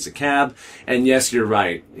know that he's a cab. And yes, you're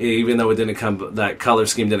right. Even though that color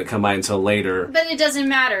scheme didn't come by until later. But it doesn't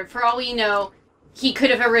matter. For all we know, he could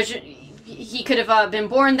have been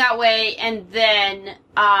born that way, and then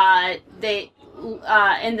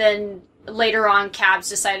later on, cabs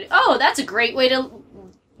decided, oh, that's a great way to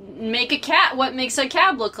make a cab. What makes a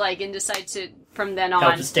cab look like, and decide to. From then on.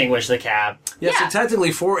 Help distinguish the cab. Yeah, so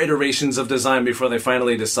technically 4 iterations of design before they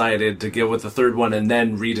finally decided to go with the third one and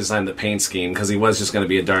then redesign the paint scheme, because he was just going to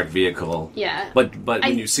be a dark vehicle. Yeah. But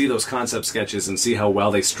when you see those concept sketches and see how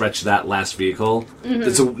well they stretched that last vehicle,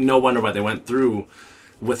 it's no wonder why they went through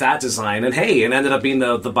with that design, and hey, it ended up being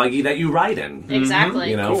the buggy that you ride in.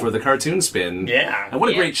 Exactly. For the cartoon spin. Yeah. And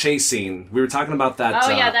what a great chase scene. We were talking about that. Oh,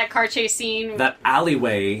 that car chase scene. That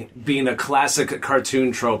alleyway being a classic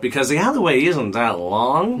cartoon trope, because the alleyway isn't that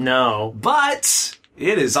long. No. But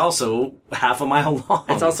it is also half a mile long.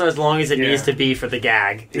 It's also as long as it needs to be for the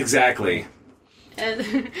gag. Exactly. Pull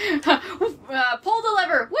the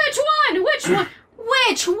lever. Which one? Which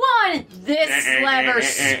one? This lever,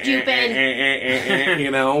 stupid.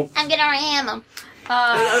 I'm gonna ram him.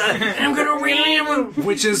 I'm gonna ram him.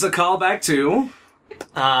 Which is a callback to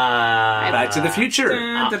Back to the Future.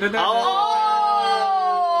 Oh!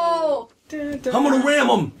 I'm gonna ram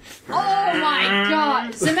him. Oh my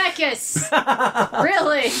God, Zemeckis!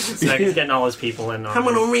 Really? Zemeckis getting all his people in on I'm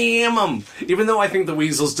gonna ram him. Even though I think the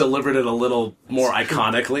Weasels delivered it a little more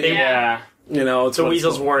iconically. Yeah. You know, it's The what it's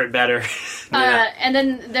weasels called. wore it better. And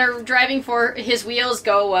then they're driving for his wheels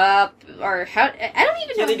go up, or how? I don't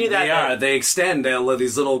even know. Yeah, they do that. They are. They extend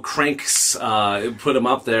these little cranks, put them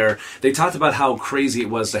up there. They talked about how crazy it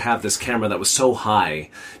was to have this camera that was so high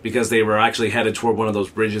because they were actually headed toward one of those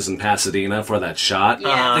bridges in Pasadena for that shot.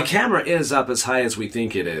 Yeah. The camera is up as high as we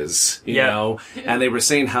think it is, you Yeah. know? And they were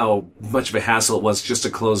saying how much of a hassle it was just to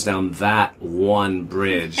close down that one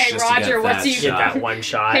bridge. Hey, just to Roger, get what that do you- Get shot. that one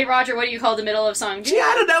shot. Hey Roger, what do you call the middle of song? Gee,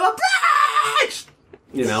 I don't know, a bridge!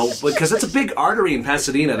 You know, because it's a big artery in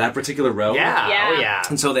Pasadena, that particular road. Yeah. Yeah. Oh, yeah.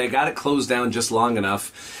 And so they got it closed down just long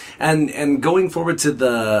enough. And going forward to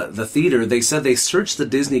the theater, they said they searched the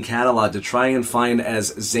Disney catalog to try and find as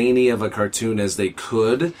zany of a cartoon as they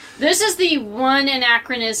could. This is the one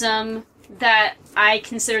anachronism that I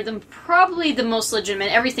consider them probably the most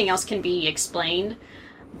legitimate. Everything else can be explained,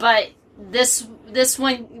 but this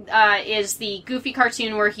one is the Goofy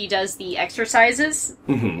cartoon where he does the exercises,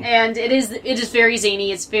 and it is very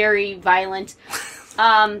zany. It's very violent,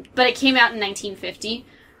 but it came out in 1950.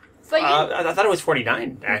 But I thought it was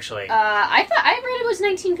 49, actually. I read it was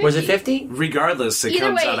 1950. Was it 50? Regardless, it Either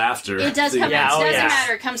comes way, out after. It does come Yeah, out. oh, It doesn't yeah.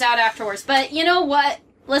 matter. It comes out afterwards. But you know what?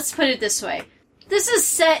 Let's put it this way. This is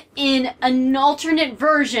set in an alternate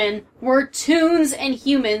version where toons and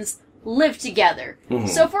humans live together. Mm-hmm.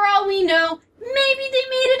 So for all we know, maybe they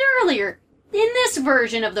made it earlier in this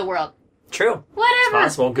version of the world. True. Whatever.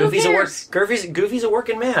 Possible. Who Goofy's cares? Goofy's a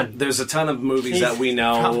working man. There's a ton of movies He that we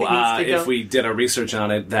know, probably needs to go. if we did our research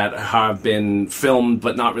on it, that have been filmed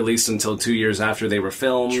but not released until 2 years after they were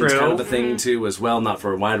filmed. True. It's kind of a thing, too, as well, not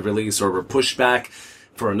for a wide release or were pushed back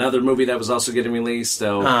for another movie that was also getting released.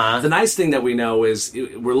 So the nice thing that we know is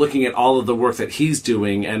we're looking at all of the work that he's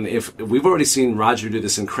doing, and if we've already seen Roger do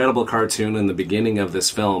this incredible cartoon in the beginning of this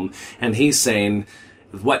film, and he's saying,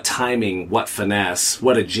 what timing, what finesse,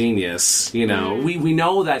 what a genius, you know. We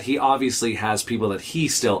know that he obviously has people that he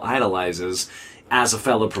still idolizes as a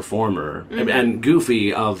fellow performer. And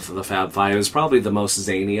Goofy of the Fab Five is probably the most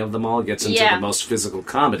zany of them all, gets into Yeah. the most physical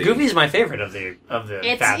comedy. Goofy's my favorite of the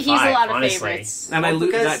Fab He's Five, a lot of honestly. favorites. And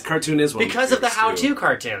because- that cartoon is one Because of of the favorites, too. how-to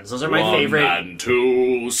cartoons. Those are my One favorite. and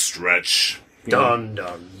two, stretch. Dun,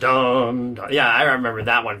 dun, dun, dun. Yeah, I remember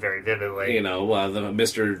that one very vividly. You know, the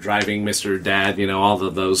Mr. Driving, Mr. Dad, you know, all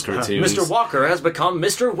of those cartoons. Mr. Walker has become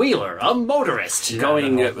Mr. Wheeler, a motorist.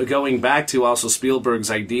 Going back to also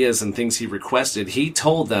Spielberg's ideas and things he requested, he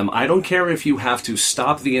told them, I don't care if you have to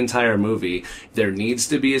stop the entire movie, there needs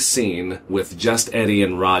to be a scene with just Eddie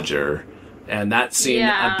and Roger. And that scene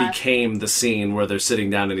became the scene where they're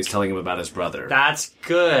sitting down and he's telling him about his brother. That's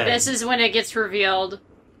good. This is when it gets revealed.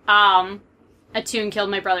 A toon killed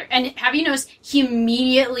my brother. And have you noticed he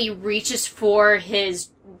immediately reaches for his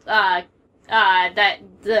the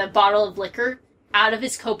bottle of liquor out of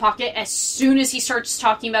his coat pocket as soon as he starts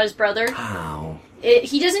talking about his brother? Wow.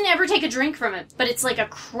 He doesn't ever take a drink from it, but it's like a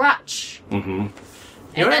crutch. Mm-hmm.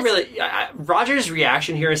 You know what I really... Roger's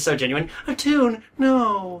reaction here is so genuine. A tune?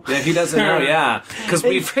 No. Yeah, he doesn't know, yeah. Because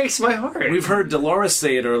It breaks my heart. We've heard Dolores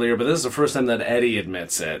say it earlier, but this is the first time that Eddie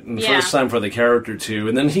admits it. And the Yeah. first time for the character, too.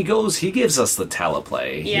 And then he gives us the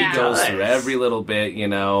teleplay. Yeah. He goes Nice. through every little bit, you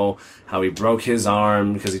know, how he broke his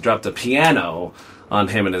arm because he dropped a piano on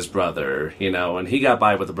him and his brother, you know, and he got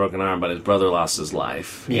by with a broken arm, but his brother lost his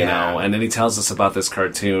life, you Yeah. know. And then he tells us about this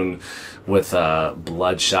cartoon with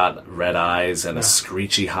bloodshot red eyes and a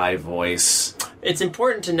screechy high voice. It's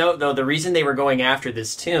important to note, though, the reason they were going after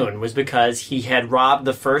this tune was because he had robbed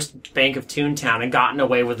the first bank of Toontown and gotten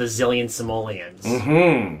away with a zillion simoleons.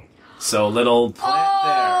 So little plant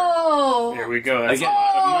Oh! There we go. That's Again. a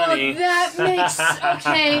lot of money. That makes...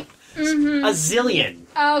 Okay. A zillion.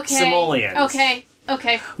 Okay. Simoleons.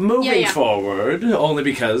 Okay. Moving Yeah. forward, only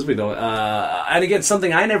because we don't, and again,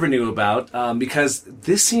 something I never knew about, because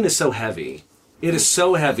this scene is so heavy. It is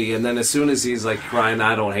so heavy, and then as soon as he's like crying,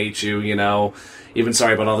 I don't hate you, you know, even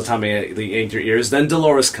sorry about all the time they yanked your ears, then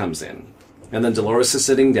Dolores comes in. And then Dolores is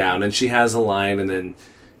sitting down, and she has a line, and then...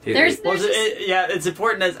 Well, it's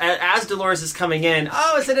important as Dolores is coming in.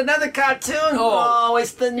 Oh, is it another cartoon? Oh,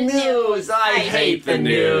 it's the news. I hate the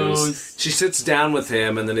news. She sits down with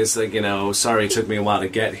him, and then it's like, you know, sorry it took me a while to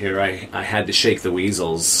get here. I had to shake the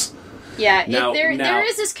weasels. Yeah, Now- there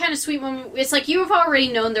is this kind of sweet moment. It's like you've already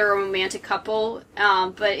known they're a romantic couple,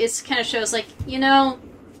 but it kind of shows like, you know,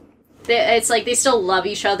 it's like they still love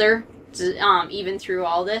each other, even through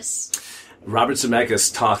all this. Robert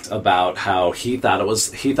Zemeckis talked about how he thought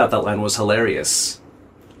that line was hilarious.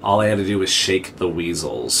 All I had to do was shake the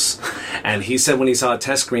weasels. And he said when he saw a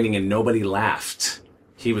test screening and nobody laughed,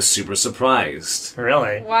 he was super surprised.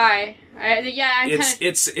 Really? Why? Yeah, I'm It's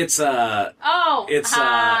kind it's of. Oh, it's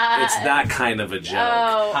that kind of a joke.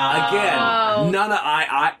 Again, none of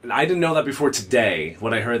I didn't know that before today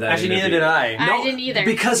when I heard that. Actually, neither interview. did I. I didn't either.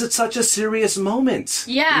 Because it's such a serious moment.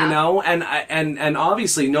 Yeah. You know, and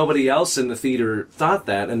obviously nobody else in the theater thought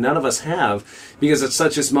that, and none of us have, because it's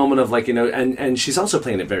such this moment of like, you know, and she's also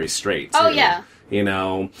playing it very straight. Oh, too. yeah. You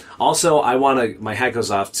know, also my hat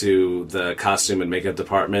goes off to the costume and makeup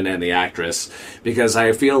department and the actress, because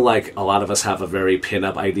I feel like a lot of us have a very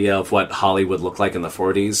pin-up idea of what Hollywood looked like in the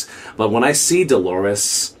 40s. But when I see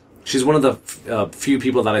Dolores, she's one of the few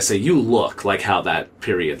people that I say, you look like how that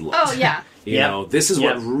period looked. Oh, yeah. You know, this is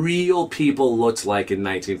what real people looked like in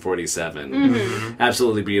 1947. Mm-hmm.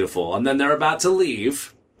 Absolutely beautiful. And then they're about to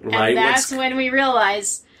leave, right? And that's when we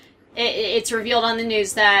realize it's revealed on the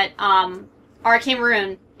news that R.K.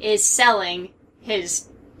 Maroon is selling his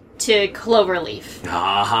to Cloverleaf.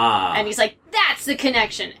 Aha. And he's like, that's the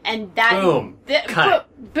connection. And that... Boom. Cut.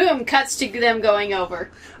 Boom, cuts to them going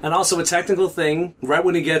over. And also a technical thing, right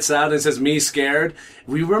when he gets out and says, me scared,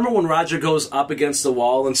 we remember when Roger goes up against the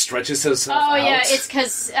wall and stretches himself out? Oh, yeah, it's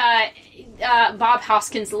because Bob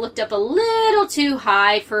Hoskins looked up a little too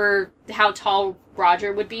high for how tall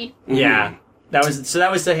Roger would be. Yeah. That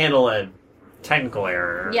was to handle a technical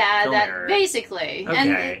error. Yeah, film that error. basically.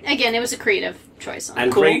 Okay. And again, it was a creative choice on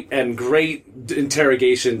And it. great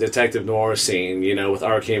interrogation detective noir scene, you know, with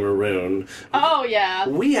R.K. Maroon. Oh, yeah.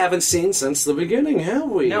 We haven't seen since the beginning, have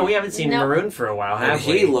we? No, we haven't seen No. Maroon for a while, And have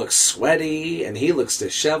we? he looks sweaty, and he looks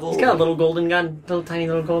disheveled. He's got a little golden gun, little tiny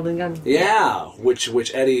little golden gun. Yeah,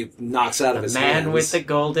 which Eddie knocks out of his hands. Man with the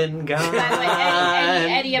golden gun. By the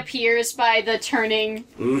way, Eddie appears by the turning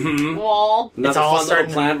wall. Another It's all fun little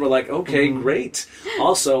starting- plan. We're like, okay, great.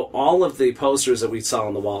 Also, all of the posters that we saw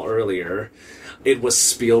on the wall earlier, it was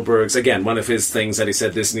Spielberg's, again, one of his things that he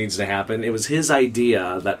said this needs to happen. It was his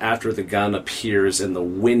idea that after the gun appears in the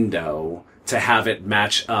window, to have it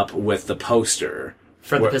match up with the poster.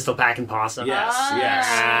 For the pistol packing possum. Yes,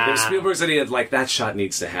 yes. It was Spielberg's idea, like, that shot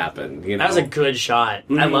needs to happen. You know? That was a good shot.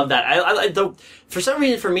 I love that. For some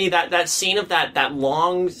reason, for me, that scene of that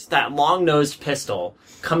long nosed pistol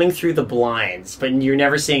coming through the blinds, but you're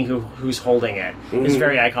never seeing who's holding it, is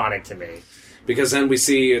very iconic to me. Because then we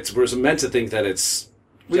see, we're meant to think that it's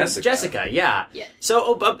Jessica. Yeah. Yeah.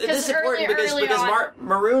 So this is important because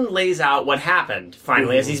Maroon lays out what happened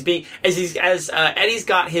finally as Eddie's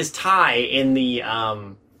got his tie in the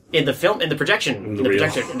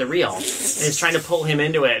reel, and is trying to pull him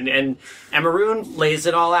into it, and Maroon lays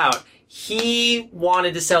it all out. He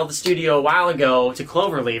wanted to sell the studio a while ago to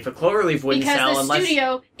Cloverleaf, but Cloverleaf wouldn't sell Because the unless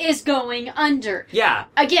studio is going under. Yeah.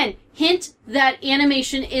 Again, hint that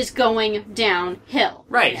animation is going downhill.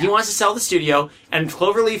 Right, now. he wants to sell the studio, and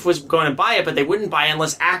Cloverleaf was going to buy it, but they wouldn't buy it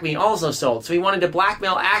unless Acme also sold. So he wanted to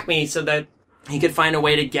blackmail Acme so that he could find a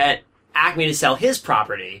way to get Acme to sell his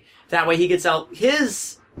property. That way he could sell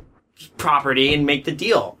his property and make the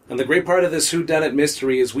deal. And the great part of this whodunit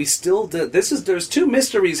mystery is there's two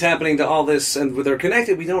mysteries happening to all this, and they're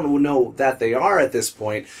connected. We don't know that they are at this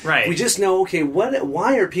point. Right. We just know, okay, why is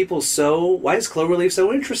Cloverleaf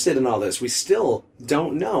so interested in all this? We still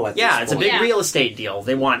don't know at this point. Yeah, it's a big real estate deal.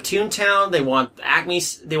 They want Toontown, they want Acme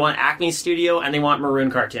Studio, and they want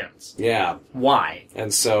Maroon Cartoons. Yeah. Why?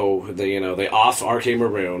 And so they off R.K.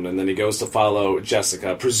 Maroon, and then he goes to follow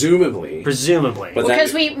Jessica, presumably. But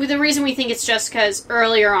Because the reason we think it's Jessica is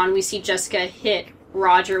earlier on we see Jessica hit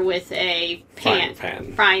Roger with a frying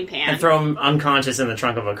pan. And throw him unconscious in the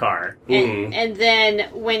trunk of a car. And then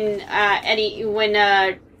when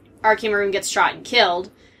R.K. Maroon gets shot and killed,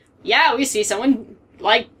 we see someone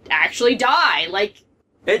actually die,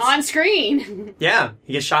 on screen. Yeah,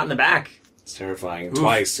 he gets shot in the back. It's terrifying.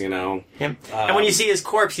 Twice, Him. And when you see his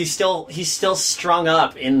corpse, he's still strung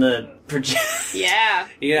up in the Yeah.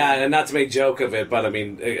 Yeah, and not to make joke of it, but I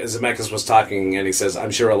mean, Zemeckis was talking, and he says,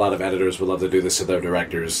 I'm sure a lot of editors would love to do this to their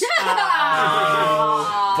directors.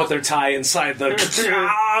 Put their tie inside the...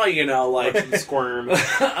 Squirm.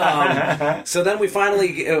 So then we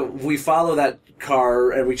finally, we follow that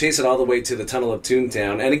car, and we chase it all the way to the Tunnel of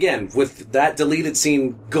Toontown. And again, with that deleted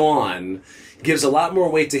scene gone, gives a lot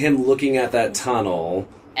more weight to him looking at that tunnel.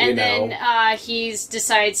 And then he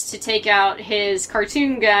decides to take out his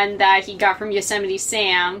cartoon gun that he got from Yosemite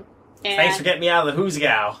Sam. And, Thanks for getting me out of the Who's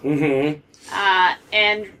Gal. Mm-hmm.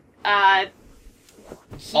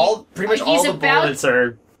 Pretty much all the bullets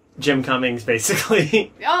are Jim Cummings,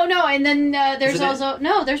 basically. Oh, no, and then there's also...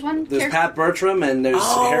 No, there's one There's character. Pat Bertram, and there's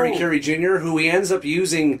Harry Carey Jr., who he ends up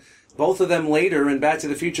using both of them later in Back to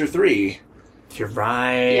the Future 3. You're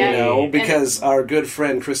right. Yeah. Because our good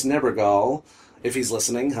friend Chris Nebergall if he's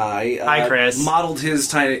listening. Hi. Hi, Chris. Modeled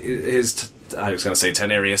his I was going to say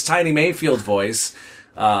Tenarius, Tiny Mayfield voice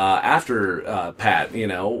after Pat, you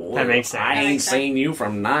know. That makes sense. I ain't seen you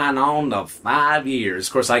from 9 on to 5 years.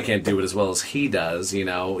 Of course, I can't do it as well as he does, you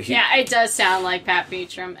know. Yeah, it does sound like Pat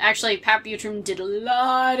Buttram. Actually, Pat Buttram did a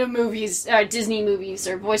lot of movies, Disney movies,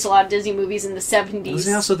 or voiced a lot of Disney movies in the 70s. Was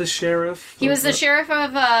he also the sheriff? He was the sheriff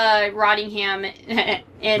of Rottingham,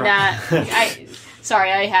 and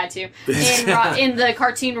sorry, I had to. In the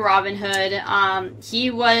cartoon Robin Hood,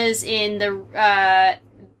 he was in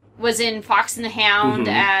in Fox and the Hound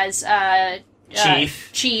as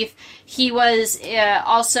Chief. He was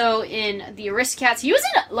also in the Aristocats. He was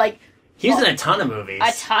in He's in a ton of movies.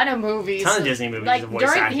 A ton of movies. A ton of Disney movies. Like as a voice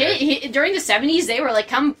actor. during the 70s, they were like,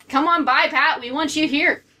 "Come on by, Pat. We want you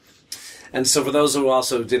here." And so for those who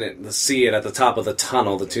also didn't see it, at the top of the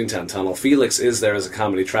tunnel, the Toontown Tunnel, Felix is there as a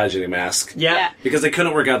comedy tragedy mask. Yeah. Because they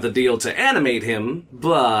couldn't work out the deal to animate him,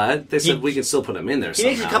 but they said we can still put him in there He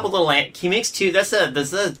somehow. makes a couple little. He makes two.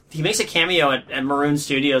 He makes a cameo at Maroon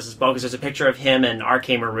Studios as well because there's a picture of him and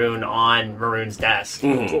R.K. Maroon on Maroon's desk.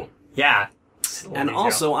 Mhm. Yeah. And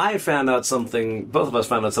also, I found out something. Both of us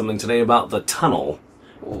found out something today about the tunnel.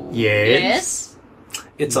 Yes.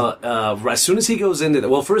 It's as soon as he goes into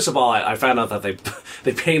well, first of all, I found out that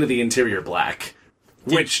they painted the interior black.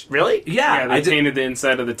 Which really? Yeah, they painted the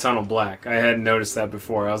inside of the tunnel black. I hadn't noticed that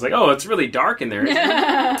before. I was like, oh, it's really dark in there. Isn't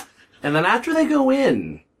it? And then after they go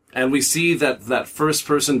in, and we see that first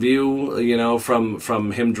person view, you know,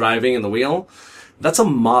 from him driving in the wheel, that's a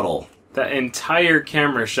model. That entire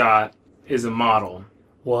camera shot is a model.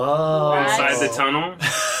 Whoa. Inside the tunnel?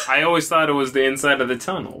 I always thought it was the inside of the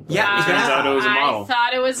tunnel. Yeah, It turns out it was a model. I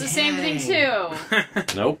thought it was the same thing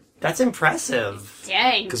too. Nope. That's impressive.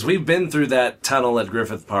 Dang. Because we've been through that tunnel at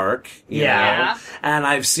Griffith Park. you Yeah. know,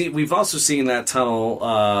 and we've also seen that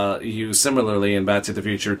tunnel used similarly in Back to the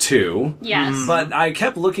Future 2. Yes. But I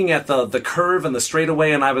kept looking at the curve and the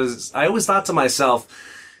straightaway, and I always thought to myself,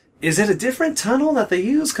 is it a different tunnel that they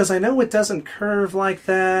use? Because I know it doesn't curve like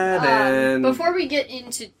that. And Before we get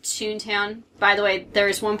into Toontown, by the way, there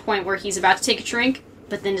is one point where he's about to take a drink,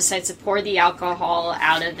 but then decides to pour the alcohol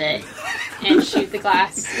out of it and shoot the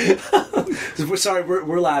glass.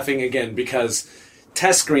 we're laughing again because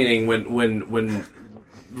test screening when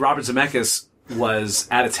Robert Zemeckis was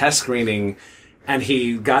at a test screening and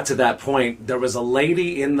he got to that point, there was a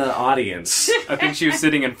lady in the audience I think she was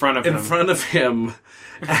sitting in front of him.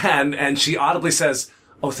 And she audibly says,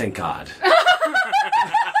 "Oh, thank God."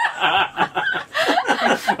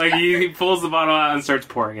 Like he pulls the bottle out and starts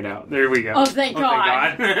pouring it out. There we go. Oh, thank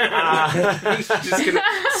God. He's just gonna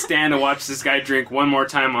stand and watch this guy drink one more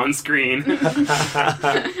time on screen.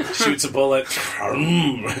 Shoots a bullet.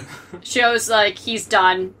 Shows like he's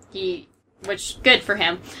done. Which good for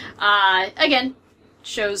him. Again,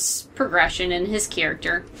 shows progression in his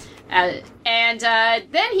character. And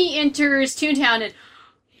then he enters Toontown and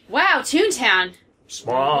wow, Toontown.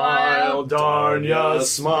 Smile, darn ya,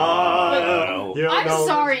 smile. I'm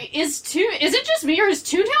sorry. Is it just me or is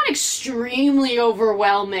Toontown extremely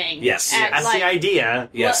overwhelming? Yes. That's the idea.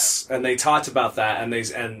 Yes, and they talked about that, and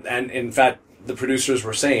and in fact, the producers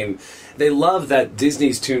were saying they love that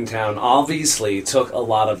Disney's Toontown obviously took a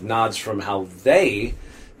lot of nods from how they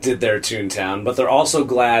did their Toontown, but they're also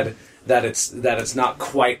glad that it's not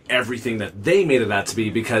quite everything that they made it out to be,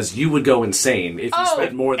 because you would go insane if you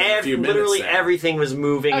spent more than a few minutes literally there. Everything was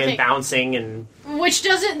moving Okay. and bouncing and... Which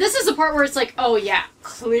doesn't... This is the part where it's like, oh yeah,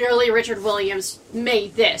 clearly Richard Williams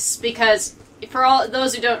made this. Because, for all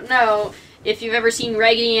those who don't know, if you've ever seen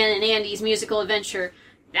Raggedy Ann and Andy's Musical Adventure,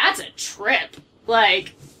 that's a trip.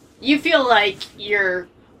 Like, you feel like you're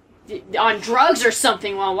on drugs or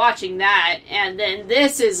something while watching that. And then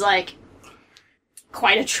this is like...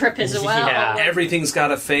 quite a trip as well. Yeah. Everything's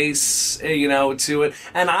got a face, you know, to it.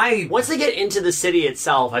 And Once they get into the city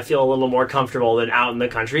itself, I feel a little more comfortable than out in the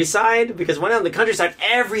countryside, because when out in the countryside,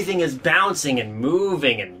 everything is bouncing and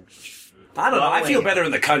moving and... I don't know. I feel better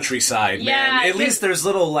in the countryside, Yeah, man. At least there's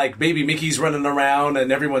little, like, baby Mickeys running around and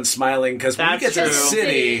everyone's smiling, because when you get That's to the true.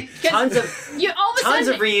 city... Tons of... You all of a Tons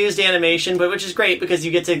sudden, of reused animation, but which is great because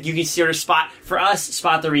you can sort of spot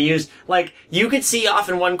the reused. Like, you could see off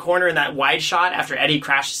in one corner in that wide shot after Eddie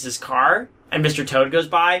crashes his car and Mr. Toad goes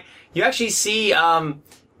by, you actually see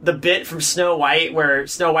the bit from Snow White where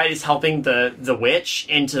Snow White is helping the witch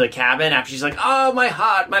into the cabin after she's like, oh, my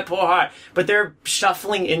heart, my poor heart. But they're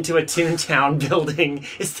shuffling into a Toontown building.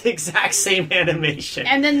 It's the exact same animation.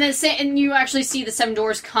 and then and you actually see the seven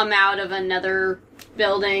doors come out of another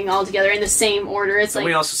building all together in the same order. It's And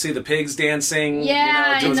like we also see the pigs dancing,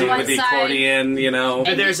 Yeah, you know, in the doing one with the side. accordion, you know.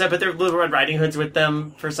 But they're Little Red Riding Hoods with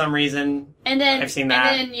them for some reason. And then, I've seen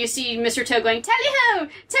that. And then you see Mr. Toad going, Tally-ho!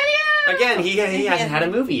 Tally-ho! Again, he hasn't had a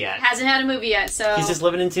movie yet. Hasn't had a movie yet, so... He's just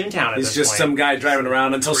living in Toontown at He's this just point. some guy driving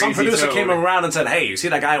around until some Crazy producer Toad. came around and said, "Hey, you see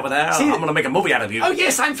that guy over there? I'm going to make a movie out of you." Oh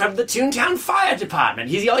yes, I'm from the Toontown Fire Department.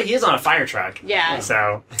 He is on a fire truck. Yeah.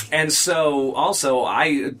 So And so, also,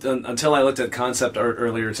 until I looked at concept art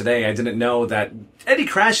earlier today, I didn't know that Eddie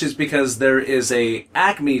crashes because there is a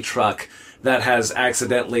Acme truck that has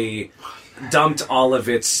accidentally dumped all of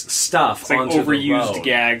its stuff It's like onto the overused road.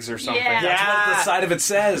 gags or something. Yeah. That's what the side of it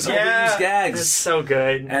says. Overused gags. It's so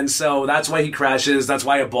good. And so that's why he crashes. That's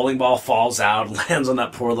why a bowling ball falls out, lands on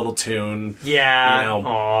that poor little tune. Yeah. You know,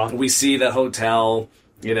 Aw. we see the hotel.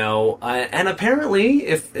 You know, and apparently,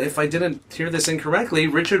 if I didn't hear this incorrectly,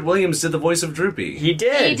 Richard Williams did the voice of Droopy. He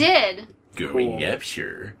did. He did. Going up,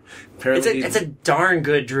 sure. Apparently, It's a darn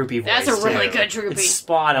good Droopy voice. That's a really too. good Droopy. It's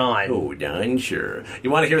spot on. Oh, darn sure. You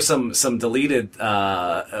want to hear some deleted,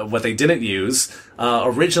 what they didn't use?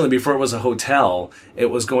 Originally, before it was a hotel, it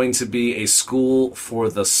was going to be a school for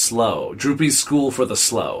the slow. Droopy's School for the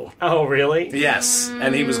Slow. Oh, really? Yes.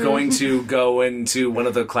 And he was going to go into one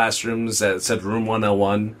of the classrooms that said room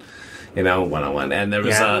 101. You know, 101. And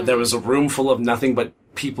there was a room full of nothing but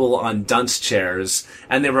people on dunce chairs,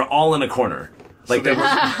 and they were all in a corner. Like they were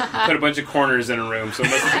Put a bunch of corners in a room, so it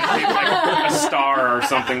must be like a star or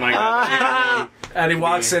something like that. And he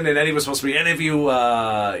walks in, and Eddie was supposed to be, any of you,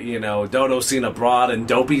 Dodo seen abroad, and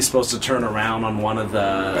Dopey's supposed to turn around on one of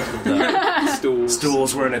the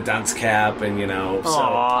stools wearing a dunce cap, and, so.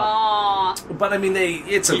 Aw. Aw. But, I mean,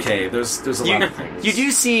 it's okay. There's a lot of things. You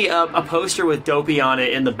do see a poster with Dopey on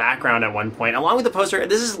it in the background at one point, along with the poster.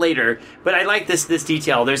 This is later, but I like this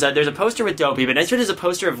detail. There's a poster with Dopey, but next to it is a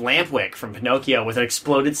poster of Lampwick from Pinocchio with an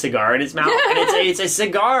exploded cigar in his mouth, and it's a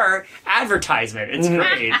cigar advertisement. It's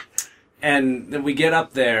great. And then we get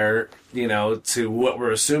up there, to what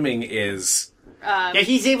we're assuming is... Yeah,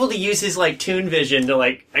 he's able to use his Toon vision to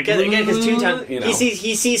again because Toontown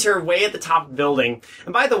he sees her way at the top of the building.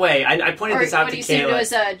 And by the way, I pointed this out to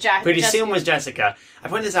Kayla. What you assume was Jessica. I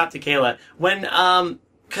pointed this out to Kayla when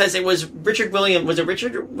because it was Richard Williams. Was it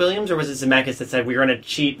Richard Williams or was it Zemeckis that said we were going to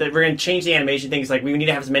cheat? That we're going to change the animation things. We need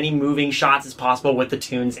to have as many moving shots as possible with the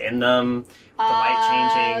tunes in them. The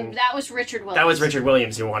light changing. That was Richard Williams. That was Richard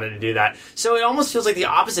Williams who wanted to do that. So it almost feels like the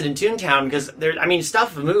opposite in Toontown because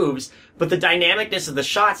stuff moves, but the dynamicness of the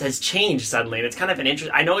shots has changed suddenly, and it's kind of an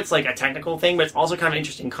interesting. I know it's a technical thing, but it's also kind of an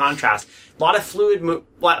interesting contrast. A lot of fluid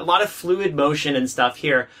motion and stuff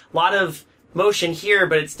here. A lot of motion here,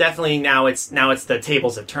 but it's definitely now it's the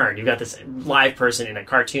tables have turned. You've got this live person in a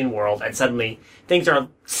cartoon world, and suddenly things are a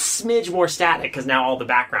smidge more static because now all the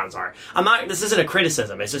backgrounds are. This isn't a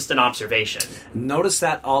criticism, it's just an observation. Notice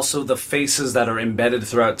that also the faces that are embedded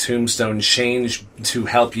throughout Tombstone change to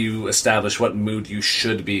help you establish what mood you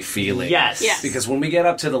should be feeling. Yes. Because when we get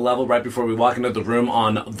up to the level right before we walk into the room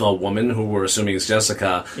on the woman, who we're assuming is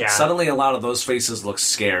Jessica, suddenly a lot of those faces look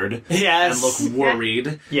scared. Yes. And look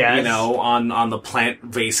worried. Yes. On the plant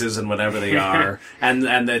vases and whatever they are.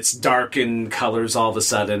 and it's dark in colors all of a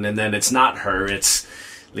sudden, and then it's not her, it's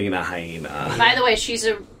Lena Hyena. By the way,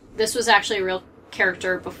 this was actually a real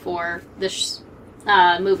character before this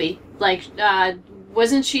movie.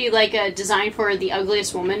 Wasn't she a design for The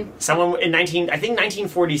Ugliest Woman? Someone in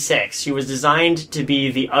 1946, she was designed to be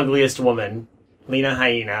the ugliest woman, Lena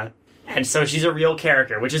Hyena. And so she's a real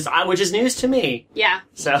character, which is news to me. Yeah.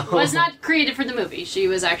 So was not created for the movie. She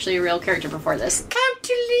was actually a real character before this. Come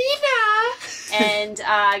to Lena! And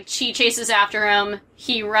she chases after him.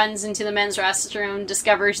 He runs into the men's restroom,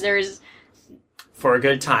 discovers there's for a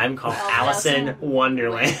good time called Alice in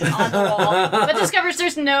Wonderland. on the wall, but discovers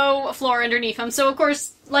there's no floor underneath him. So of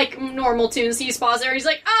course, normal tunes, he paws there. He's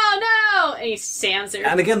like, "Oh no!" and he stands there.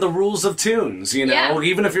 And again, the rules of tunes. Yeah.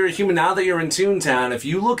 Even if you're a human, now that you're in Toontown, if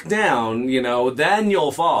you look down, then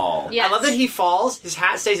you'll fall. Yes. I love that he falls. His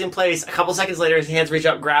hat stays in place. A couple seconds later, his hands reach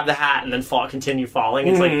up, grab the hat, and then continue falling.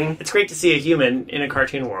 It's it's great to see a human in a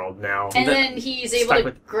cartoon world now. And then he's able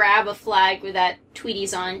to grab a flag with that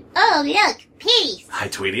Tweety's on. Oh look, peace. Hi,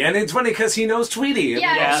 Tweety. And it's funny because he knows Tweety.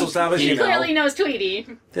 Yeah, Also established, he clearly knows Tweety.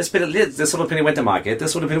 This little penny went to market.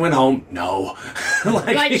 This little penny went home. No.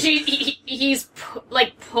 He's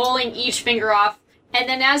pulling each finger off, and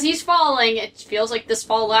then as he's falling, it feels like this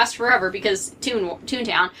fall lasts forever because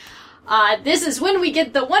Toontown. This is when we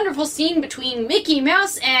get the wonderful scene between Mickey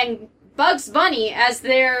Mouse and Bugs Bunny as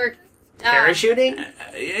they're parachuting.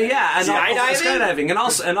 And skydiving, and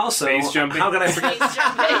also space jumping. How could I forget? Space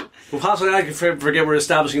jumping. Well, possibly I could forget we're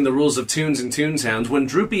establishing the rules of tunes and Toontowns. When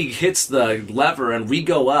Droopy hits the lever and we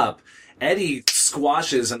go up, Eddie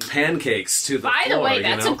squashes and pancakes to the By floor. the way,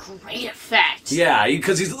 that's you a know? great effect. Yeah,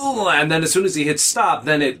 because he's, and then as soon as he hits stop,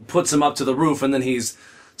 then it puts him up to the roof, and then he's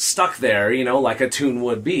stuck there, like a Toon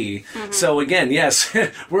would be. Mm-hmm. So again, yes,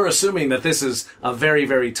 we're assuming that this is a very,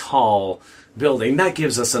 very tall building. That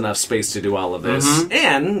gives us enough space to do all of this. Mm-hmm.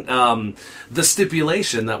 And the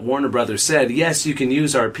stipulation that Warner Brothers said, yes, you can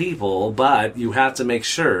use our people, but you have to make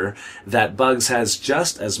sure that Bugs has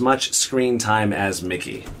just as much screen time as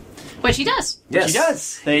Mickey. Which he does. Yes. He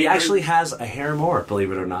does. He actually has a hair more,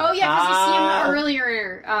 believe it or not. Oh, yeah, because you see him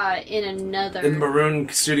earlier in another... In Maroon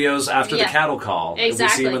Studios after the Yeah. cattle call. Exactly. We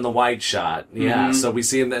see him in the wide shot. Yeah, so we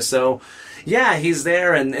see him there. So, yeah, he's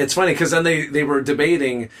there, and it's funny, because then they were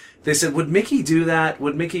debating. They said, would Mickey do that?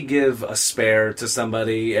 Would Mickey give a spare to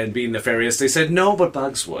somebody and be nefarious? They said, no, but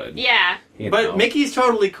Bugs would. Yeah. You But know. Mickey's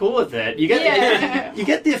totally cool with it. You get Yeah. you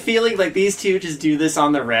get the feeling like these two just do this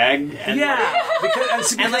on the reg. And Yeah.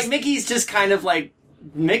 and like Mickey's just kind of like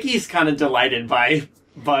Mickey's kind of delighted by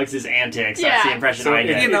Bugs' antics. That's Yeah. the impression So I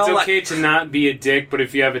get. it's okay to not be a dick, but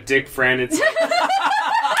if you have a dick friend, it's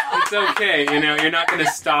it's okay. You're not going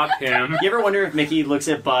to stop him. You ever wonder if Mickey looks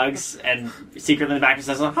at Bugs and secretly in the back and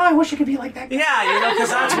says, "Oh, I wish I could be like that guy." Yeah, because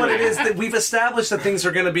that's what it is. That we've established that things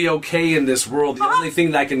are going to be okay in this world. The only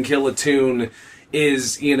thing that can kill a Toon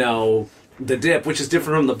is, the dip, which is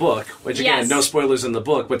different from the book. Which again, Yes. no spoilers in the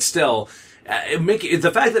book, but still, Mickey.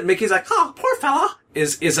 The fact that Mickey's like, "Oh, poor fella,"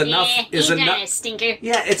 is enough. He's not a stinker.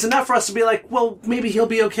 Yeah, it's enough for us to be like, well, maybe he'll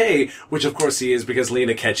be okay. Which, of course, he is because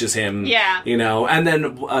Lena catches him. Yeah. And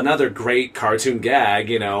then another great cartoon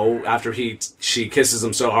gag. After she kisses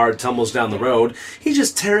him so hard, tumbles down the road, he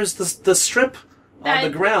just tears the strip on the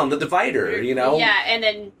ground, the divider. Yeah, and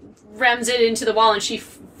then rams it into the wall, and she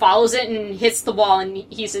follows it and hits the wall, and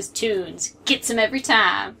he says, "Tunes gets him every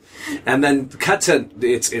time." And then cut to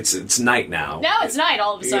it's night now. Now it's night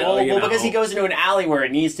all of a sudden. Yeah. Well, because he goes into an alley where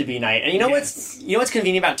it needs to be night. And you know what's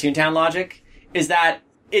convenient about Toontown logic is that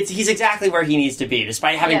he's exactly where he needs to be,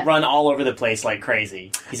 despite having run all over the place like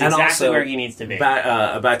crazy. He's And exactly also, where he needs to be.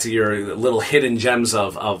 Back to your little hidden gems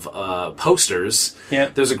of posters. Yeah.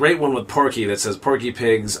 There's a great one with Porky that says Porky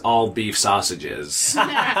Pig's all beef sausages.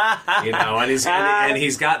 And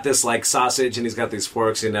he's got this like sausage and he's got these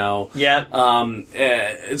forks. Yeah.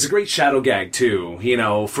 It's a great shadow gag too.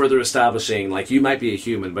 Further establishing like you might be a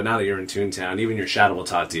human, but now that you're in Toontown, even your shadow will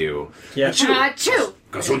talk to you. Yeah. True.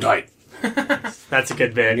 Gesundheit. That's a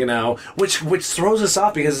good bit. Which throws us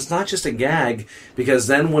off because it's not just a gag. Because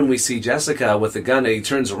then when we see Jessica with the gun and he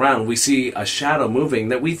turns around, we see a shadow moving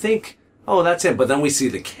that we think, oh, that's him. But then we see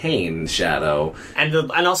the cane shadow, And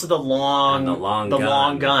also the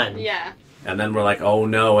long gun. Yeah. and then we're like, oh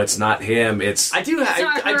no, it's not him. It's I do not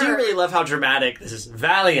I do her. really love how dramatic this is.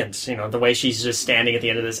 Valiant, the way she's just standing at the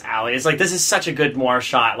end of this alley. It's like this is such a good Moore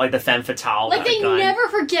shot, like the femme fatale. Like, they gun. never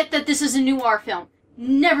forget that this is a noir film.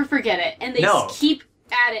 Never forget it. And they No. just keep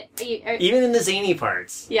at it. Even in the zany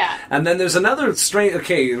parts. Yeah. And then there's another strange,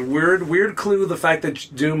 weird clue, the fact that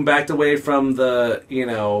Doom backed away from the,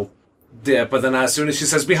 dip, but then as soon as she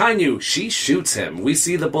says, behind you, she shoots him. We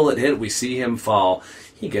see the bullet hit, we see him fall.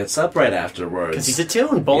 He gets up right afterwards. Because he's a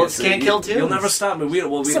Toon. Bullets Yes, can't kill Toons. You'll never stop me. We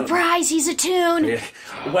don't. Surprise, he's a Toon! Yeah.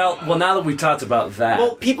 Well, now that we've talked about that.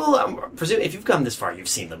 Well, people presume if you've come this far, you've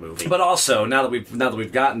seen the movie. But also, now that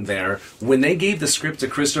we've gotten there, when they gave the script to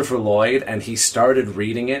Christopher Lloyd and he started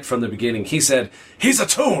reading it from the beginning, he said, "He's a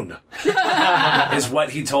Toon," is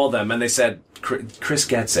what he told them, and they said, "Chris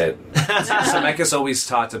gets it." Zemeckis always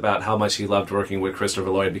talked about how much he loved working with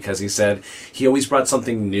Christopher Lloyd because he said he always brought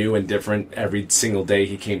something new and different every single day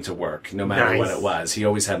he came to work, no matter what it was. He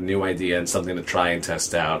always had a new idea and something to try and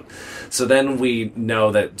test out. So then we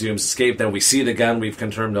know that Doom's escaped. Then we see the gun. We've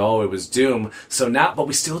confirmed, it was Doom. So now, but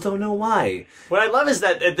we still don't know why. What I love is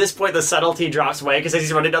that at this point the subtlety drops away because as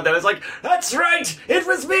he's running down there, it's like, "That's right, it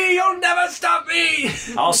was me. You'll never stop me."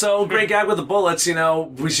 Also, great gag with the bullets.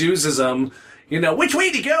 Which uses them. Which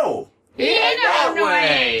way to go? Yeah, no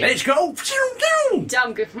way! Let's go.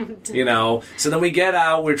 Dumb good. So then we get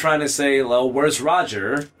out. We're trying to say, well, where's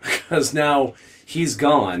Roger? Because now he's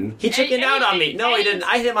gone. He chickened out on me. No, he didn't.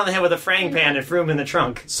 I hit him on the head with a frying pan and threw him in the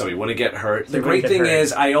trunk. So he wouldn't get hurt. The He great wouldn't thing get hurt.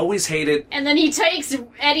 is, I always hate it. And then he takes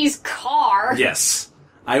Eddie's car. Yes.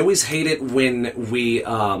 I always hate it when we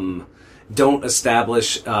don't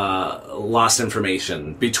establish lost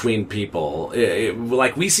information between people.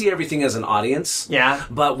 Like, we see everything as an audience. Yeah.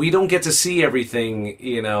 But we don't get to see everything,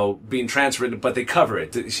 being transferred, but they cover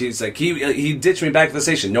it. She's like, he ditched me back at the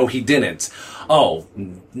station. No, he didn't. oh,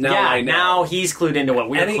 now yeah, I know. now he's clued into what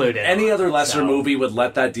we're clued in. Any on, other lesser so. movie would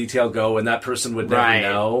let that detail go, and that person would never Right.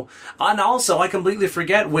 know. And also, I completely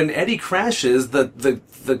forget when Eddie crashes,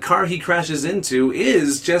 the car he crashes into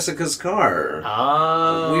is Jessica's car.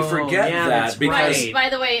 Oh, We forget yeah, that that's because- right. By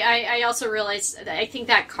the way, I also realized that I think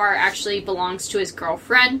that car actually belongs to his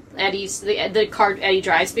girlfriend. The car Eddie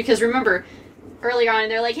drives, because remember, earlier on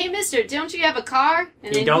they're like, "Hey, Mister, don't you have a car?"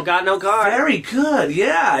 And You don't got no car. Very good.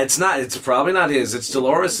 Yeah, it's probably not his. It's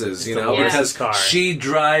Dolores's. You know, Dolores' because car. she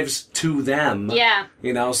drives to them. Yeah.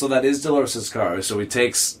 You know, so that is Dolores's car. So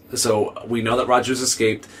so we know that Rogers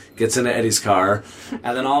escaped, gets into Eddie's car,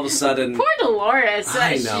 and then all of a sudden, Poor Dolores.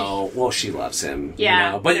 I know. Well, she loves him.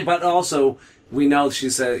 Yeah. You know? But also. We know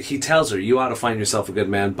he tells her, you ought to find yourself a good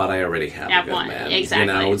man, but I already have a good one. man. Exactly.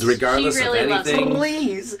 You know, it's regardless She really of loves anything. him.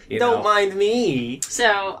 Please, You don't know. mind me.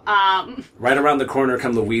 So, Right around the corner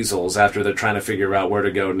come the weasels after they're trying to figure out where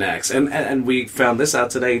to go next. And we found this out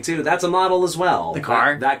today, too. That's a model as well. The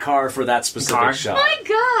car? That car for that specific car? shot. my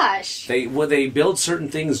gosh. They build certain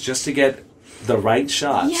things just to get the right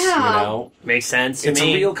shots, Yeah. you know? Makes sense to It's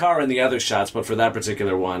me. a real car in the other shots, but for that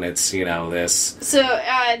particular one, it's, you know, this. So,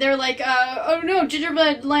 they're like, oh no,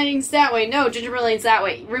 gingerbread lane's that way. No, gingerbread lane's that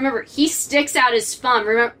way. Remember, he sticks out his thumb.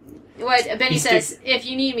 Remember what Benny says, if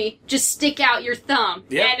you need me, just stick out your thumb.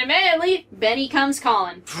 Yep. And immediately, Benny comes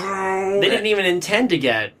calling. They didn't even intend to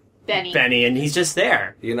get Benny. Benny, and he's just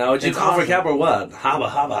there. You know, did you It's call for awesome. cab or what? Haba,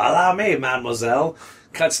 haba, allow me, mademoiselle.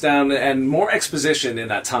 Cuts down, and more exposition in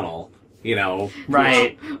that tunnel, you know.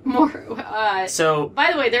 Right. More, So,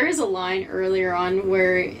 by the way, there is a line earlier on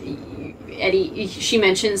where she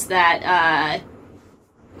mentions that,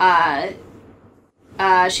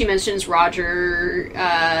 she mentions Roger,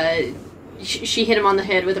 she hit him on the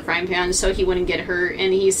head with a frying pan so he wouldn't get hurt,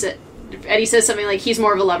 and Eddie says something like, he's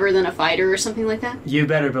more of a lover than a fighter, or something like that. you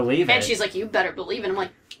better believe it. And she's like, you better believe it. I'm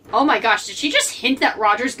like, oh my gosh, did she just hint that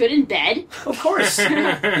Roger's good in bed? of course. You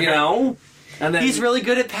know? And then He's really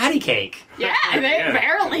good at patty cake. Yeah,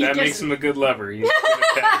 apparently. That just, makes him a good lover. He's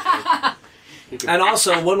good at And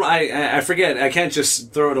also, one I forget, I can't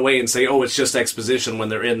just throw it away and say, oh, it's just exposition when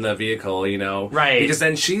they're in the vehicle, you know? Right. Because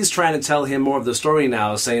then she's trying to tell him more of the story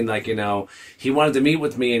now, saying, like, you know, he wanted to meet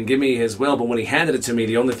with me and give me his will, but when he handed it to me,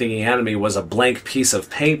 the only thing he handed me was a blank piece of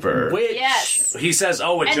paper. Which, Yes. He says,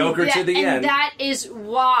 oh, a Joker to the and end. that is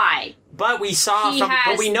why. but we saw He from, but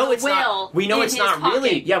has we know the it's will not. We know in it's his not pocket.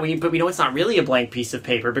 really. Yeah, but we know it's not really a blank piece of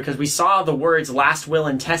paper because we saw the words "last will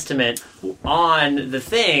and testament" on the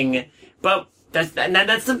thing. But that's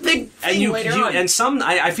the big thing And later on. and some,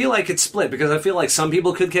 I feel like it's split because I feel like some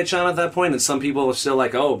people could catch on at that point, and some people are still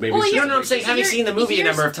like, oh, maybe. Well, it's You just know what I'm saying? Having Here- seen the movie a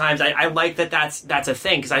here's- number of times, I like that's a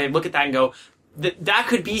thing because I look at that and go, that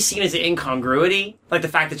could be seen as an incongruity, like the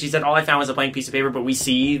fact that she said all I found was a blank piece of paper, but we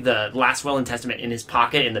see the last will and testament in his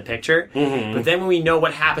pocket in the picture. Mm-hmm. But then when we know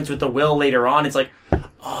what happens with the will later on, it's like,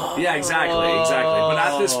 Yeah, exactly. But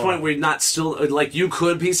at this point, we're not still like you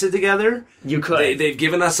could piece it together. you could. They've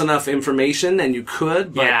given us enough information, and you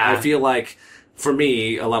could. But Yeah. I feel like for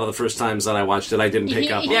me, a lot of the first times that I watched it, I didn't pick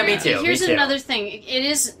up. Yeah, on me that. too. Here's me too. another thing. It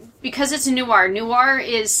is because it's a noir. Noir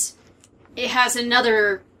it has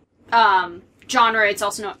another genre. It's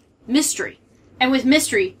also not mystery. And with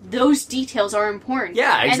mystery, those details are important.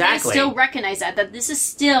 Yeah, And exactly. they still recognize that this is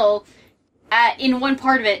still, in one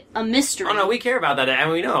part of it, a mystery. Oh no, we care about that, and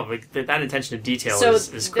we know that attention to detail so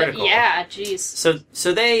is critical. yeah, jeez.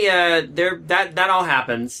 So they that all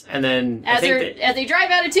happens, and then I As think they drive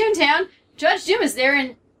out of Toontown, Judge Doom is there,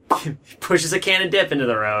 and that pushes a can of dip into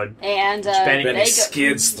the road. Benny Benny they go,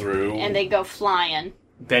 skids through. and they go flying.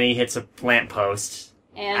 Benny hits a lamppost.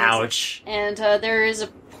 And Ouch. And there is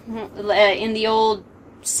in the old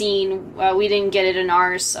scene, we didn't get it in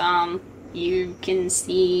ours. You can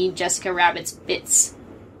see Jessica Rabbit's bits.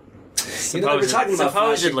 You know, they were talking about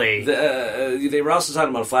supposedly. they were also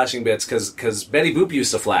talking about flashing bits because Betty Boop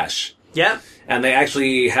used to flash, Yep. and they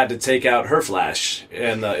actually had to take out her flash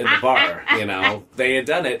in the bar. You know, they had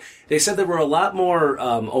done it. They said there were a lot more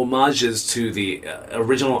homages to the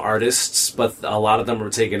original artists, but a lot of them were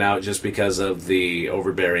taken out just because of the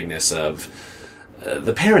overbearingness of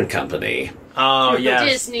the parent company. Oh yes.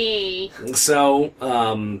 Disney. So,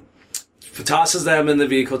 tosses them in the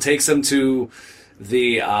vehicle, takes them to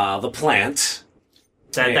the plant,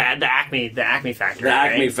 The Acme factory. the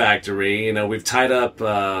Acme right? factory. You know, we've tied up.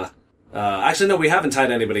 Actually, no, we haven't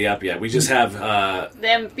tied anybody up yet. We just have.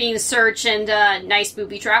 Them being searched and nice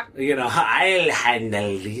booby trap. You know, I'll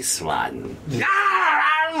handle this one.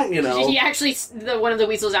 You know. He actually, one of the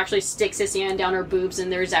weasels actually sticks his hand down her boobs,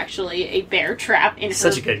 and there's actually a bear trap in her.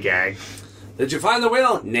 Such a good gag. Did you find the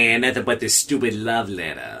will? Nah, nothing but this stupid love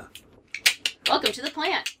letter. Welcome to the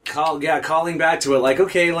plant. Calling back to it like,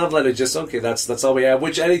 okay, love letter, just okay. That's all we have.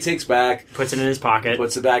 Which Eddie takes back, Puts it in his pocket.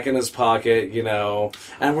 puts it back in his pocket,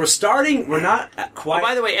 And we're not quite. Oh,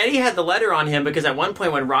 by the way, Eddie had the letter on him because at one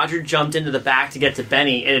point when Roger jumped into the back to get to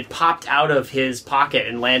Benny, it had popped out of his pocket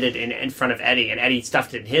and landed in front of Eddie, and Eddie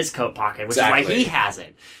stuffed it in his coat pocket, which is why he has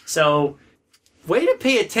it. So, way to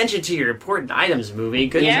pay attention to your important items, movie.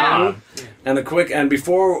 Good job. And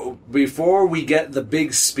before we get the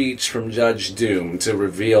big speech from Judge Doom to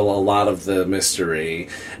reveal a lot of the mystery,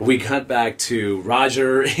 we cut back to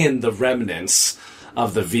Roger in the remnants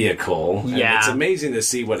of the vehicle. Yeah. And it's amazing to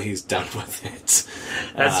see what he's done with it.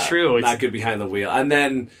 That's true. Not good behind the wheel. And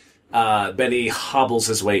then Benny hobbles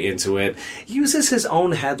his way into it, uses his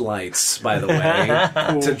own headlights, by the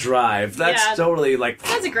way, to drive. That's totally like...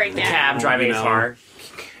 That's a great name. Cab driving a car.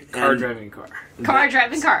 Car driving car. Car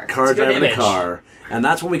driving car. Car driving image. a car. And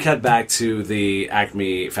that's when we cut back to the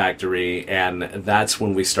Acme factory, and that's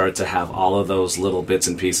when we start to have all of those little bits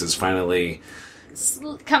and pieces finally...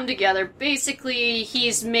 come together. Basically,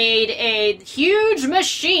 he's made a huge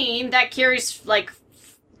machine that carries, like,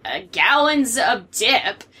 gallons of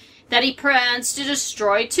dip that he plans to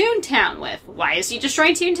destroy Toontown with. Why is he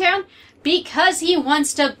destroying Toontown? Because he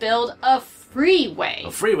wants to build a freeway.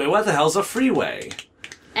 A freeway? What the hell's a freeway?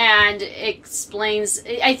 And explains...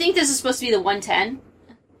 I think this is supposed to be the 110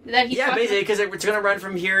 that he's Yeah, basically, because it's going to run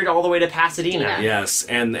from here all the way to Pasadena. Yeah. Yes,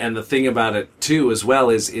 and the thing about it, too, as well,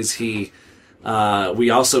 is he... we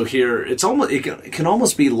also hear... It can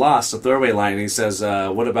almost be lost, a throwaway line. He says,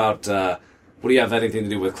 what about... what do you have anything to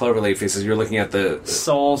do with Cloverleaf? He says, you're looking at the...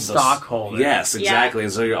 Sole stockholder. Yes, exactly.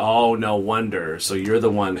 So you're, oh, no wonder. So you're the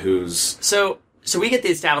one who's... So we get the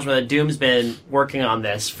establishment that Doom's been working on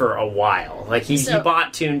this for a while. Like, he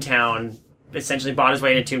bought Toontown, essentially bought his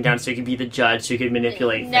way into Toontown so he could be the judge, so he could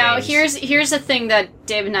manipulate Now, things. here's the thing that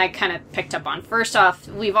Dave and I kind of picked up on. First off,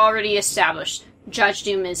 we've already established Judge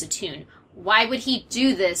Doom is a Toon. Why would he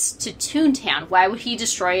do this to Toontown? Why would he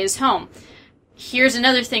destroy his home? Here's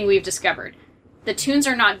another thing we've discovered. The Toons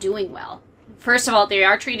are not doing well. First of all, they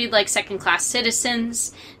are treated like second-class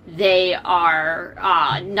citizens. They are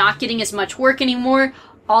not getting as much work anymore.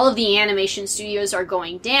 All of the animation studios are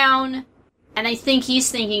going down. And I think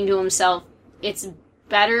he's thinking to himself, it's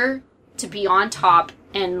better to be on top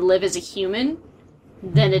and live as a human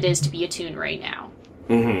than it is to be a Toon right now.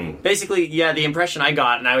 Mm-hmm. Basically, yeah, the impression I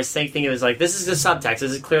got, and I was thinking it was like, this is the subtext,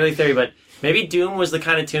 this is clearly theory, but maybe Doom was the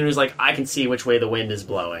kind of Toon who's like, I can see which way the wind is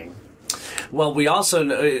blowing. Well, we also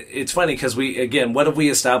know, it's funny because what have we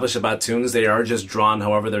established about Toons? They are just drawn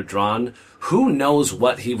however they're drawn. Who knows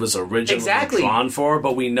what he was originally drawn for,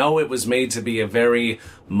 but we know it was made to be a very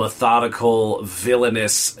methodical,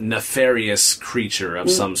 villainous, nefarious creature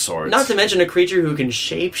of some sort. Not to mention a creature who can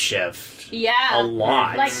shapeshift. Yeah. A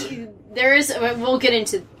lot. Like, there is, we'll get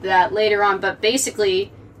into that later on, but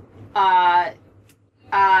basically, For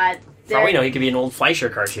all we know, he could be an old Fleischer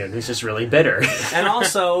cartoon who's just really bitter. And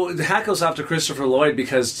also, hat goes off to Christopher Lloyd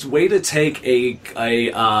because way to take a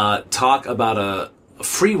talk about a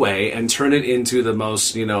freeway and turn it into the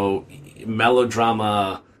most,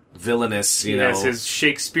 melodrama, villainous, Yes, his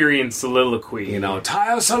Shakespearean soliloquy.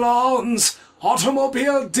 tire salons,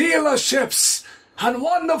 automobile dealerships, and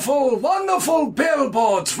wonderful, wonderful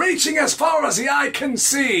billboards reaching as far as the eye can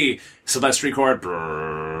see. Sylvester Court.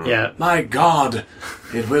 Yeah. My God,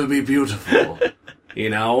 it will be beautiful.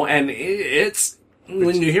 And it's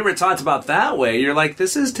when you hear it talked about that way, you're like,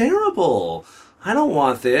 this is terrible. I don't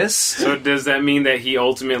want this. So does that mean that he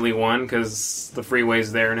ultimately won because the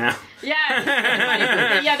freeway's there now?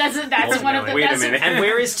 Yeah, yeah. That's one of the. Wait a that's minute. And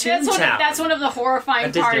where is Toontown? That's one of the horrifying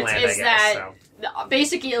At parts Disneyland, is I guess, that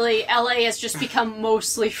basically LA has just become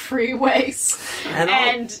mostly freeways,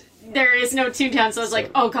 and there is no Toontown. So it's like,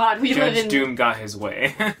 oh God, we live Judge in Doom got his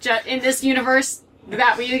way. in this universe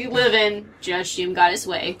that we live in. Judge Doom got his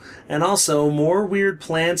way. And also, more weird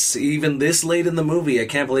plants, even this late in the movie. I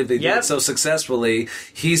can't believe they did it so successfully.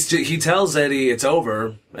 He tells Eddie it's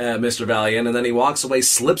over, Mr. Valiant, and then he walks away,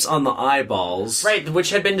 slips on the eyeballs. Right,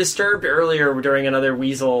 which had been disturbed earlier during another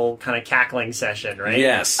weasel kind of cackling session, right?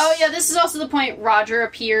 Yes. Oh yeah, this is also the point Roger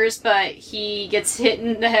appears, but he gets hit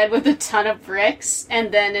in the head with a ton of bricks,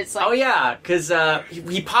 and then it's like, Oh yeah, because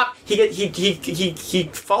he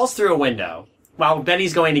falls through a window while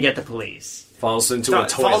Benny's going to get the police. Falls into a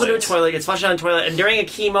toilet. Falls into a toilet, gets flushed down a toilet, and during a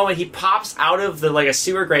key moment, he pops out of a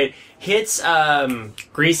sewer grate, hits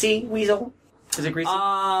Greasy Weasel. Is it Greasy?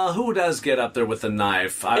 Who does get up there with a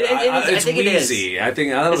knife? I think it is. Wheezy. I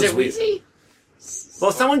think that is was it Wheezy?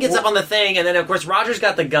 Well, someone gets up on the thing, and then of course Roger's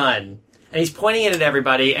got the gun, and he's pointing it at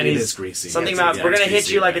everybody, and It he's is greasy. something Yeah, about yeah, we're it's gonna hit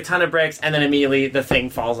greasy, you like a right. ton of bricks, and then immediately the thing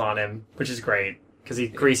falls on him, which is great because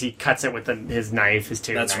Greasy cuts it with his knife, his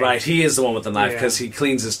tube. That's knife. right. He is the one with the knife Yeah. because he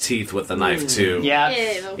cleans his teeth with the knife too. Yeah.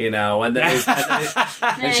 Ew. You know, and then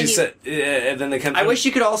and she he- said, and then they come. I wish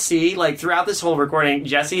you could all see, like, throughout this whole recording,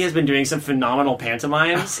 Jesse has been doing some phenomenal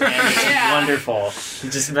pantomimes, and it's Yeah. wonderful.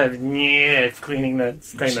 He's just it's cleaning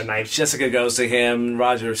the knife. Jessica goes to him.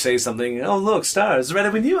 Roger says something. Oh, look, stars ready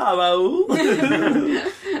with you, Hello.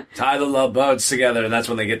 Tie the lovebirds together, and that's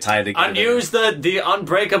when they get tied together. Unuse the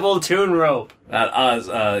unbreakable tune rope. Yeah.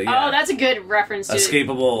 Oh, that's a good reference to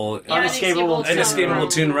escapable, Yeah, Unescapable an escapable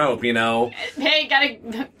tune rope. You know, Hey,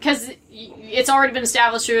 because it's already been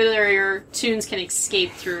established that your tunes can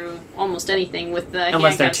escape through almost anything with the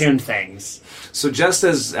Unless they're handcuffs. tuned things. so just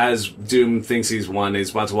as Doom thinks he's won,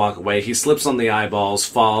 he's about to walk away. He slips on the eyeballs,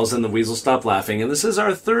 falls, and the weasels stop laughing. And this is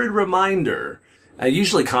our third reminder.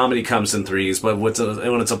 Usually comedy comes in threes, but when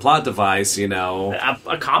it's a plot device, you know.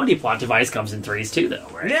 A comedy plot device comes in threes too, though,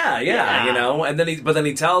 right? Yeah, you know, and then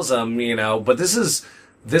he tells them, you know, but this is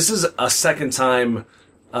a second time,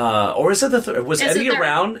 or is it the third? Was It's Eddie the third.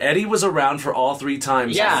 around? Eddie was around for all 3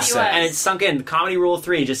 times. Yeah, in the Yes, he set. was. and it's sunk in. Comedy rule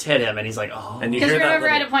 3 just hit him, and he's like, oh. And you Because hear that remember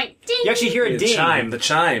at little, a point, ding! You actually hear a ding. the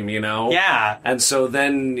chime, you know. Yeah. And so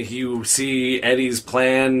then you see Eddie's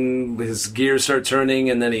plan, his gears start turning,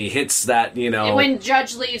 and then he hits that, you know. When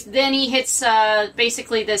Judge leaves, then he hits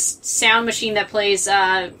basically this sound machine that plays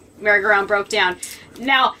Merry-Go-Round Broke Down.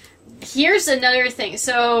 Now, here's another thing.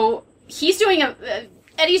 So he's doing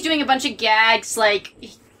Eddie's doing a bunch of gags, like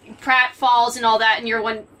Pratt falls and all that, and you're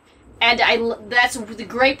one. And that's the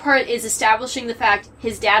great part is establishing the fact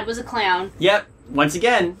his dad was a clown. Yep. Once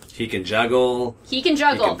again, he can juggle, He can he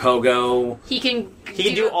juggle. can pogo, He can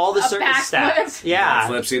do all the a circus backflip. stats. Yeah.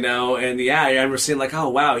 flips, you know, and yeah, I remember seeing like, oh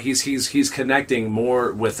wow, he's connecting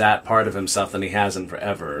more with that part of himself than he has in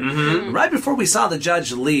forever. Mm-hmm. Right before we saw the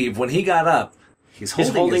judge leave, when he got up, he's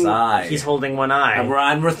holding his eye. He's holding one eye.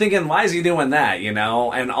 And we're thinking, why is he doing that? You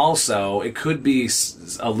know, and also it could be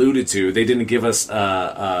alluded to. They didn't give us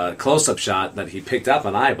a close-up shot that he picked up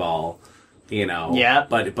an eyeball. You know, Yeah.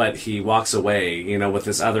 But he walks away. You know, with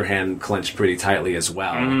his other hand clenched pretty tightly as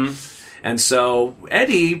well. Mm-hmm. And so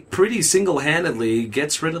Eddie pretty single-handedly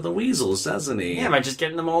gets rid of the weasels, doesn't he? Yeah, by just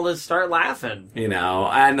getting them all to start laughing. You know,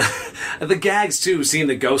 and the gags too, seeing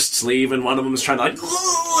the ghosts leave, and one of them is trying to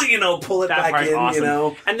like, you know, pull it That back part's in. awesome. You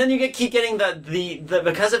know, And then you keep getting the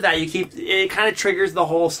because of that it kind of triggers the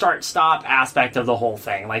whole start-stop aspect of the whole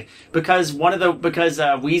thing. Like because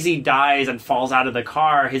Wheezy dies and falls out of the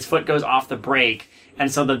car, his foot goes off the brake,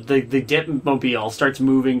 and so the dip mobile starts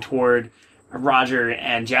moving toward Roger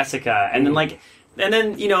and Jessica, and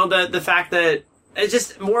then you know the fact that it's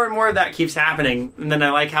just more and more of that keeps happening, and then I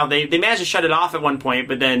like how they manage to shut it off at one point,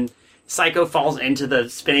 but then Psycho falls into the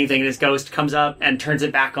spinning thing, and his ghost comes up and turns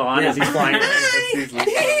it back on as he's flying.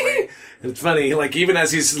 it's funny. Like even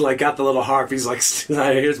as he's like got the little harp, he's like,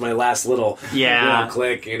 "Here's my last little little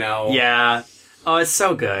click," you know. Yeah. Oh, it's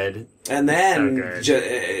so good. And then So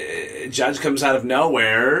good. Judge comes out of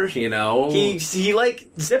nowhere, you know. He like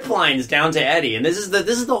zip lines down to Eddie, and this is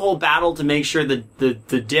the whole battle to make sure the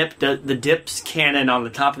dip's cannon on the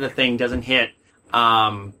top of the thing doesn't hit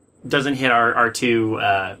our two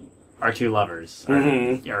lovers,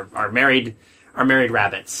 our married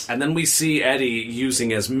rabbits. And then we see Eddie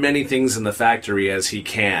using as many things in the factory as he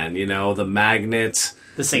can, you know, the magnet,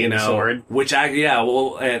 The singing you know, sword. which and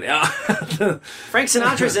Frank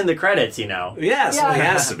Sinatra's in the credits, you know. yes, Yeah. he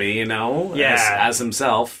has to be, you know, Yeah. as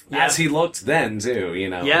himself, Yeah. as he looked then too, you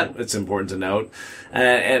know. Yep. It's important to note,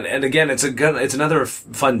 and again, it's another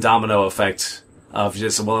fun domino effect of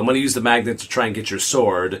just, well, I'm going to use the magnet to try and get your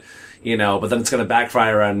sword. You know, but then it's going to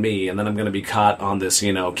backfire on me, and then I'm going to be caught on this,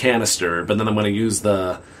 you know, canister. But then I'm going to use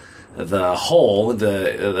the hole,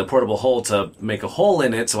 the portable hole, to make a hole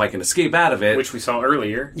in it so I can escape out of it. Which we saw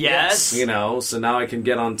earlier. Yes. You know, so now I can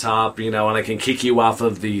get on top, you know, and I can kick you off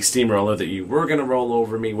of the steamroller that you were going to roll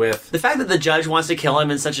over me with. The fact that the judge wants to kill him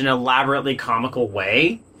in such an elaborately comical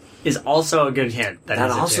way is also a good hint. That That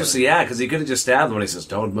he's a also, dude. so yeah, because he could have just stabbed him when he says,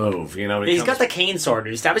 "Don't move." You know, He's got the cane sword.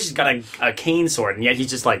 He established he's got a cane sword, and yet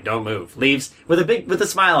he's just like, "Don't move." Leaves with a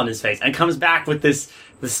smile on his face, and comes back with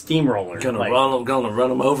the steamroller. gonna like,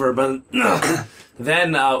 run him over, but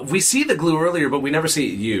then we see the glue earlier, but we never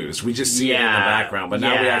see it used. We just see it in the Yeah. background, but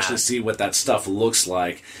now we Yeah. actually see what that stuff looks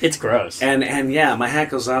like. It's gross. And yeah, my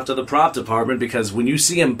hat goes off to the prop department, because when you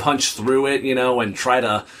see him punch through it, you know, and try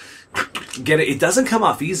to get it, it doesn't come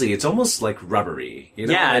off easily. It's almost like rubbery. You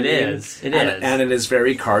know Yeah, what I it mean? is. It and, is. and it is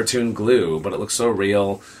very cartoon glue, but it looks so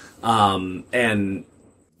real. And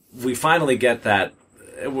we finally get that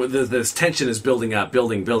this tension is building up,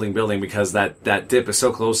 building, because that dip is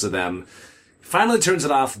so close to them. Finally turns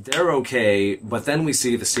it off. They're okay, but then we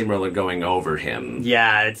see the steamroller going over him.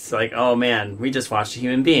 Yeah, it's like, oh man, we just watched a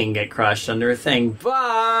human being get crushed under a thing,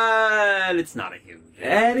 but it's not a human.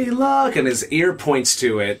 Eddie, look! And his ear points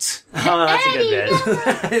to it. Oh, that's a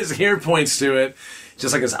good bit. His ear points to it,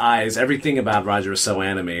 just like his eyes. Everything about Roger is so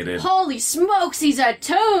animated. Holy smokes, he's a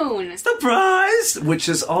toon! Surprise! Which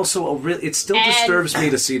is also it still disturbs me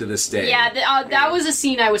to see to this day. Yeah, that was a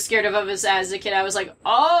scene I was scared of as a kid. I was like,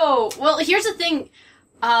 oh, well, here's the thing.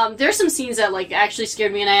 There's some scenes that, like, actually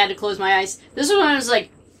scared me and I had to close my eyes. This was when I was like,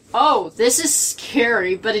 oh, this is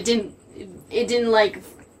scary, but it didn't, like,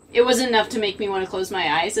 it wasn't enough to make me want to close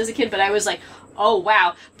my eyes as a kid, but I was like, oh,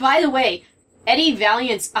 wow. By the way, Eddie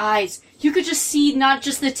Valiant's eyes, you could just see not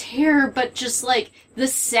just the terror, but just, like, the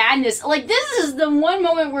sadness. Like, this is the one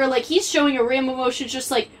moment where, like, he's showing a random emotion,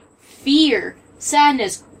 just, like, fear,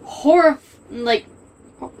 sadness, horror, like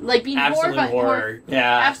being Absolute horrified. horror.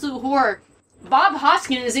 Yeah. Absolute horror. Bob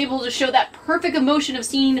Hoskins is able to show that perfect emotion of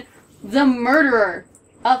seeing the murderer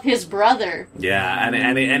of his brother. Yeah, and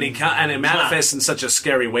it manifests in such a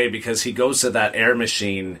scary way because he goes to that air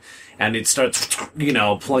machine and it starts, plugging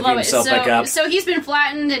himself back up. So he's been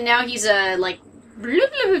flattened and now he's a, like,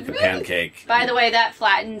 pancake. By the way, that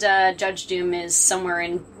flattened Judge Doom is somewhere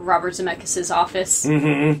in Robert Zemeckis' office.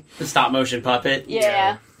 Mm-hmm. The stop motion puppet.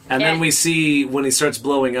 Yeah. And then we see when he starts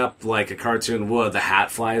blowing up like a cartoon would, the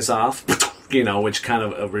hat flies off, which kind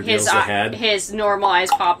of reveals the head. His normal eyes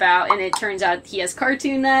pop out, and it turns out he has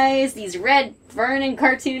cartoon eyes, these red Vernon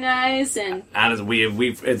cartoon eyes, and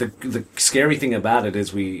the scary thing about it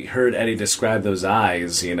is we heard Eddie describe those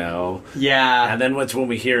eyes, Yeah. And then when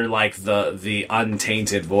we hear like the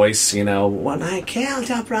untainted voice, when I killed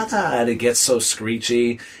your brother, and it gets so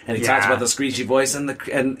screechy, and he talks about the screechy voice and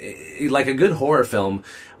like a good horror film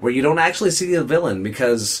where you don't actually see the villain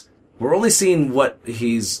because we're only seeing what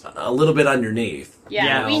he's a little bit underneath.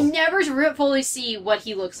 Yeah, we never fully see what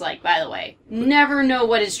he looks like, by the way. Never know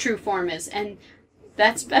what his true form is, and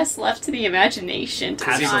that's best left to the imagination.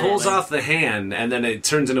 Because he pulls off the hand, and then it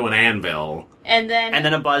turns into an anvil. And then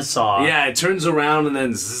a buzzsaw. Yeah, it turns around and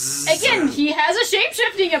then zzz. Again, he has a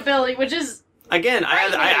shape-shifting ability, which is... Again,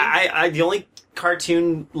 I the only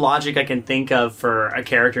cartoon logic I can think of for a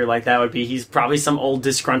character like that would be he's probably some old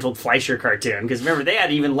disgruntled Fleischer cartoon. Because remember, they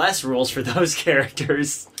had even less rules for those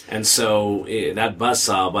characters. And so that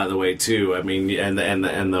buzzsaw, by the way, too. I mean, and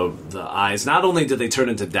the eyes. Not only did they turn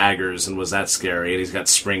into daggers, and was that scary, and he's got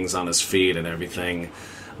springs on his feet and everything.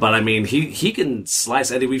 But I mean, he can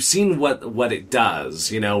slice Eddie. We've seen what it does.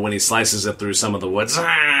 When he slices it through some of the wood.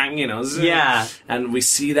 Yeah. And we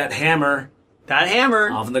see that hammer. That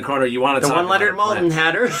hammer. Off in the corner. You want to the talk one Leonard Maltin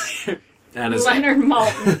had her. Leonard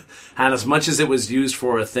Maltin. And as much as it was used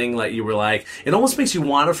for a thing like you were like, it almost makes you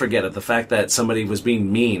want to forget it. The fact that somebody was being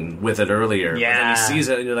mean with it earlier. Yeah. But then he sees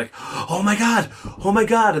it and you're like, oh my god.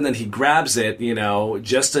 And then he grabs it,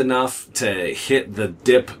 just enough to hit the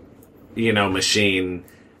dip, machine.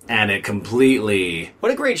 And it completely...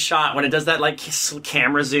 What a great shot when it does that, like,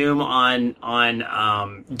 camera zoom on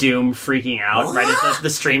Doom freaking out right as the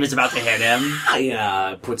stream is about to hit him.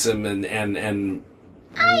 Yeah, puts him in and... I'm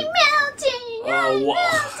melting! I'm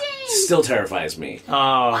melting! Still terrifies me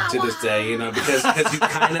to this day, because you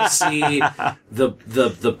kind of see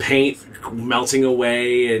the paint melting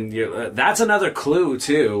away, and that's another clue,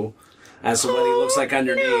 too, as to what he looks like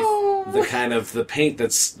underneath. The kind of the paint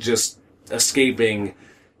that's just escaping...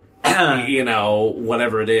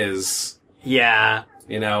 whatever it is. Yeah.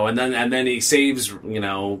 And then he saves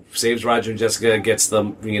Roger and Jessica, gets the,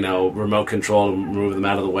 remote control to move them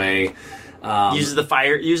out of the way. Uses the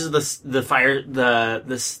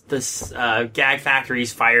Gag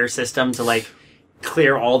Factory's fire system to, like,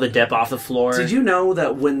 clear all the dip off the floor. Did you know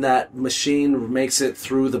that when that machine makes it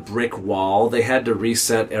through the brick wall, they had to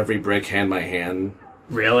reset every brick hand by hand?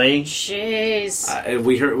 Really? Jeez.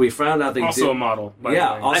 We found out they also did. a model. By Yeah,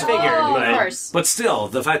 the way. also I figured, of but course. But still,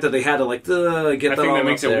 the fact that they had to get I that think all that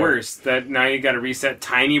makes up it there. worse. That now you got to reset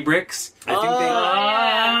tiny bricks.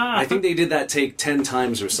 I think they did that take 10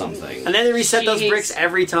 times or something. And then they reset those Jeez. bricks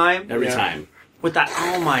every time? Every time. With that,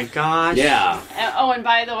 oh my gosh. Yeah. And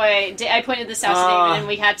by the way, I pointed this out to David, and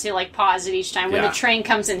we had to, like, pause it each time. When Yeah. the train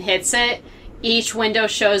comes and hits it, each window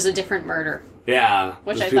shows a different murder. Yeah,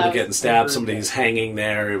 Which there's I people thought getting was stabbed, really somebody's hanging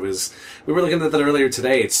there. We were looking at that earlier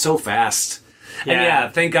today. It's so fast. Yeah. And yeah,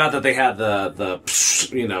 thank God that they had the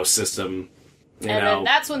system. And then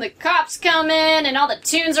that's when the cops come in, and all the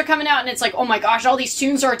tunes are coming out, and it's like, oh my gosh, all these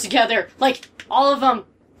tunes are together. Like, all of them.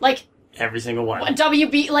 Like, Every single one.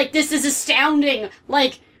 WB, like, this is astounding.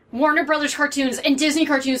 Like, Warner Brothers cartoons and Disney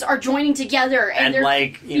cartoons are joining together, and they're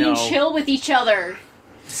like, being chill with each other.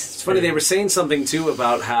 It's funny, they were saying something, too,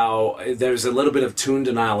 about how there's a little bit of toon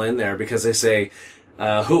denial in there, because they say,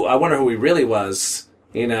 I wonder who he really was,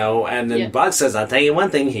 and then Bug says, I'll tell you one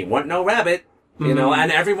thing, he wasn't no rabbit,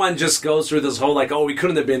 and everyone just goes through this whole, like, oh, he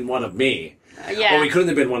couldn't have been one of me. Yeah. Oh, he couldn't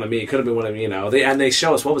have been one of me. He could have been one of me, and they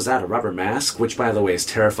show us, what was that, a rubber mask? Which, by the way, is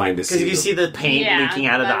terrifying to see. Because if you see the paint leaking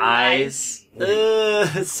out of the eyes,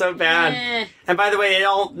 it's so bad. And by the way, it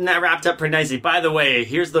all wrapped up pretty nicely. By the way,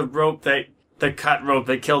 here's the cut rope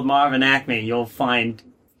that killed Marvin Acme. You'll find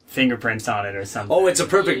fingerprints on it or something. Oh, it's a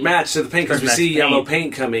perfect match to the paint, because we see yellow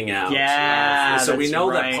paint coming out. Yeah, so we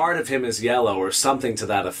know that part of him is yellow or something to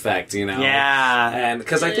that effect, Yeah. And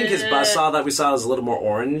because I think his buzzsaw that we saw is a little more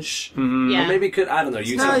orange. Mm-hmm. Yeah. Or maybe I don't know.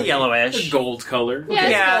 It's not yellowish. Gold color.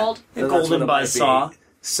 Yeah, it's gold. A golden buzzsaw.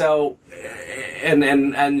 So,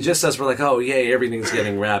 and just as we're like, oh yay, everything's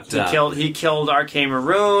getting wrapped up. He killed R.K.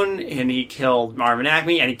 Maroon, and he killed Marvin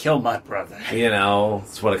Acme, and he killed Mud Brother.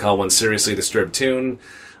 It's what I call one seriously disturbed tune.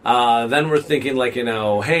 Then we're thinking like,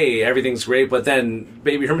 hey, everything's great, but then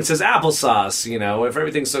Baby Herman says applesauce, if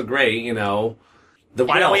everything's so great,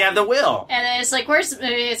 Why don't we have the will? And then it's like,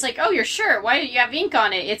 it's like, oh, you're sure? Why do you have ink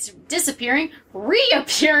on it? It's disappearing,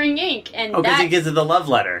 reappearing ink. And because he gives it the love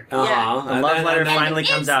letter. Uh-huh. The love letter finally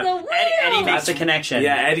comes out. Eddie makes the connection.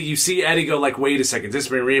 Yeah, Eddie, you see Eddie go like, wait a second,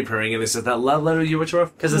 disappearing, reappearing, and they said, that love letter you were for?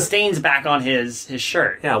 Because the stain's back on his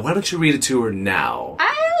shirt. Yeah, why don't you read it to her now?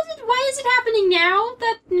 Why is it happening now?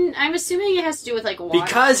 That I'm assuming it has to do with like water.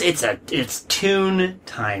 Because it's tune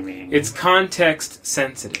timing. It's context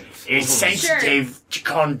sensitive. It's sensitive to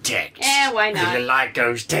context. Why not? The light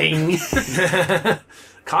goes ding.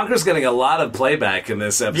 Conker's getting a lot of playback in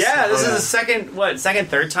this episode. Yeah, this is the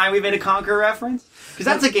third time we've made a Conker reference? Because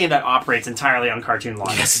that's a game that operates entirely on cartoon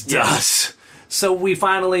logic. Yes, it does. So we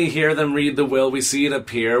finally hear them read the will, we see it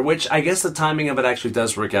appear, which I guess the timing of it actually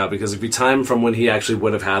does work out, because if you time from when he actually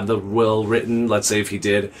would have had the will written, let's say if he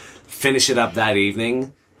did finish it up that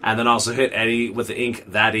evening, and then also hit Eddie with the ink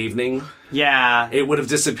that evening, it would have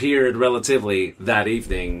disappeared relatively that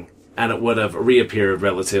evening, and it would have reappeared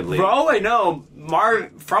relatively. Bro, I know.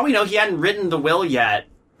 For all we know, he hadn't written the will yet.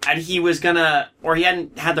 And he was he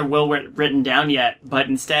hadn't had the will written down yet, but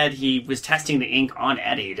instead he was testing the ink on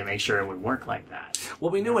Eddie to make sure it would work like that. Well,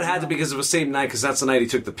 we knew it had to because it was the same night, because that's the night he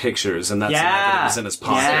took the pictures, and that's the night that it was in his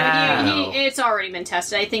pocket. Yeah. So it's already been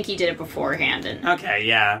tested. I think he did it beforehand. Okay,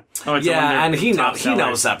 yeah. Oh, and he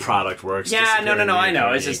knows that product works. Yeah, no, I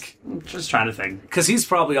know. It's just trying to think. Because he's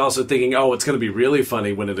probably also thinking, oh, it's going to be really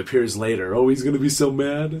funny when it appears later. Oh, he's going to be so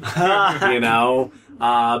mad.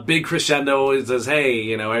 Big crescendo. It says,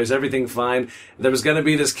 hey, is everything fine? There was going to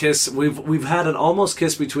be this kiss. We've had an almost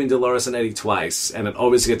kiss between Dolores and Eddie twice, and it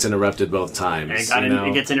always gets interrupted both times.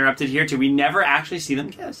 It gets interrupted here, too. We never actually see them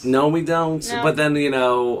kiss. No, we don't. No. But then,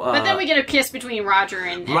 but then we get a kiss between Roger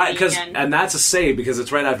and Eddie. Right, and that's a save, because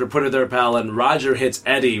it's right after Put Her There, Pal, and Roger hits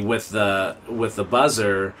Eddie with the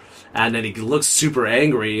buzzer, and then he looks super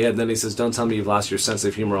angry, and then he says, don't tell me you've lost your sense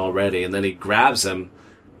of humor already, and then he grabs him.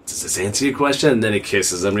 Does this answer your question? And then he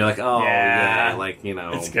kisses him. You're like, oh, yeah,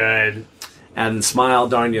 It's good. And smile,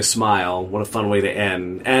 darn you, smile. What a fun way to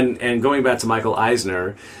end. And going back to Michael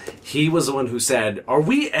Eisner, he was the one who said, are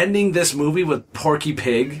we ending this movie with Porky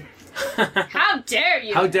Pig? How dare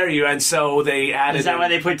you? How dare you? And so they added... Is that why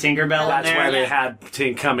they put Tinkerbell in there? That's why they had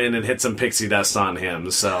Tink come in and hit some pixie dust on him,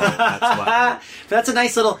 so that's why.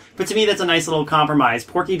 But to me, that's a nice little compromise.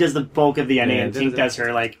 Porky does the bulk of the ending, and Tink does her,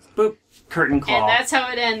 boop, curtain call. And that's how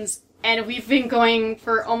it ends. And we've been going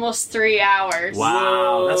for almost 3 hours.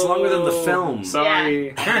 Wow, that's longer than the film.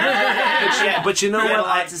 Sorry. But you know what? A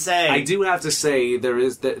lot to say. I do have to say,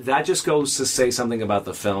 that just goes to say something about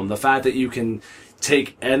the film. The fact that you can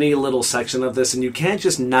take any little section of this and you can't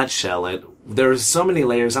just nutshell it. There's so many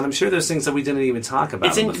layers, and I'm sure there's things that we didn't even talk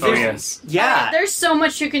about in the film. Yeah. There's so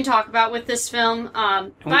much you can talk about with this film.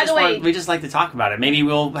 By the way... we just like to talk about it. Maybe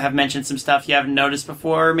we'll have mentioned some stuff you haven't noticed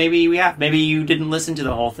before. Maybe we have. Maybe you didn't listen to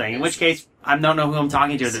the whole thing. In which case, I don't know who I'm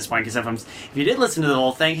talking to at this point, because if you did listen to the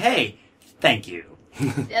whole thing, hey, thank you.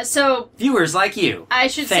 So... Viewers like you. I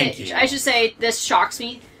should say this shocks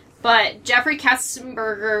me, but Jeffrey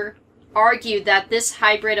Katzenberger argued that this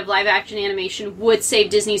hybrid of live-action animation would save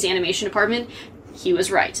Disney's animation department. He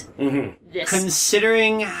was right. Mm-hmm.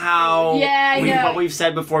 Considering how what we've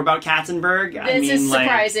said before about Katzenberg, this is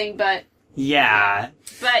surprising, but yeah.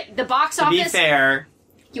 But the box office. To be fair,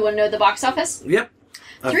 you want to know the box office? Yep,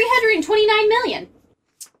 329 million.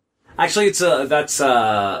 Actually, it's last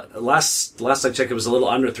I checked, it was a little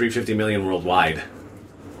under 350 million worldwide.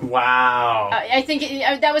 Wow. I think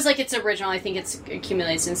that was like its original. I think it's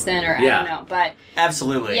accumulated since then, or Yeah. I don't know. But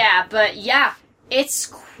Absolutely. yeah, it's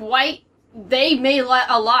quite. They made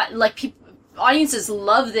a lot. Like audiences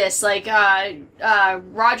love this. Like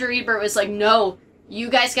Roger Ebert was like, "No, you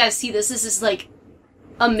guys got to see this. This is like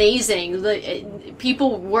amazing."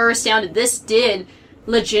 People were astounded. This did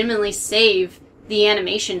legitimately save the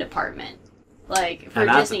animation department, like for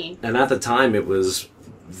Disney. And at the time, it was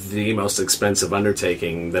the most expensive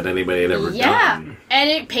undertaking that anybody had ever done. And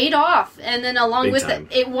it paid off. And then along Big with time.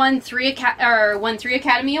 it won three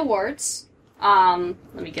Academy Awards. Let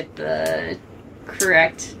me get the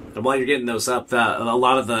correct. And while you're getting those up, a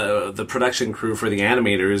lot of the production crew for the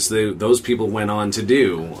animators, those people went on to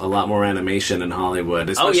do a lot more animation in Hollywood,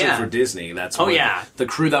 especially for Disney. That's the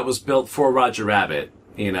crew that was built for Roger Rabbit,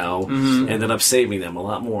 ended up saving them a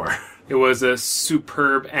lot more. It was a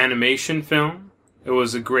superb animation film. It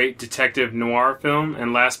was a great detective noir film,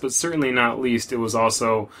 and last but certainly not least, it was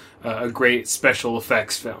also a great special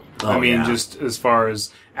effects film. Just as far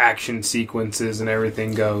as action sequences and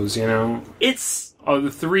everything goes, It's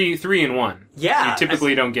the three in one. Yeah, you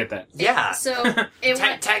typically don't get that. Yeah. So it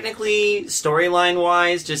technically, storyline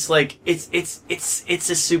wise, just like it's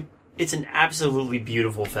an absolutely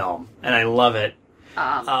beautiful film, and I love it.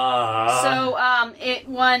 It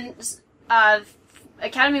won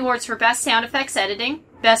Academy Awards for Best Sound Effects Editing,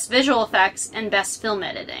 Best Visual Effects, and Best Film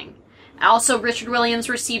Editing. Also, Richard Williams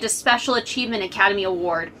received a Special Achievement Academy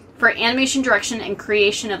Award for animation direction and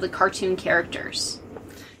creation of the cartoon characters.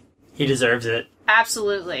 He deserves it.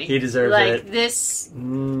 Absolutely. He deserves like, it. This...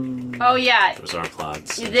 Oh, yeah. Those are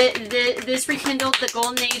applauds. This rekindled the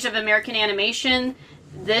golden age of American animation.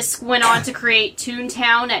 This went on to create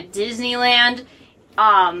Toontown at Disneyland.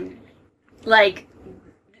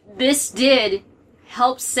 This did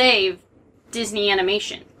help save Disney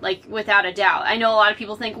animation, like, without a doubt. I know a lot of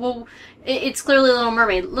people think, well, it's clearly Little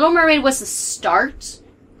Mermaid. Little Mermaid was the start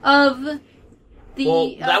of the...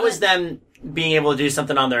 Well, that was them being able to do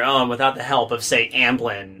something on their own without the help of, say,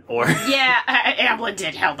 Amblin or... Yeah, Amblin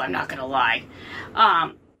did help, I'm not gonna lie.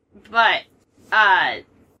 But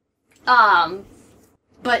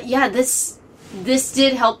yeah, this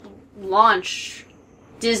did help launch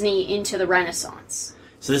Disney into the Renaissance.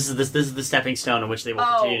 So this is the stepping stone on which they will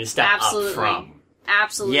continue to step up from.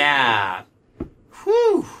 Absolutely. Yeah.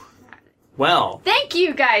 Whew. Well. Thank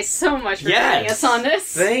you guys so much for joining us on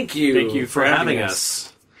this. Thank you for having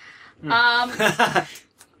us.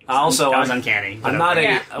 Also, that was uncanny. I'm not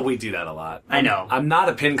we do that a lot. I know. I'm not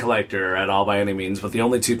a pin collector at all by any means, but the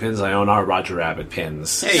only two pins I own are Roger Rabbit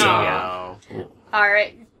pins. There you go. All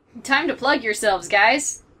right, time to plug yourselves,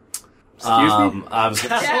 guys. Excuse me? I was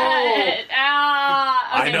gonna say,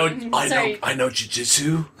 I know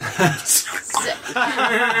jiu-jitsu.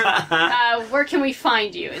 Where can we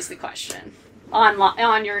find you is the question.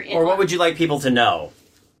 On your... Or what would you like people to know?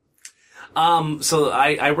 So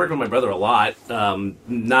I work with my brother a lot,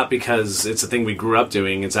 not because it's a thing we grew up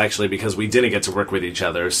doing, it's actually because we didn't get to work with each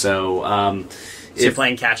other, so... So you're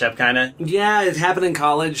playing catch-up, kind of? Yeah, it happened in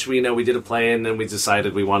college. We did a play, and then we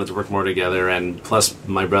decided we wanted to work more together, and plus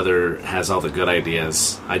my brother has all the good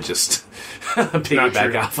ideas. I just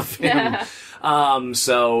piggyback off of him.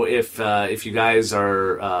 So if you guys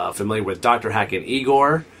are familiar with Dr. Hack and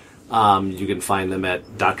Igor, you can find them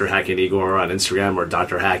at Dr. Hack and Igor on Instagram or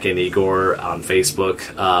Dr. Hack and Igor on Facebook.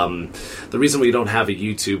 The reason we don't have a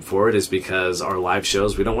YouTube for it is because our live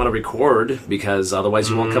shows, we don't want to record because otherwise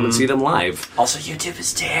you won't come and see them live. Also, YouTube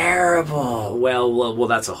is terrible. Well,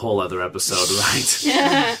 that's a whole other episode,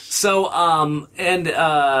 right? So,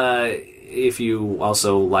 if you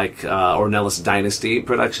also like Ornelas Dynasty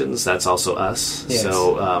Productions, that's also us. Yes.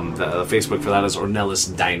 So the Facebook for that is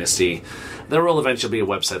Ornelas Dynasty. There will eventually be a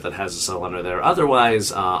website that has us all under there.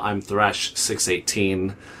 Otherwise, I'm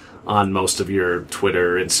Thresh618 on most of your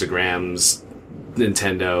Twitter, Instagrams,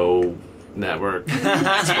 Nintendo Network,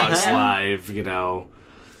 Xbox Live,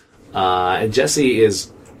 and Jesse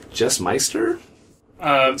is Jess Meister?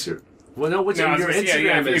 What's your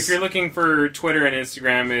Instagram is? If you're looking for Twitter and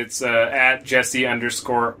Instagram, it's at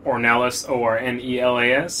Jesse_Ornelas,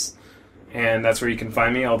 Ornelas. And that's where you can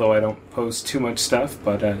find me, although I don't post too much stuff.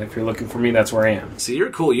 But if you're looking for me, that's where I am. See, you're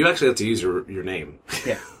cool. You actually have to use your name.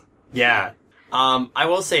 Yeah. Yeah. I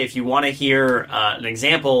will say, if you want to hear an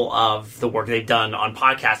example of the work they've done on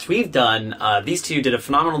podcasts we've done, these two did a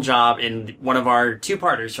phenomenal job in one of our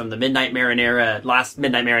two-parters from the last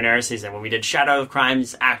Midnight Marinera season, when we did Shadow of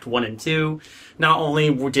Crimes Act 1 and 2. Not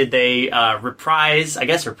only did they reprise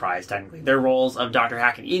technically, their roles of Dr.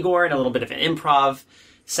 Hack and Igor in a little bit of an improv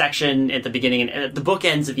section at the beginning and at the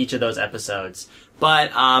bookends of each of those episodes,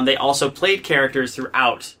 But they also played characters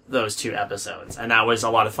throughout those 2 episodes, and that was a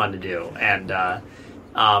lot of fun to do. And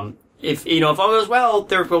if all goes well,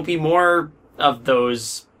 there will be more of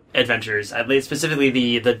those adventures, at least specifically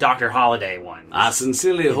the Dr. Holiday one. I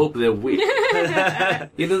sincerely hope that we...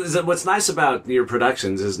 what's nice about your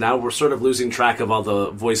productions is now we're sort of losing track of all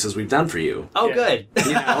the voices we've done for you. Oh, good.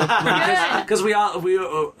 Because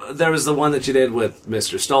there was the one that you did with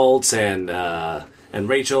Mr. Stoltz and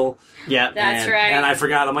Rachel. Yeah, That's right. And I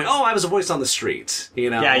forgot. I'm like, I was a voice on the street.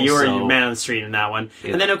 Yeah, you were man on the street in that one.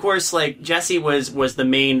 Yeah. And then, of course, like Jesse was the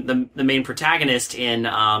main protagonist in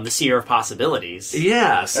the Seer of Possibilities.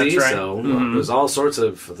 Yeah, see, right. so there's all sorts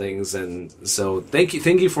of things, and so thank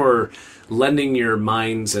you for lending your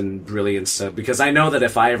minds and brilliance stuff, because I know that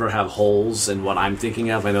if I ever have holes in what I'm thinking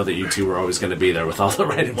of, I know that you two are always going to be there with all the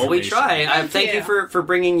right information. Well, we try. Thank you. you for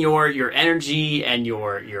bringing your energy and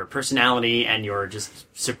your personality and your just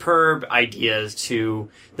superb ideas to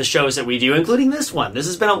the shows that we do, including this one. This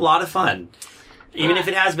has been a lot of fun. Even if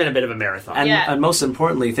it has been a bit of a marathon. And most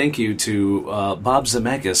importantly, thank you to Bob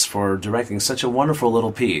Zemeckis for directing such a wonderful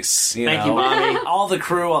little piece. Thank you, Bobby. All the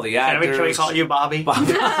crew, all the actors. Can we call you Bobby?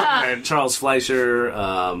 And Charles Fleischer,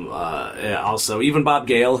 also even Bob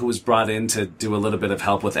Gale, who was brought in to do a little bit of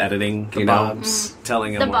help with editing.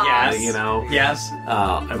 Telling him The what, boss. Yes.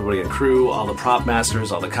 everybody in crew, all the prop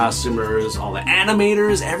masters, all the costumers, all the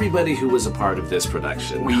animators, everybody who was a part of this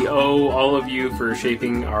production. We owe all of you for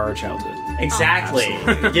shaping our childhood. Exactly.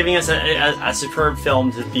 Giving us a superb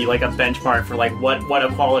film to be like a benchmark for like what a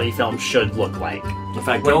quality film should look like. In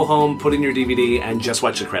fact, go home, put in your DVD, and just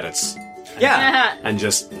watch the credits. Yeah. And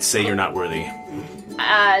just say you're not worthy.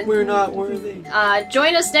 We're not worthy.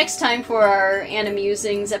 Join us next time for our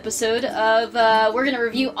Animusings episode of we're going to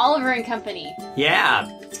review Oliver and Company. Yeah.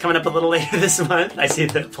 It's coming up a little later this month. I see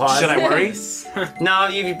the applause. Should I worry? No,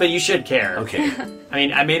 but you should care. Okay. I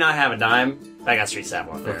mean, I may not have a dime, but I got Street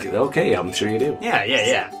Samurai there. Okay, I'm sure you do. Yeah.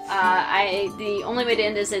 The only way to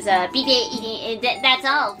end this is that's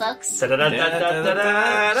all, folks.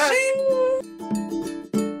 Da-da-da-da-da-da-da.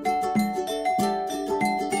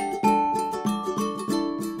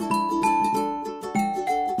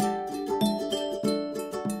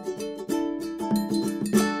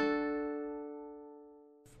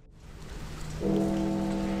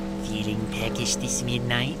 Feeling peckish this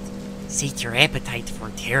midnight? Sate your appetite for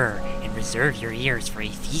terror and reserve your ears for a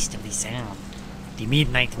feast of the sound. The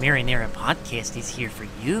Midnight Marinara podcast is here for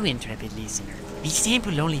you, intrepid listener. We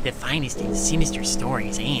sample only the finest in sinister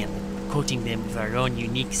stories and, coating them with our own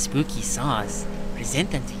unique spooky sauce,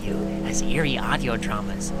 present them to you as eerie audio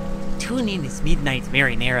dramas. Tune in as Midnight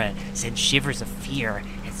Marinara sends shivers of fear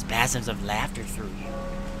and spasms of laughter through you.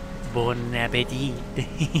 Bon appetit.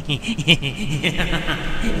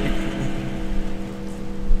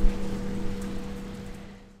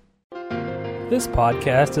 This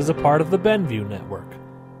podcast is a part of the Benview Network.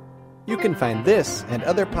 You can find this and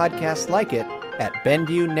other podcasts like it at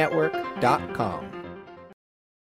BenviewNetwork.com.